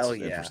way. So that's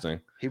interesting.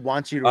 He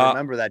wants you to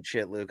remember that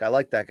shit, Luke. I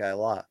like that guy a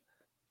lot.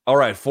 All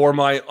right. For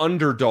my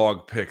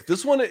underdog pick,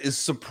 this one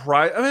is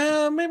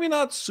maybe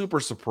not super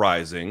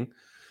surprising,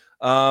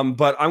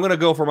 but I'm going to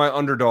go for my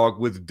underdog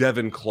with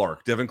Devin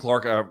Clark. Devin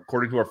Clark,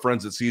 according to our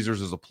friends at Caesars,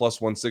 is a plus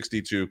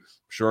 162. I'm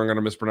sure I'm going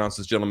to mispronounce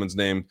this gentleman's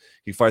name.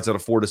 He fights out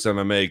of Fortis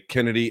MMA.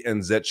 Kennedy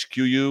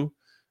Nzechukwu.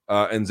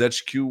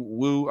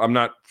 I'm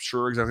not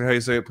sure exactly how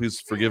you say it.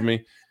 Please forgive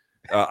me.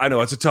 I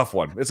know it's a tough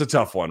one. It's a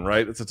tough one,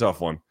 right? It's a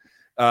tough one.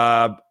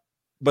 But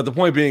the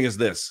point being is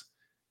this.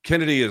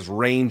 Kennedy is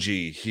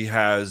rangy. He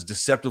has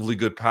deceptively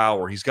good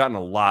power. He's gotten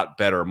a lot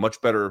better, much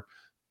better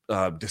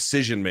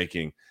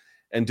decision-making.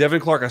 And Devin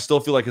Clark, I still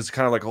feel like it's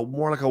kind of like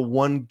more like a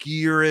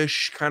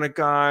one-gear-ish kind of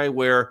guy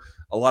where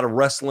a lot of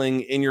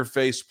wrestling,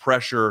 in-your-face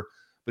pressure.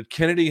 But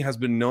Kennedy has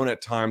been known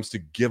at times to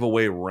give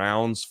away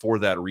rounds for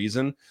that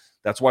reason.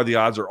 That's why the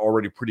odds are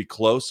already pretty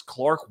close.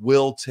 Clark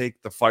will take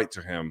the fight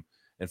to him.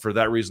 And for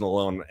that reason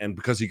alone, and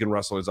because he can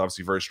wrestle, he's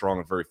obviously very strong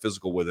and very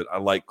physical with it. I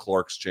like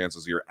Clark's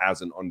chances here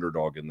as an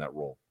underdog in that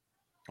role.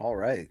 All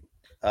right.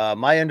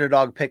 My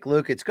underdog pick,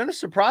 Luke, it's going to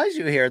surprise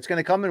you here. It's going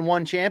to come in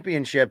 1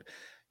 championship.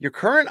 Your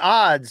current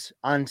odds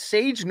on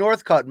Sage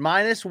Northcutt,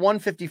 minus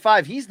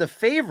 155. He's the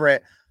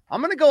favorite.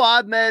 I'm going to go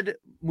Ahmed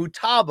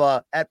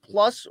Mutaba at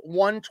plus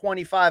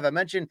 125. I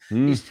mentioned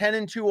he's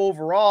 10-2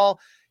 overall.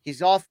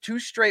 He's off 2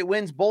 straight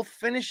wins, both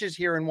finishes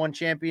here in 1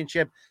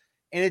 championship.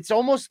 And it's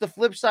almost the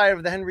flip side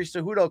of the Henry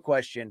Cejudo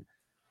question.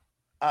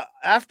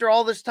 After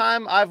all this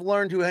time, I've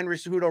learned who Henry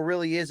Cejudo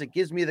really is. It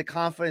gives me the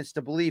confidence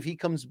to believe he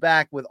comes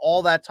back with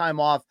all that time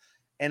off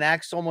and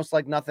acts almost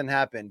like nothing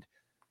happened.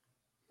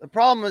 The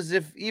problem is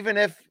even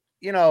if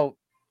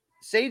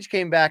Sage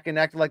came back and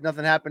acted like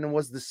nothing happened and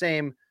was the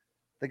same,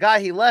 the guy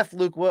he left,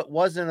 Luke,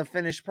 wasn't a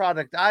finished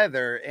product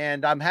either.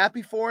 And I'm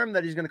happy for him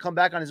that he's going to come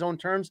back on his own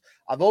terms.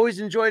 I've always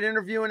enjoyed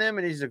interviewing him,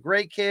 and he's a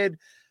great kid.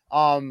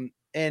 And,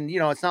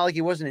 it's not like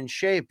he wasn't in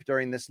shape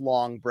during this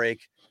long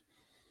break.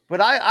 But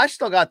I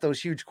still got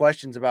those huge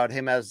questions about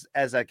him as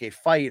like a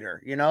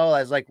fighter,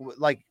 as like,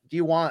 do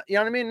you want, you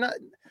know what I mean?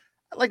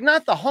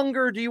 Not the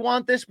hunger, do you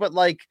want this? But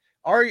like,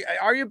 are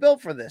you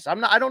built for this?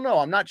 I don't know.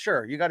 I'm not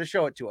sure. You got to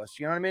show it to us.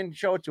 You know what I mean?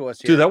 Show it to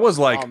us here. Dude, that was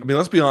like,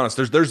 let's be honest.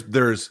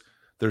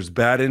 There's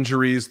bad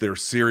injuries,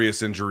 there's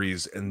serious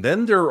injuries, and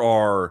then there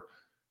are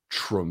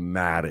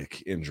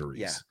traumatic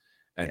injuries. Yeah.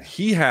 And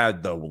he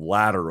had the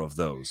latter of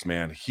those,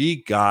 man. He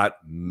got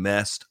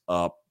messed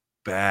up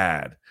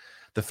bad.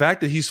 The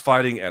fact that he's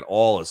fighting at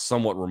all is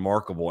somewhat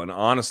remarkable. And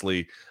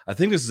honestly, I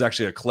think this is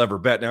actually a clever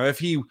bet. Now, if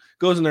he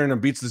goes in there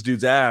and beats this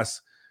dude's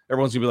ass,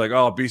 everyone's gonna be like,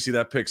 oh, BC,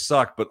 that pick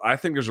sucked. But I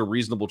think there's a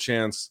reasonable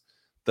chance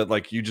that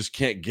like you just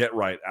can't get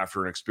right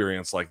after an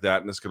experience like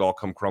that, and this could all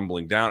come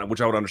crumbling down,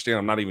 which I would understand.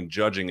 I'm not even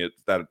judging it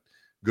that it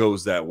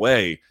goes that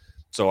way.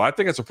 So I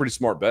think it's a pretty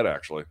smart bet,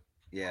 actually.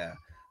 Yeah.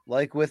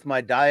 Like with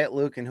my diet,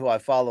 Luke, and who I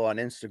follow on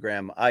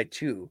Instagram, I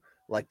too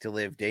like to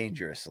live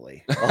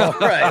dangerously. All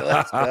right,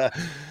 let's go.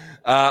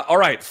 All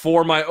right,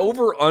 for my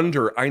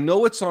over-under, I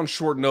know it's on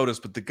short notice,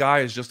 but the guy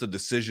is just a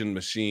decision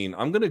machine.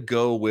 I'm going to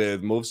go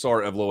with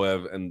Movsar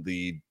Evloev and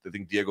I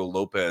think Diego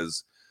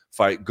Lopez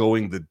fight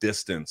going the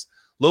distance.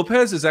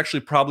 Lopez is actually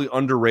probably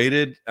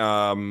underrated.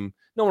 No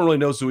one really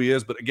knows who he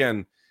is, but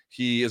again,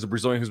 he is a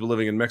Brazilian who's been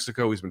living in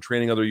Mexico. He's been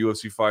training other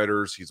UFC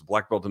fighters. He's a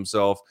black belt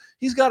himself.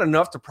 He's got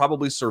enough to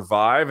probably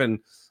survive, and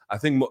I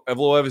think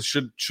Evloev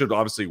should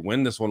obviously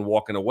win this one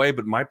walking away,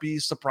 but might be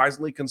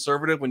surprisingly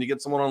conservative when you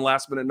get someone on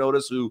last minute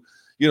notice who,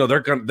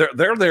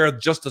 they're there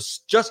just to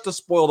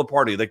spoil the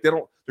party. Like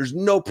there's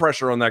no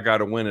pressure on that guy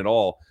to win at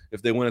all.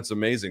 If they win, it's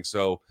amazing.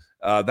 So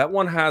That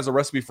one has a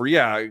recipe for,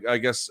 I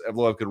guess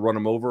Evloev could run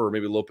him over, or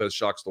maybe Lopez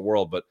shocks the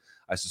world, but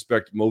I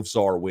suspect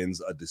Movsar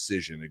wins a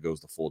decision. It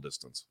goes the full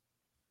distance.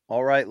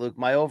 All right, Luke,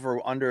 my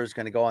over-under is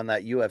going to go on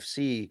that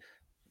UFC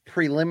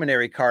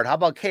preliminary card. How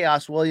about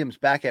Chaos Williams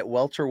back at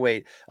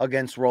welterweight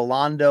against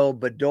Rolando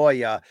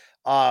Bedoya?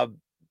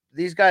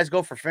 These guys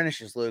go for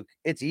finishes, Luke.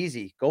 It's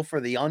easy. Go for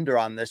the under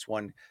on this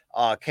one.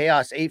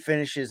 Chaos 8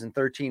 finishes and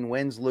 13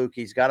 wins, Luke.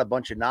 He's got a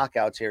bunch of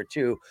knockouts here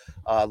too.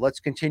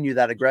 Let's continue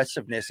that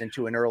aggressiveness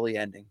into an early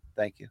ending.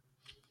 Thank you.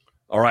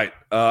 All right.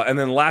 And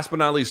then last but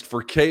not least,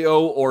 for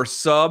KO or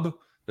sub,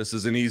 this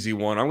is an easy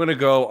one. I'm going to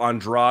go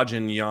Andrade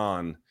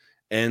Yan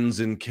ends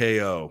in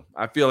KO.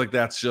 I feel like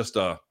that's just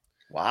a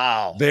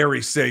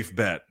very safe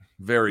bet.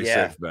 Very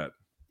safe bet.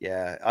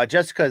 Yeah.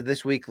 Jessica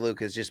this week, Luke,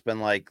 has just been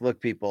like, look,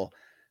 people,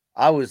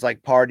 I was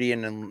like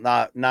partying and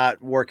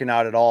not working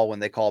out at all when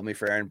they called me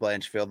for Aaron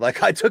Blanchfield.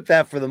 Like, I took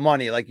that for the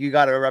money. Like, you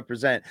got to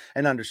represent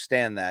and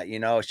understand that,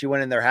 she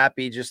went in there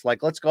happy, just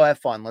like, let's go have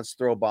fun. Let's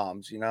throw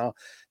bombs,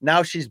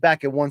 Now she's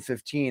back at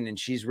 115 and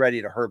she's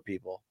ready to hurt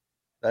people.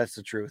 That's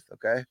the truth.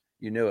 Okay.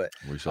 You knew it.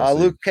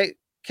 Luke,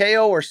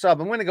 KO or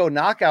sub? I'm going to go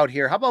knockout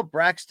here. How about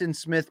Braxton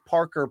Smith,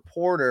 Parker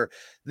Porter?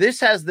 This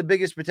has the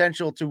biggest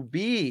potential to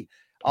be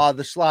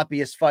the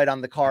sloppiest fight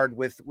on the card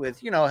with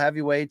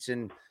heavyweights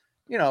and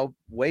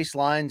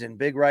waistlines and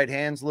big right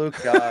hands. Luke,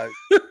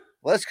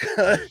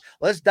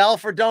 let's dial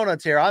for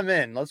donuts here. I'm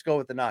in. Let's go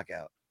with the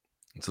knockout.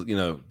 So,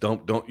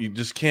 you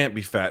just can't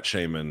be fat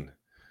shaming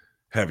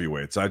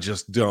heavyweights. I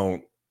just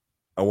don't.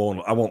 I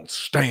won't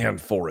stand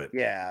for it.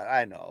 Yeah,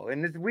 I know.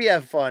 And we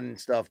have fun and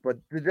stuff, but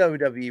the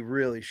WWE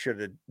really should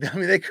have. I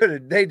mean,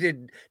 they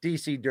did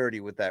DC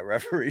dirty with that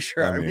referee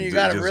shirt. I mean, you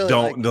got to really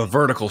don't. The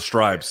vertical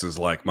stripes is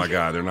like, my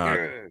God, they're not.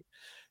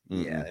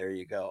 Yeah, there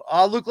you go.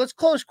 Luke, let's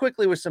close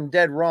quickly with some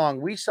dead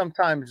wrong. We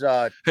sometimes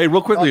hey,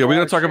 real quickly, are we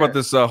going to talk about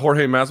this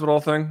Jorge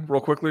Masvidal thing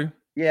real quickly?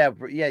 Yeah.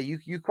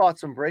 You caught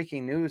some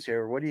breaking news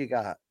here. What do you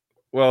got?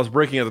 Well, it's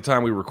breaking at the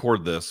time we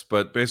record this,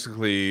 but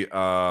basically,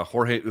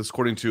 Jorge, this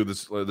according to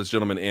this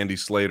gentleman, Andy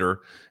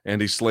Slater.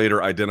 Andy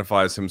Slater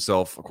identifies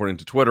himself, according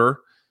to Twitter.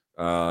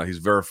 He's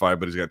verified,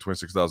 but he's got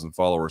 26,000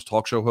 followers.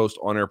 Talk show host,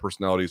 on-air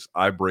personalities.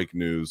 I break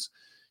news.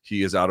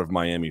 He is out of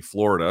Miami,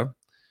 Florida.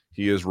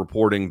 He is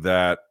reporting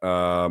that,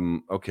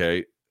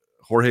 Jorge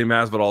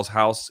Masvidal's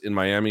house in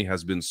Miami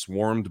has been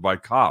swarmed by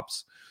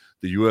cops.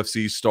 The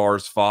UFC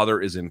star's father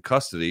is in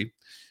custody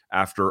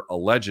after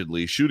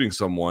allegedly shooting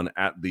someone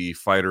at the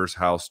fighter's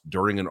house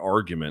during an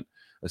argument,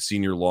 a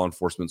senior law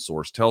enforcement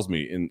source tells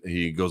me. And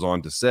he goes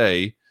on to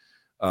say,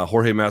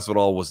 Jorge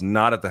Masvidal was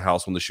not at the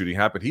house when the shooting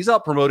happened. He's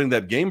out promoting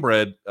that Game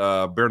Bread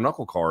bare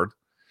knuckle card.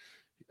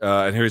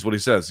 And here's what he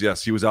says.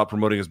 Yes, he was out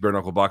promoting his bare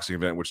knuckle boxing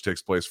event, which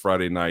takes place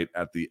Friday night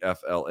at the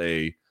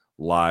FLA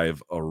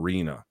Live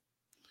Arena.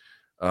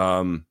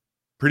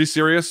 Pretty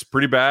serious,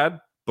 pretty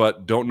bad,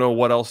 but don't know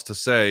what else to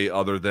say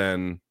other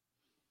than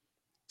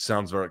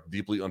sounds very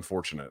deeply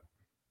unfortunate.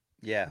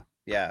 Yeah.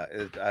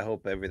 I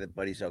hope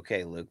everybody's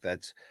okay, Luke.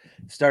 That's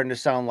starting to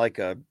sound like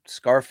a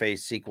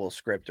Scarface sequel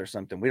script or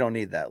something. We don't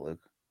need that, Luke.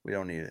 We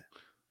don't need it.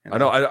 I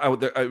know.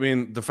 I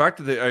mean, the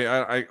fact that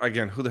I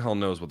again, who the hell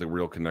knows what the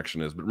real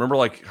connection is? But remember,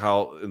 like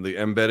how in the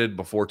Embedded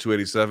before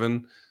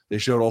 287, they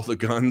showed all the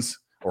guns,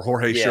 or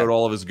Jorge showed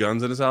all of his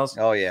guns in his house.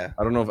 Oh yeah.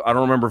 I don't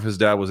remember if his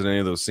dad was in any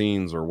of those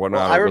scenes or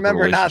whatnot. Well, I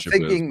remember not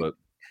thinking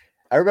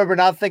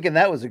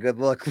that was a good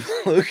look,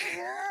 Luke.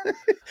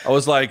 I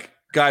was like,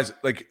 guys,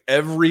 like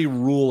every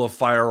rule of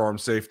firearm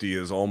safety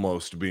is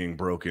almost being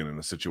broken in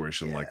a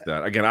situation like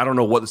that. Again, I don't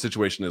know what the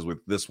situation is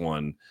with this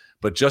one,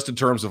 but just in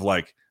terms of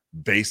like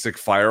basic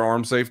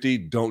firearm safety,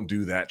 don't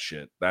do that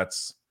shit.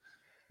 That's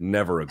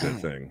never a good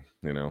thing,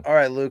 All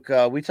right, Luke,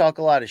 we talk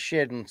a lot of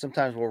shit and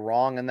sometimes we're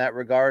wrong in that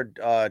regard.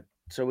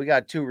 So we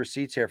got 2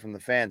 receipts here from the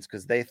fans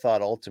because they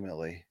thought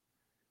ultimately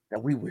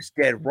that we was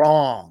dead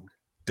wrong.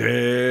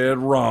 Dead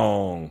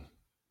wrong.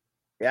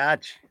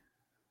 Gotcha.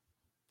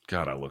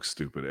 God, I look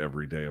stupid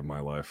every day of my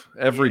life.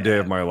 Every day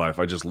of my life,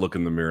 I just look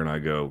in the mirror and I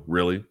go,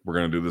 really? We're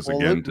going to do this again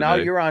Luke, today? Now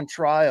you're on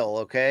trial,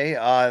 okay?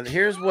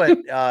 Here's what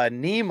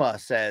Nima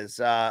says.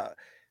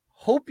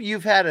 Hope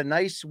you've had a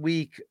nice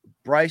week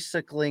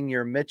bicycling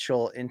your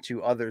Mitchell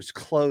into others'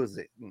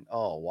 clothing.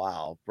 Oh,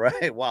 wow.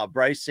 Right? Wow.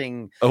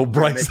 Brycing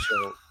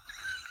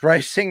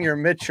your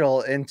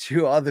Mitchell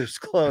into others'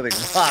 clothing.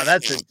 Wow,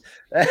 that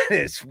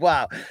is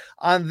wow.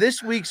 On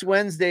this week's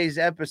Wednesday's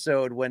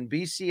episode, when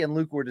BC and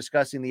Luke were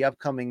discussing the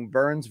upcoming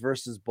Burns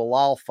versus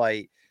Bilal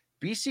fight,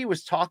 BC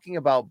was talking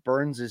about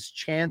Burns's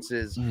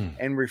chances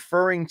and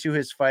referring to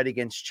his fight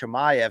against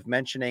Chimaev,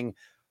 mentioning,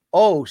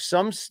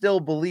 some still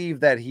believe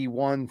that he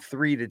won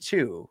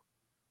 3-2.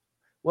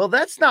 Well,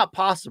 that's not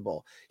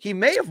possible. He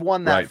may have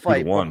won that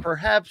fight, but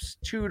perhaps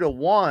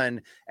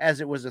 2-1, as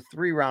it was a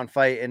 3-round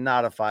fight and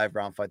not a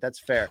 5-round fight. That's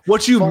fair.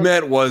 What you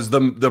meant was the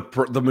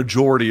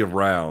majority of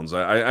rounds.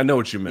 I know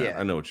what you meant.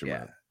 I know what you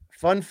meant.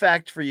 Fun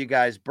fact for you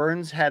guys: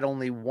 Burns had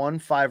only one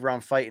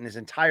 5-round fight in his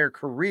entire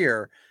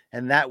career,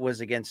 and that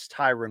was against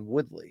Tyron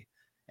Woodley.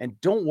 And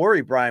don't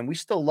worry, Brian, we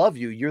still love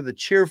you. You're the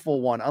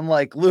cheerful one,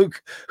 unlike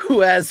Luke,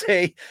 who has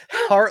a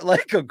heart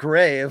like a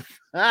grave.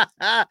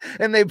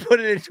 And they put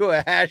it into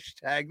a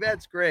hashtag.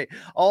 That's great.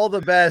 All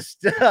the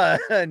best,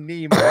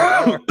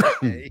 Nemo.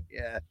 Okay.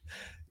 Yeah.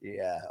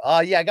 Yeah,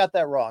 I got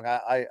that wrong.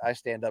 I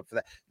stand up for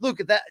that. Look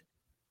at that.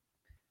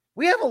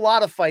 We have a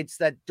lot of fights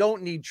that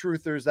don't need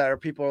truthers, that are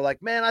people are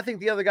like, man, I think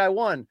the other guy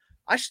won.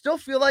 I still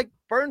feel like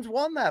Burns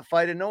won that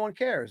fight and no one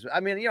cares. I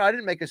mean, I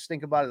didn't make us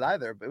think about it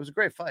either, but it was a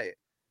great fight.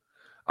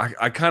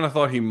 I kind of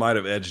thought he might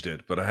have edged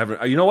it, but I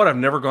haven't. You know what? I've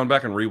never gone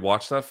back and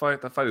rewatched that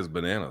fight. That fight is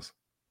bananas.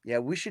 Yeah,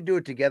 we should do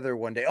it together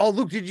one day. Oh,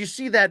 Luke, did you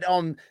see that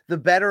the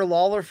better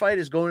Lawler fight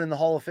is going in the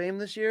Hall of Fame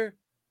this year?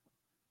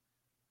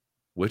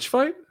 Which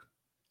fight?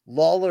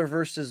 Lawler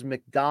versus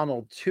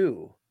McDonald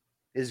 2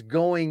 is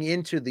going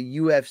into the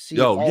UFC.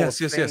 Oh,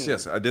 yes.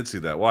 I did see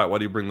that. Why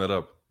do you bring that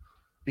up?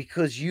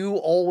 Because you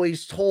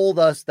always told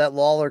us that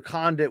Lawler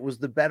Condit was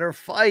the better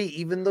fight,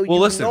 even though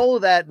know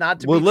that not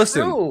to be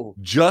true.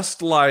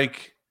 Just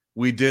like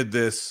we did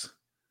this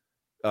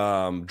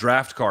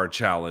draft card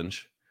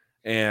challenge,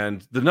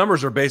 and the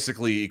numbers are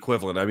basically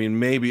equivalent. I mean,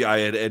 maybe I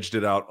had edged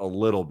it out a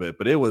little bit,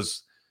 but it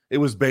was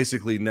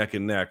basically neck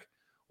and neck.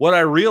 What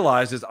I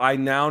realized is I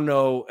now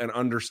know and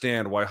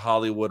understand why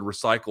Hollywood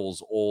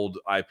recycles old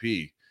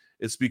IP.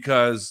 It's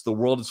because the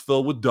world is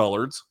filled with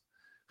dullards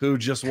who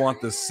just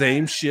want the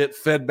same shit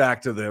fed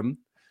back to them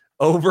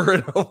over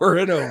and over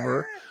and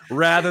over,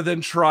 rather than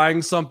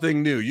trying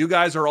something new. You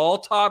guys are all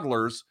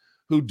toddlers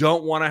who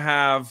don't want to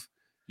have,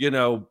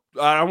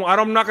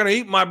 I'm not going to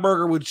eat my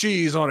burger with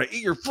cheese on it.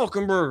 Eat your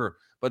fucking burger.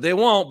 But they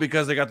won't,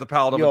 because they got the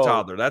palate of a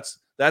toddler. That's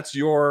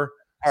your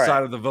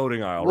side of the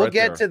voting aisle. We'll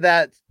get to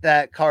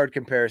that card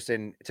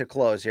comparison to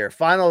close here.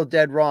 Final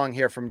dead wrong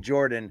here from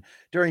Jordan.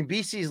 During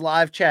BC's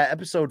live chat,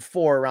 episode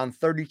 4, around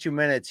 32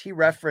 minutes, he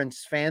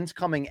referenced fans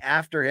coming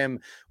after him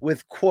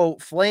with,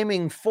 quote,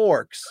 flaming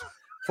forks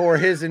for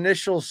his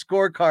initial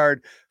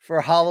scorecard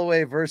for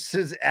Holloway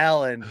versus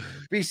Allen.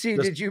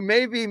 BC, did you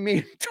maybe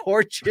mean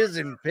torches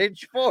and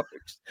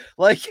pitchforks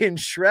like in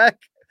Shrek?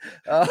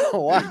 Oh,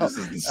 wow. This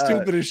is the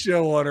stupidest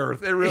show on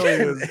earth. It really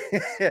is.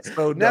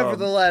 So dumb.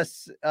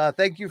 Nevertheless,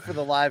 thank you for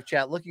the live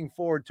chat. Looking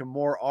forward to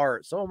more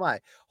art. So am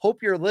I.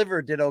 Hope your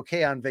liver did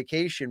okay on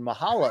vacation.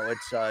 Mahalo.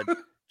 It's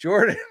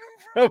Jordan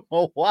from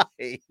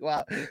Hawaii.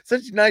 Wow.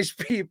 Such nice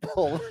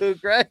people,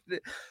 Luke, right?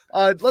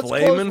 Let's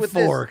Flaming close with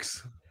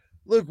forks. This.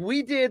 Look,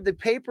 we did the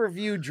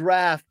pay-per-view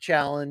draft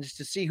challenge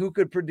to see who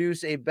could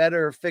produce a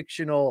better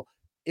fictional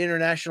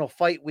International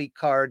Fight Week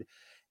card.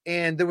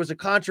 And there was a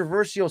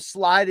controversial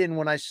slide in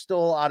when I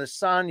stole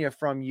Adesanya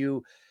from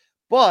you,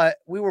 but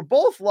we were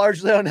both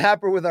largely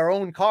unhappy with our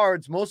own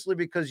cards, mostly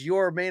because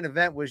your main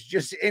event was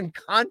just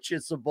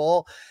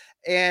inconscionable,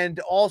 and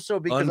also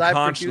because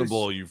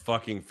unconscionable, you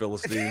fucking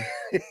Philistine.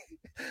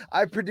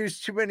 I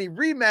produced too many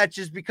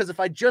rematches, because if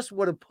I just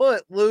would have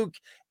put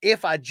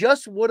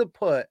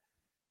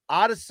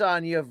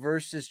Adesanya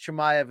versus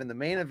Chimaev in the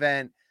main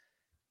event,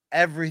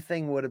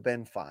 everything would have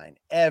been fine.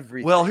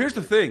 Everything. Well, here's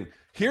the thing.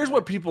 Here's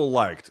what people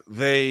liked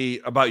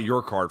about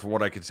your card, from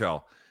what I could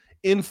tell.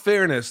 In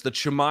fairness, the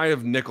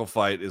Chimaev nickel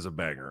fight is a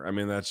banger. I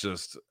mean, that's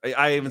just,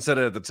 I even said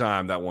it at the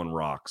time, that one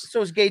rocks.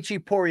 So is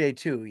Gaethje Poirier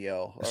too,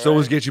 yo. So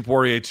is Gaethje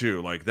Poirier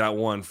too. Like, that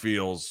one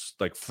feels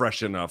like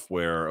fresh enough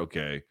where,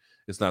 okay,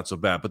 it's not so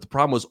bad. But the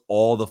problem was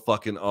all the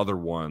fucking other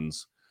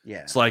ones.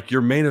 Yeah. It's like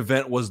your main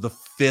event was the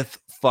 5th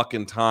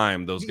fucking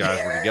time those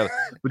guys were together.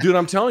 But dude,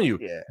 I'm telling you,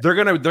 they're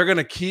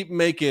gonna keep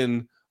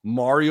making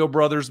Mario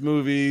Brothers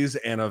movies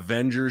and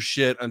Avengers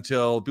shit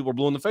until people are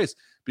blue in the face,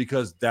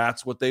 because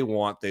that's what they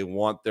want. They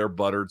want their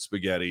buttered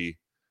spaghetti,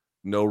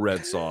 no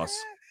red sauce,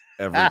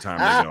 every time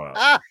they go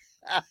out.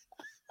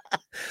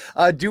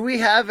 Do we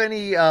have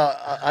any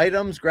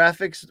items,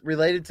 graphics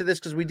related to this?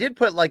 Because we did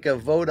put like a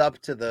vote up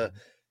to the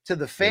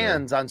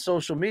fans on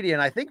social media,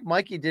 and I think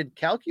Mikey did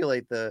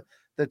calculate the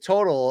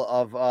total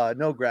of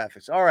no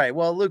graphics. All right,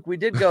 well, Luke, we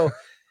did go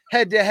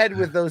head-to-head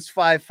with those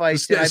 5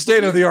 fights.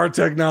 State-of-the-art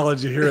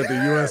technology here at the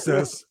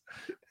USS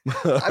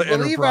I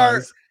believe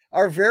our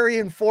very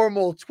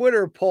informal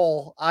Twitter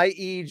poll,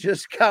 i.e.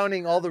 just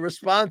counting all the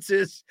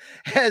responses,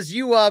 has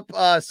you up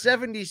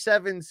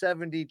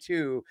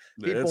 77-72.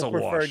 People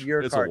preferred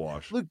your card. A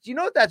wash. Luke, do you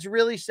know what that's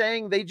really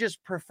saying? They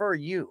just prefer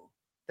you.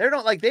 They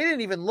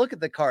didn't even look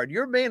at the card.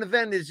 Your main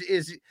event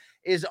is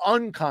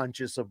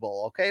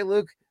unconscionable. Okay,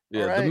 Luke?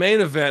 Yeah, right. The main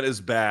event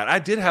is bad. I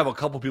did have a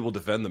couple people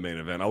defend the main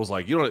event. I was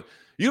like, you don't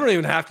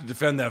even have to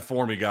defend that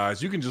for me,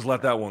 guys. You can just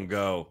let that one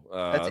go.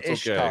 That's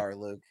Ishtar, okay.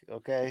 Luke.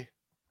 Okay.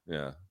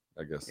 Yeah,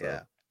 I guess so.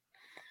 Yeah.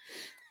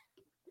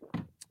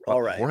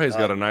 All right. Jorge's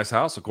got a nice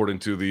house, according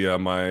to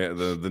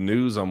the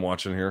news I'm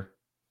watching here.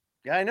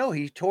 Yeah, I know.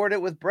 He toured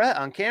it with Brett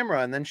on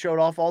camera and then showed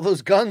off all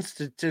those guns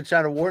to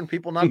try to warn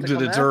people not to come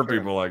deter after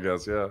people, him. I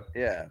guess. Yeah.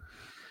 Yeah.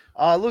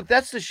 Luke,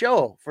 that's the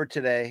show for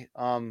today.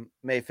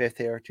 May 5th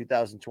here,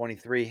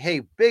 2023.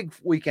 Hey, big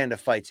weekend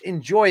of fights.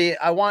 Enjoy it.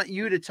 I want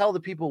you to tell the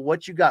people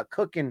what you got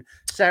cooking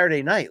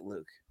Saturday night,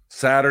 Luke.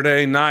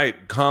 Saturday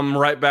night, come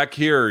right back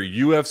here.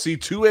 UFC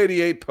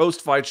 288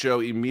 post-fight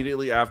show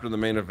immediately after the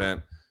main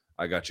event.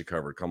 I got you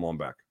covered. Come on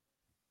back.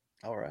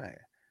 All right.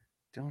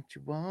 Don't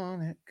you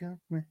want it?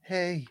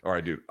 Hey. All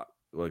right, dude.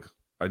 Like,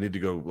 I need to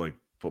go like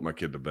put my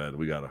kid to bed.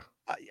 We gotta.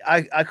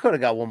 I could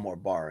have got one more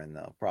bar in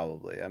though,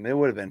 probably. I mean, it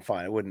would have been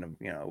fine. It wouldn't have,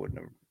 it wouldn't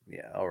have.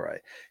 Yeah. All right.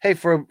 Hey,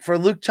 for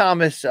Luke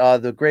Thomas,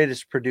 the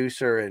greatest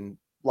producer in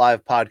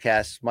live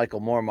podcasts,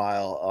 Michael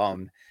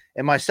Mormile,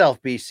 and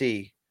myself,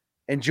 BC.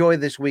 Enjoy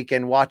this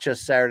weekend. Watch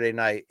us Saturday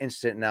night.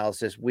 Instant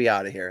analysis. We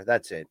out of here.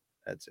 That's it.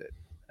 Yeah.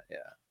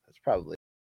 That's probably.